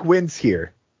you think wins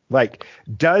here? Like,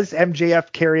 does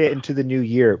MJF carry it into the new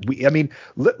year?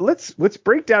 Let's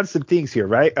break down some things here,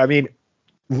 right? I mean,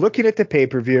 looking at the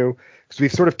pay-per-view, because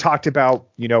we've sort of talked about,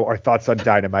 our thoughts on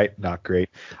Dynamite, not great.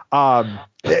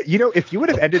 If you would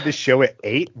have ended the show at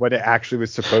 8 when it actually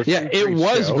was supposed to, it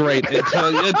was great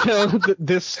until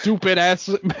this stupid ass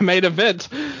main event.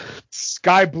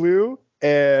 Sky Blue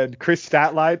and Chris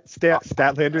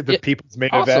Statlander, the people's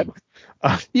main event.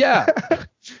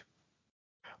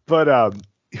 But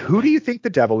who do you think the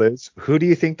devil is? Who do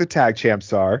you think the tag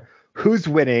champs are? Who's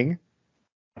winning?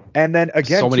 And then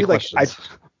again, so many questions.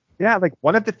 Like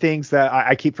one of the things that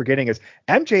I keep forgetting is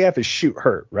MJF is shoot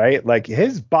hurt, right? Like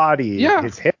his body,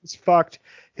 his hip's fucked.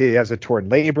 He has a torn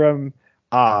labrum.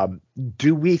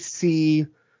 Do we see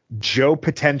Joe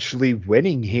potentially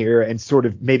winning here and sort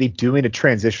of maybe doing a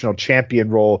transitional champion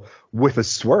role with a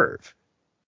swerve?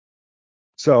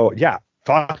 So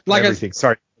thought like everything.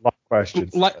 Sorry, a lot of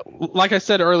questions. Like I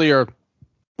said earlier,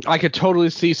 I could totally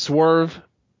see Swerve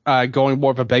going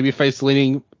more of a babyface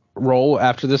leaning role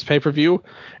after this pay-per-view,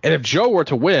 and if Joe were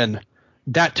to win,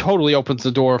 that totally opens the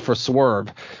door for Swerve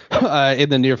in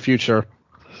the near future.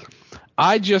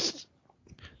 This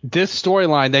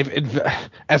storyline,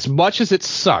 as much as it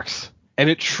sucks, and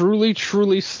it truly,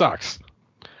 truly sucks,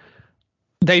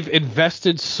 they've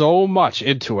invested so much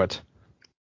into it.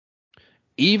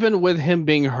 Even with him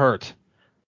being hurt,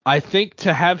 I think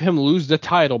to have him lose the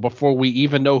title before we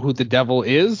even know who the devil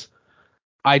is,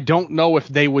 I don't know if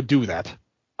they would do that.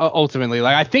 Ultimately,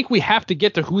 like I think we have to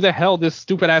get to who the hell this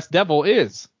stupid ass devil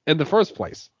is in the first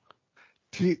place.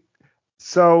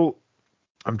 So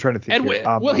I'm trying to think.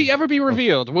 And will he ever be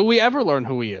revealed? Will we ever learn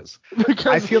who he is? Because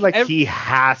I feel like he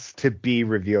has to be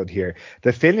revealed here.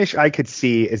 The finish I could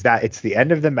see is that it's the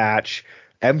end of the match.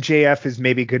 MJF is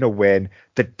maybe going to win.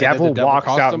 The devil walks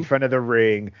out in front of the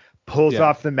ring, pulls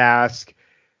off the mask.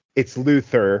 It's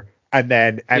Luther. And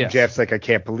then MJF's like, I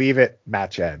can't believe it.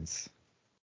 Match ends.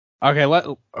 Okay,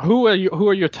 who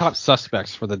are your top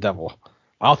suspects for the devil?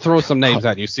 I'll throw some names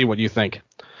at you, see what you think.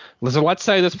 Listen, let's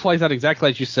say this plays out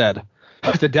exactly as you said.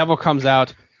 The devil comes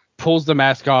out, pulls the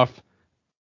mask off.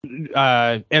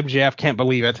 MJF can't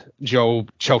believe it. Joe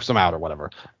chokes him out or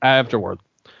whatever. Afterward,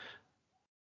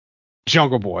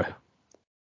 Jungle Boy.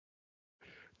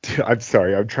 Dude, I'm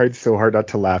sorry. I'm trying so hard not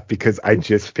to laugh because I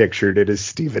just pictured it as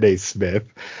Stephen A. Smith.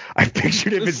 I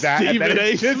pictured him as that. Stephen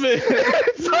A. Smith.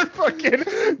 It's on fucking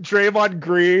Draymond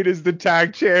Green is the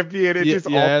tag champion. It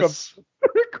all comes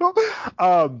cool.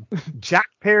 Jack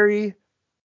Perry,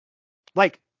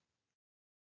 like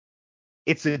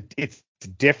it's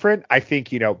different. I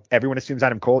think everyone assumes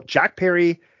Adam Cole. Jack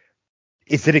Perry,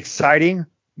 is it exciting?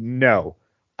 No.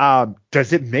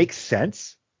 Does it make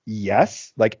sense?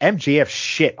 Yes. Like MJF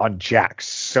shit on Jack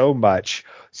so much,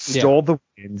 stole the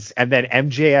wins, and then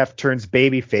MJF turns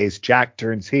babyface, Jack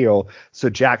turns heel, so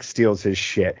Jack steals his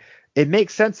shit. It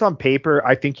makes sense on paper.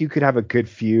 I think you could have a good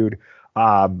feud,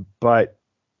 but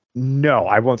no,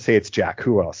 I won't say it's Jack.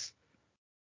 Who else?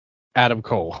 Adam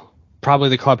Cole, probably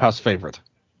the clubhouse favorite.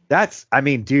 That's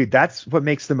what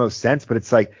makes the most sense. But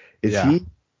it's like, is he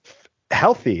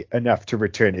healthy enough to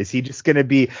return? Is he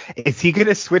going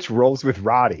to switch roles with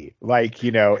Roddy? Like,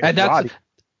 and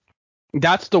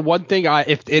that's the one thing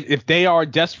if they are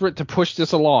desperate to push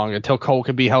this along until Cole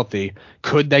can be healthy,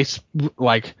 could they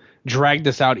like drag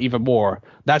this out even more?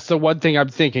 That's the one thing I'm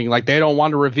thinking. Like, they don't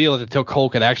want to reveal it until Cole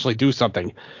can actually do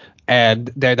something. And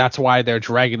that's why they're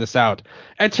dragging this out.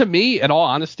 And to me, in all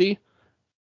honesty,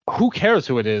 who cares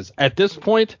who it is? At this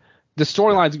point, the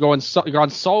storyline's gone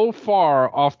so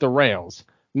far off the rails.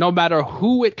 No matter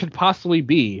who it could possibly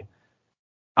be,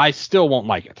 I still won't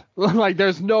like it. Like,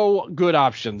 there's no good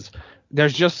options.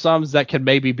 there's just some that can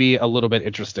maybe be a little bit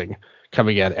interesting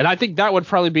coming in. And I think that would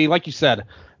probably be, like you said,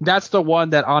 that's the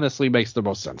one that honestly makes the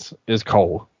most sense is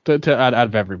Cole to out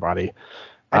of everybody.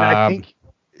 And I think,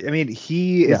 I mean,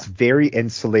 he is very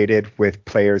insulated with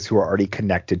players who are already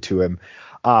connected to him.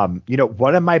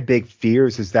 One of my big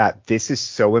fears is that this is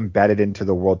so embedded into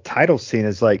the world title scene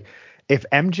is like, if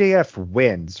MJF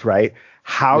wins, right,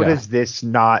 how does this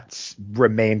not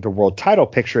remain the world title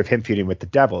picture of him feuding with the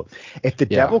devil? If the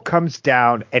devil comes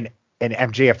down and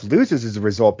MJF loses as a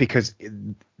result, because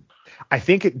I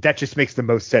think that just makes the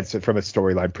most sense from a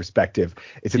storyline perspective.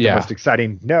 Is it the most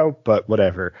exciting? No, but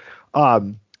whatever.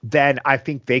 Then I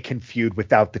think they can feud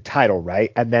without the title,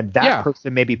 right? And then that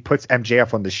person maybe puts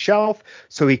MJF on the shelf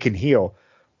so he can heal.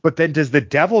 But then does the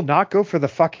devil not go for the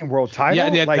fucking world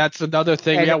title? Yeah, that's another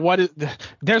thing.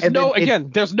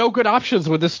 There's no good options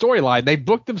with this storyline. They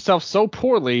booked themselves so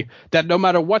poorly that no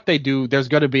matter what they do, there's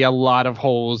going to be a lot of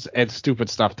holes and stupid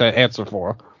stuff to answer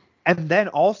for. And then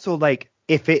also, like,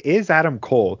 if it is Adam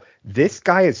Cole, this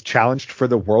guy is challenged for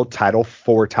the world title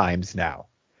 4 times now.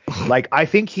 Like, I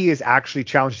think he has actually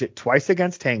challenged it twice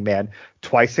against Hangman,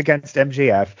 twice against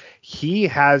MJF. He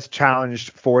has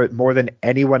challenged for it more than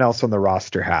anyone else on the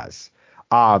roster has.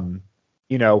 And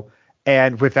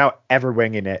without ever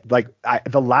winging it. Like,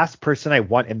 the last person I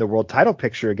want in the world title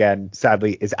picture again,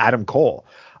 sadly, is Adam Cole.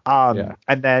 And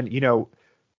then,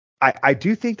 I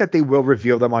do think that they will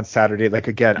reveal them on Saturday. Like,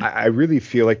 again, I really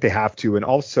feel like they have to. And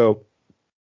also,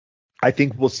 I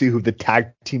think we'll see who the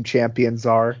tag team champions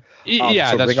are. So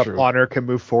that's Ring true. of Honor can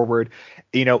move forward.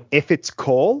 If it's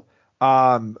Cole,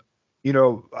 I've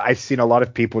seen a lot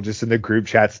of people just in the group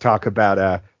chats talk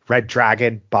about Red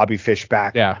Dragon, Bobby Fish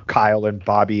back. Yeah. Kyle and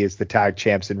Bobby as the tag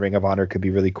champs in Ring of Honor could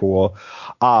be really cool.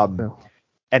 And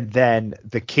then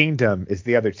the Kingdom is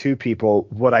the other 2 people.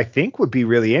 What I think would be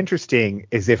really interesting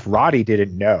is if Roddy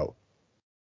didn't know.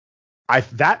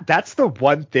 That's the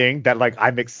one thing that, like,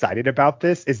 I'm excited about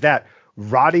this is that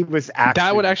Roddy was actually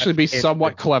that would actually be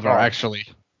somewhat clever, actually.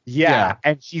 Yeah,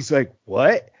 and she's like,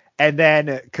 what? And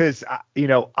then because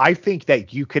I think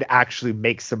that you could actually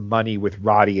make some money with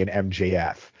Roddy and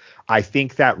MJF. I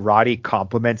think that Roddy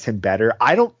complements him better.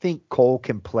 I don't think Cole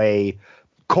can play.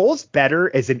 Cole's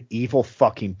better as an evil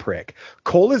fucking prick.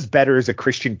 Cole is better as a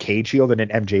Christian Cage heel than an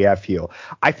MJF heel.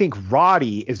 I think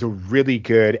Roddy is a really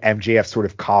good MJF sort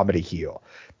of comedy heel.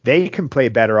 They can play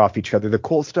better off each other. The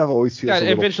Cole stuff always feels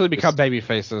eventually become baby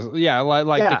faces.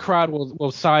 The crowd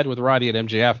will side with Roddy and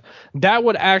MJF. That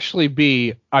would actually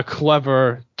be a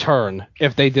clever turn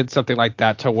if they did something like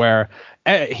that, to where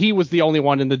he was the only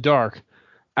one in the dark.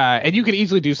 And you could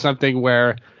easily do something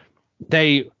where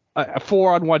they a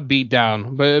 4-on-1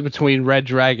 beatdown between Red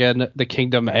Dragon, the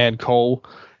Kingdom, and Cole.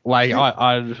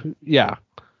 I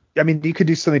mean, you could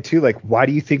do something too. Like, why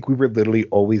do you think we were literally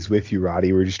always with you,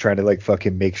 Roddy? We're just trying to, like,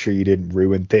 fucking make sure you didn't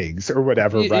ruin things or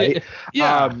whatever, right?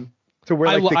 Yeah. So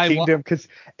we're like the Kingdom, because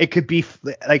it could be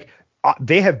like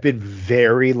they have been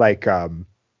very like how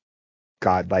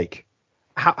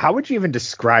would you even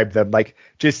describe them? Like,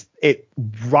 just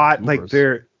like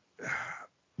they're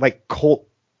like cult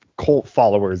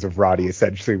followers of Roddy,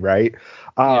 essentially, right?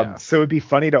 So it'd be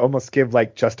funny to almost give,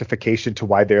 like, justification to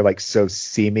why they're, like, so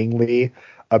seemingly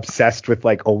obsessed with,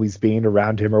 like, always being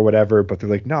around him or whatever, but they're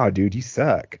like, nah, dude, you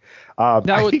suck.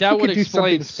 That would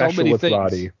explain so many things.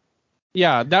 Roddy.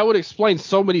 Yeah, that would explain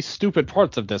so many stupid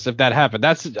parts of this if that happened.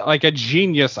 That's like a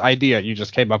genius idea you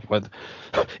just came up with.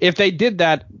 If they did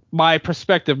that, my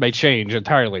perspective may change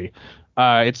entirely.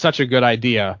 It's such a good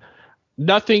idea.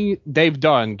 Nothing they've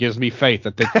done gives me faith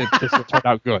that this will turn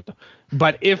out good.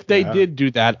 But if they did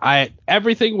do that,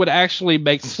 everything would actually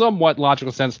make somewhat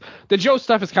logical sense. The Joe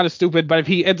stuff is kind of stupid, but if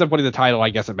he ends up winning the title, I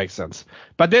guess it makes sense.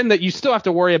 But then that you still have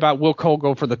to worry about, will Cole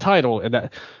go for the title? And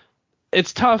that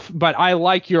it's tough, but I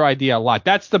like your idea a lot.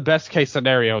 That's the best case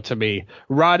scenario to me.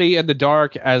 Roddy in the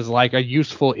dark as, like, a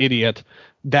useful idiot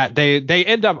that they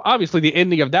end up, obviously the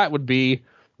ending of that would be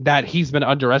that he's been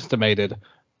underestimated.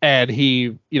 And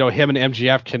him and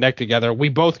MGF connect together. We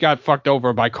both got fucked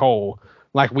over by Cole.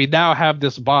 Like, we now have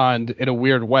this bond in a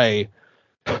weird way.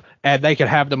 And they could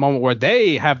have the moment where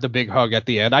they have the big hug at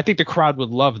the end. I think the crowd would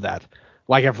love that.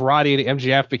 Like, if Roddy and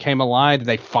MGF became aligned and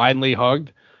they finally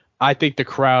hugged, I think the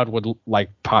crowd would, like,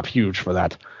 pop huge for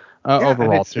that.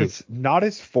 Overall, too. It's not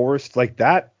as forced like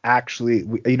that. Actually,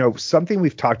 something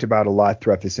we've talked about a lot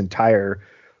throughout this entire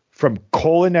from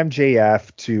Cole and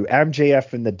MJF to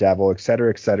MJF and the Devil, et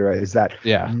cetera, is that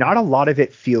not a lot of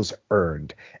it feels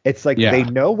earned. It's like they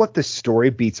know what the story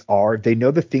beats are. They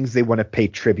know the things they want to pay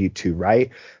tribute to,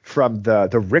 right? From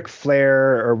the Ric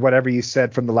Flair or whatever you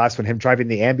said from the last one, him driving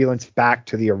the ambulance back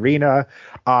to the arena,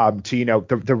 to, you know,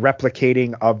 the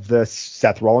replicating of the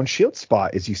Seth Rollins Shield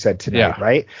spot, as you said tonight,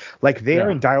 right? Like they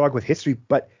are in dialogue with history,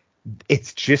 but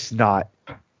it's just not,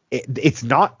 it's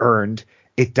not earned.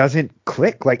 It doesn't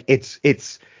click. Like it's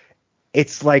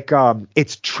like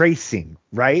it's tracing,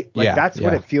 right? Like that's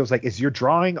what it feels like, is you're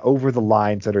drawing over the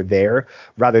lines that are there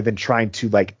rather than trying to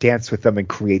like dance with them and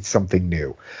create something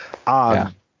new.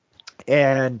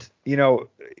 And you know,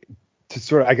 to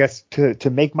sort of, I guess, to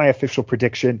make my official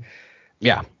prediction,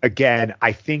 again,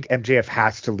 I think MJF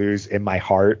has to lose in my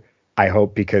heart. I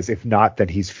hope, because if not, then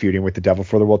he's feuding with the Devil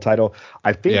for the world title.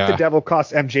 I think the Devil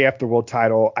costs MJF the world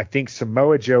title. I think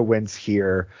Samoa Joe wins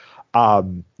here.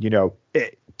 You know,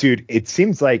 dude, it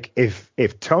seems like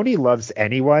if Tony loves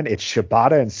anyone, it's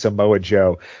Shibata and Samoa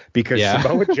Joe, because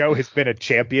Samoa Joe has been a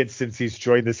champion since he's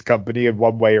joined this company in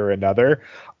one way or another.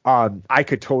 I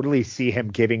could totally see him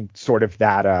giving sort of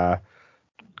that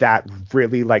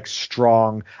really like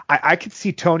strong. I could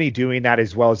see Tony doing that,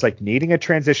 as well as like needing a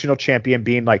transitional champion,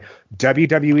 being like,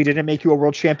 WWE didn't make you a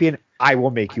world champion, I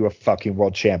will make you a fucking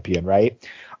world champion, right?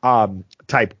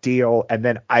 Type deal. And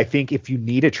then I think if you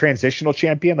need a transitional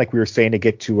champion, like we were saying, to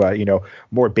get to you know,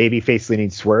 more babyface leaning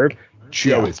Swerve,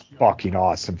 Joe is fucking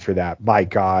awesome for that. My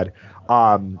God.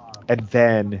 And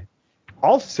then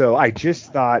also I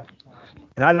just thought,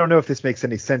 and I don't know if this makes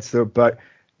any sense though, but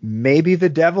maybe the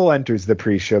Devil enters the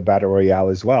pre-show battle royale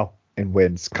as well and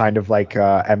wins, kind of like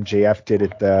MJF did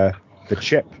at the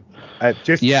Chip.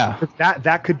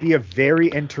 That could be a very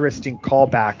interesting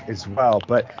callback as well.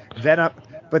 But then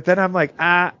I'm like,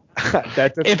 that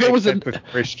doesn't if it was with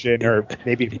Christian or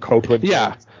maybe Copeland.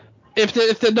 If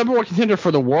the number one contender for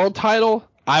the world title,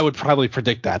 I would probably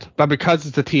predict that. But because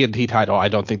it's a TNT title, I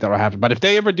don't think that will happen. But if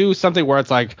they ever do something where it's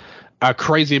like a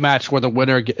crazy match where the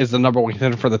winner is the number one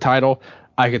contender for the title,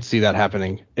 I could see that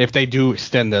happening if they do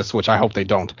extend this, which I hope they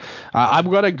don't. I'm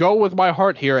going to go with my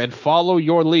heart here and follow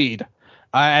your lead.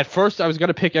 At first, I was going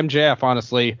to pick MJF,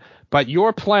 honestly, but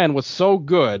your plan was so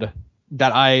good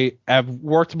that I have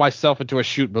worked myself into a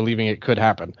shoot believing it could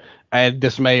happen. And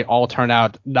this may all turn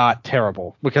out not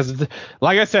terrible, because,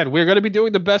 like I said, we're going to be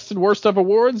doing the best and worst of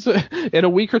awards in a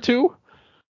week or two.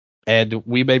 And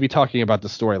we may be talking about the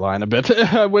storyline a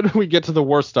bit when we get to the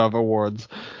worst of awards.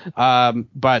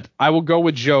 But I will go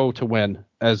with Joe to win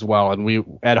as well.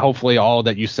 And hopefully all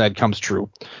that you said comes true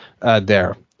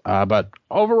there. But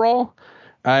overall,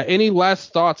 any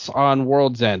last thoughts on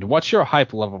World's End? What's your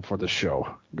hype level for the show?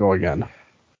 Go again.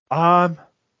 I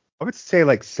would say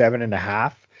like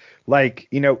 7.5. Like,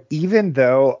 you know, even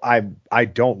though I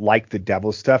don't like the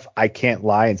Devil stuff, I can't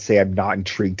lie and say I'm not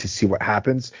intrigued to see what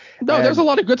happens. No, there's a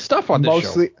lot of good stuff on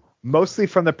this show. Mostly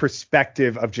from the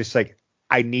perspective of just like,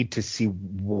 I need to see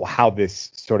how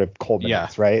this sort of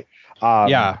culminates, right?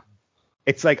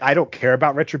 It's like, I don't care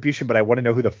about Retribution, but I want to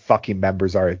know who the fucking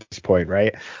members are at this point,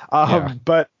 right?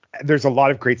 But there's a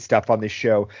lot of great stuff on this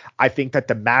show. I think that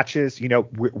the matches, you know,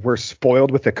 we're spoiled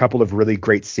with a couple of really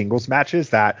great singles matches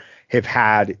that have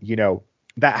had, you know,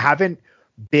 that haven't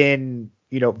been,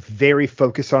 you know, very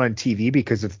focused on TV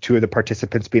because of two of the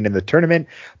participants being in the tournament,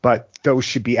 but those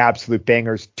should be absolute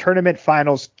bangers. Tournament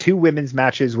finals, 2 women's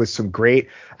matches with some great,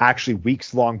 actually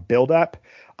weeks long buildup.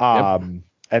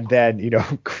 And then, you know,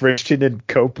 Christian and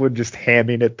Copeland just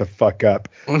hamming it the fuck up.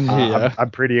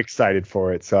 I'm pretty excited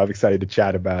for it, so I'm excited to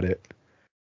chat about it.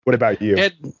 What about you?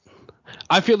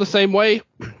 I feel the same way.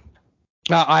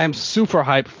 I am super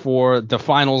hyped for the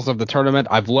finals of the tournament.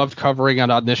 I've loved covering it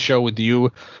on this show with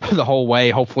you the whole way.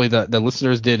 Hopefully the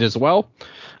listeners did as well.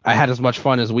 I had as much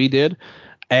fun as we did.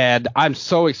 And I'm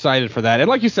so excited for that. And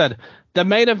like you said, the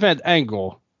main event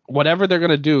angle, whatever they're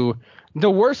going to do, the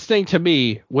worst thing to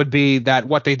me would be that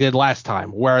what they did last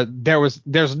time, where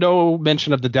there's no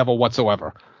mention of the Devil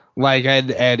whatsoever. Like, and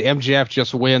MJF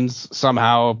just wins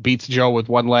somehow, beats Joe with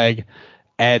one leg,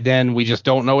 and then we just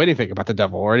don't know anything about the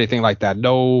Devil or anything like that.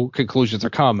 No conclusions are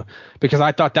come, because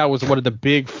I thought that was one of the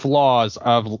big flaws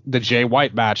of the Jay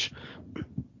White match,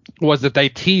 was that they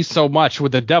teased so much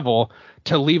with the Devil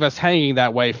to leave us hanging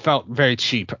that way felt very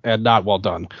cheap and not well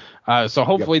done. So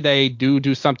hopefully they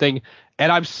do something.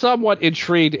 And I'm somewhat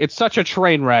intrigued. It's such a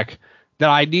train wreck that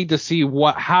I need to see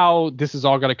how this is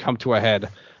all going to come to a head.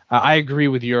 I agree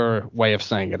with your way of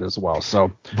saying it as well.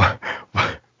 So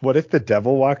what if the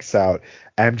Devil walks out?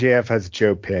 MJF has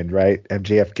Joe pinned, right?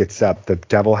 MJF gets up. The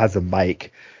Devil has a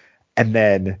mic. And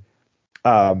then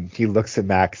he looks at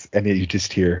Max and you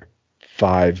just hear,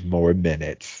 5 more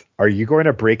minutes. Are you going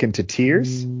to break into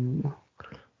tears?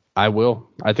 I will.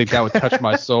 I think that would touch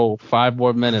my soul. 5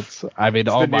 more minutes. I mean,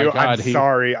 It's oh the my new, God. I'm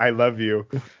sorry, I love you.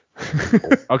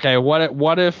 Okay,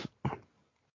 what if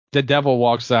the devil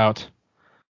walks out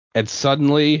and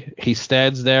suddenly he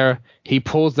stands there, he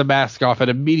pulls the mask off, and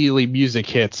immediately music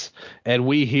hits, and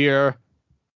we hear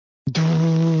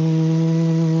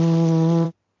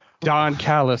Don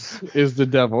Callis is the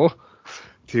devil.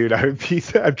 Dude, I'm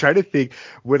trying to think,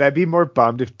 would I be more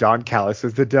bummed if Don Callis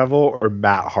was the devil or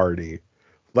Matt Hardy?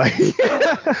 Like,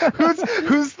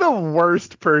 who's the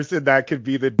worst person that could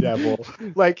be the devil?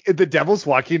 Like, the devil's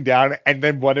walking down, and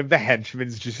then one of the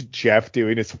henchmen's just Jeff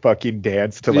doing his fucking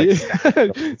dance to like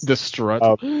the strut.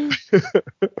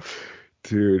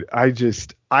 Dude, I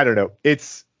don't know.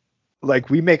 It's like,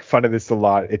 we make fun of this a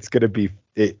lot. It's gonna be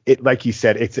it like you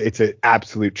said, it's an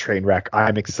absolute train wreck.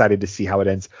 I'm excited to see how it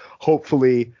ends.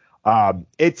 Hopefully,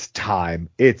 it's time.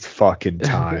 It's fucking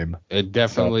time. It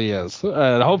definitely is.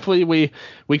 Hopefully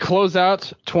we close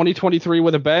out 2023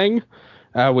 with a bang.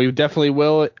 We definitely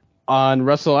will on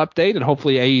Wrestle Update, and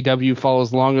hopefully AEW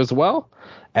follows along as well.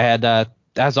 And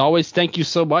as always, thank you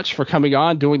so much for coming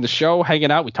on, doing the show,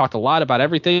 hanging out. We talked a lot about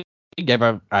everything. Gave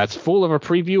as full of a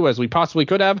preview as we possibly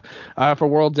could have for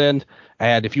World's End.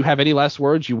 And if you have any last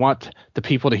words you want the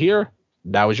people to hear,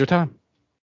 now is your time.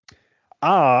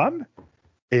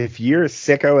 If you're a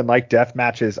sicko and like death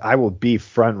matches, I will be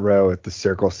front row at the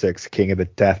Circle 6 King of the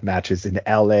Death Matches in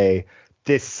LA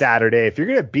this Saturday. If you're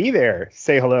going to be there,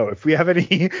 say hello. If we have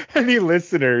any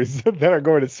listeners that are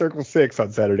going to Circle 6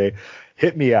 on Saturday,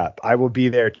 hit me up. I will be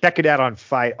there. Check it out on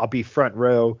Fight. I'll be front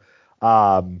row.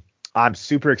 I'm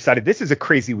super excited. This is a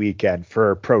crazy weekend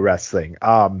for pro wrestling.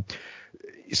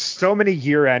 So many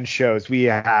year-end shows we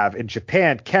have in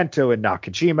Japan, Kento and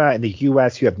Nakajima. In the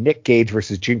U.S., you have Nick Gage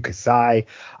versus Jun Kasai.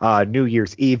 New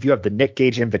Year's Eve, you have the Nick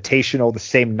Gage Invitational the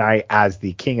same night as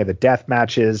the King of the Death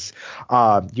matches.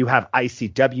 You have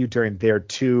ICW during their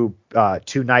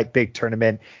two-night big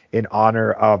tournament in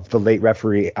honor of the late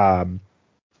referee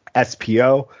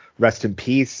SPO. Rest in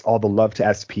peace. All the love to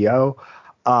SPO.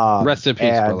 Rest in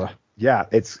peace, brother. Yeah,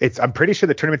 it's I'm pretty sure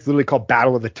the tournament's literally called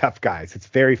Battle of the Tough Guys. It's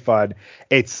very fun.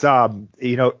 It's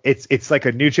it's like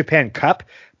a New Japan Cup,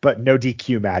 but no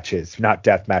DQ matches, not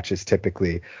death matches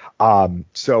typically.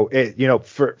 So it,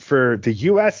 for the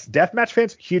US deathmatch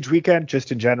fans, huge weekend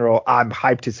just in general. I'm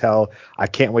hyped as hell. I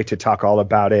can't wait to talk all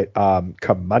about it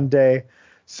come Monday.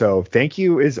 So thank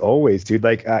you as always, dude.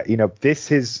 Like this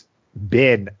has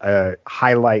been a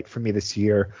highlight for me this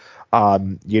year.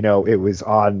 It was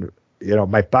on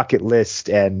my bucket list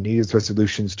and New Year's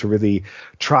resolutions to really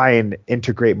try and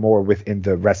integrate more within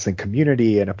the wrestling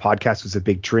community, and a podcast was a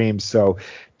big dream. So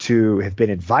to have been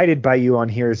invited by you on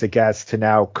here as a guest, to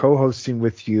now co-hosting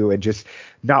with you, and just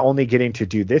not only getting to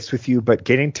do this with you, but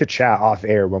getting to chat off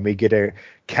air when we get to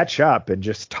catch up and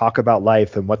just talk about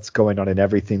life and what's going on and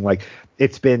everything. Like,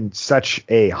 it's been such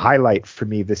a highlight for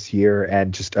me this year,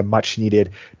 and just a much needed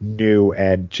new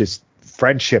and just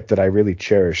friendship that I really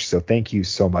cherish. So thank you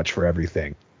so much for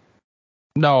everything.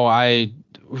 No, I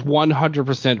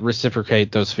 100%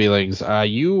 reciprocate those feelings.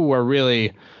 You were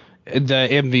really the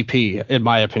MVP, in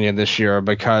my opinion, this year,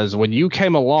 because when you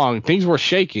came along, things were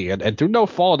shaky, and through no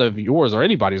fault of yours or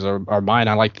anybody's or mine,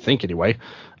 I like to think anyway.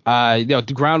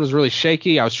 The ground was really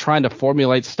shaky. I was trying to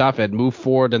formulate stuff and move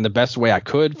forward in the best way I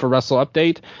could for Wrestle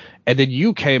Update. And then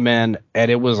you came in,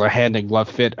 and it was a hand in glove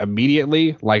fit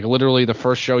immediately. Like, literally the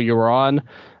first show you were on.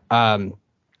 The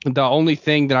only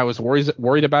thing that I was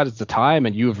worried about is the time,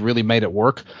 and you have really made it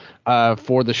work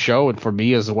for the show and for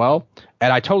me as well.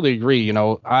 And I totally agree.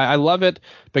 I love it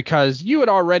because we had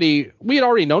already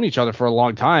known each other for a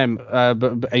long time,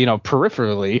 but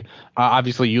peripherally,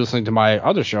 obviously you listening to my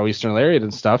other show, Eastern Lariat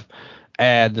and stuff,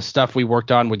 and the stuff we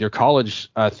worked on with your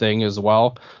college thing as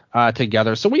well.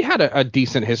 Together. So we had a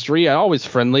decent history, always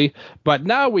friendly, but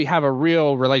now we have a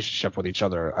real relationship with each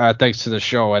other thanks to the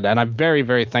show. And I'm very,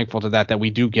 very thankful to that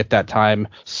we do get that time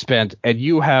spent. And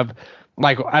you have,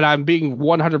 and I'm being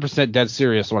 100% dead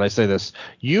serious when I say this,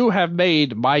 you have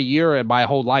made my year and my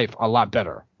whole life a lot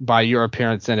better by your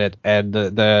appearance in it, and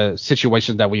the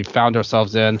situation that we found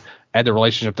ourselves in, and the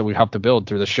relationship that we helped to build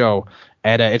through the show.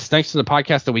 And it's thanks to the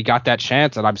podcast that we got that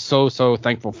chance, and I'm so, so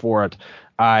thankful for it.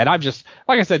 And I've just,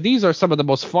 like I said, these are some of the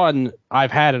most fun I've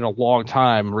had in a long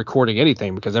time recording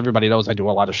anything, because everybody knows I do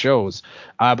a lot of shows.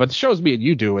 But the shows me and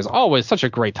you do is always such a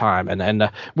great time.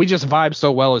 And we just vibe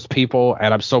so well as people.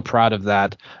 And I'm so proud of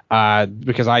that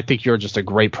because I think you're just a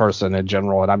great person in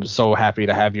general. And I'm so happy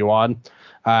to have you on.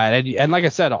 And like I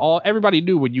said, everybody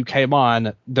knew when you came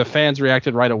on, the fans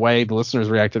reacted right away, the listeners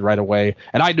reacted right away,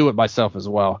 and I knew it myself as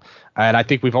well. And I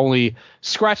think we've only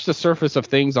scratched the surface of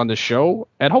things on this show,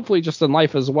 and hopefully just in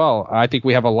life as well. I think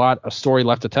we have a lot of story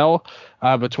left to tell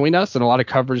between us, and a lot of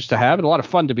coverage to have, and a lot of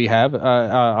fun to be had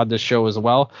on this show as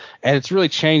well. And it's really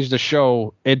changed the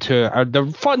show into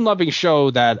the fun-loving show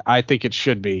that I think it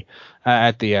should be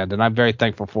at the end, and I'm very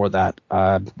thankful for that.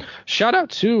 Shout out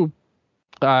to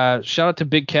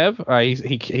Big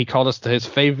Kev. He called us his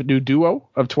fave new duo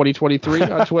of 2023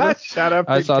 on Twitter. Shout out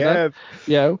Big Kev. That.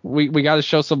 Yeah, we got to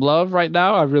show some love right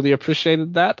now. I really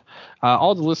appreciated that.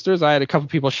 All the listeners, I had a couple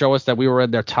people show us that we were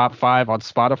in their top 5 on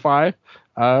Spotify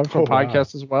for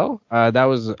podcasts as well. That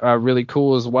was really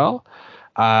cool as well.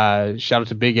 Shout out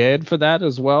to Big Ed for that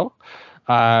as well.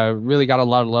 Really got a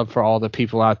lot of love for all the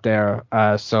people out there.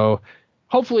 So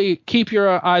hopefully keep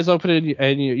your eyes open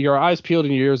and your eyes peeled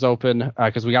and your ears open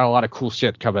because we got a lot of cool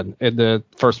shit coming in the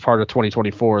first part of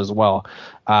 2024 as well.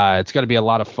 It's going to be a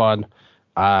lot of fun.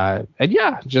 And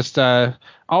yeah, just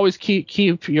always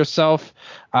keep yourself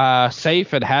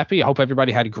safe and happy. I hope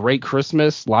everybody had a great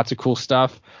Christmas. Lots of cool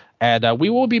stuff. And we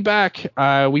will be back.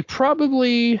 We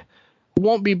probably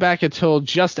won't be back until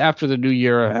just after the new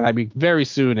year. And I mean, very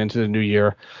soon into the new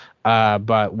year.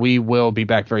 But we will be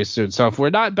back very soon. So if we're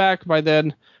not back by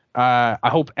then, I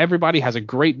hope everybody has a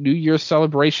great New Year's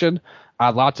celebration.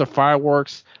 Lots of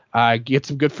fireworks. Get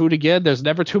some good food again. There's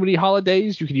never too many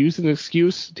holidays. You can use an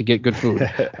excuse to get good food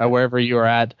wherever you are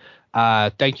at.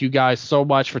 Thank you guys so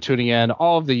much for tuning in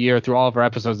all of the year through all of our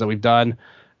episodes that we've done.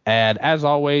 And as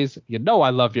always, you know I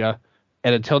love you.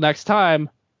 And until next time,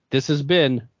 this has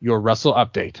been your Wrestle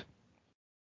Update.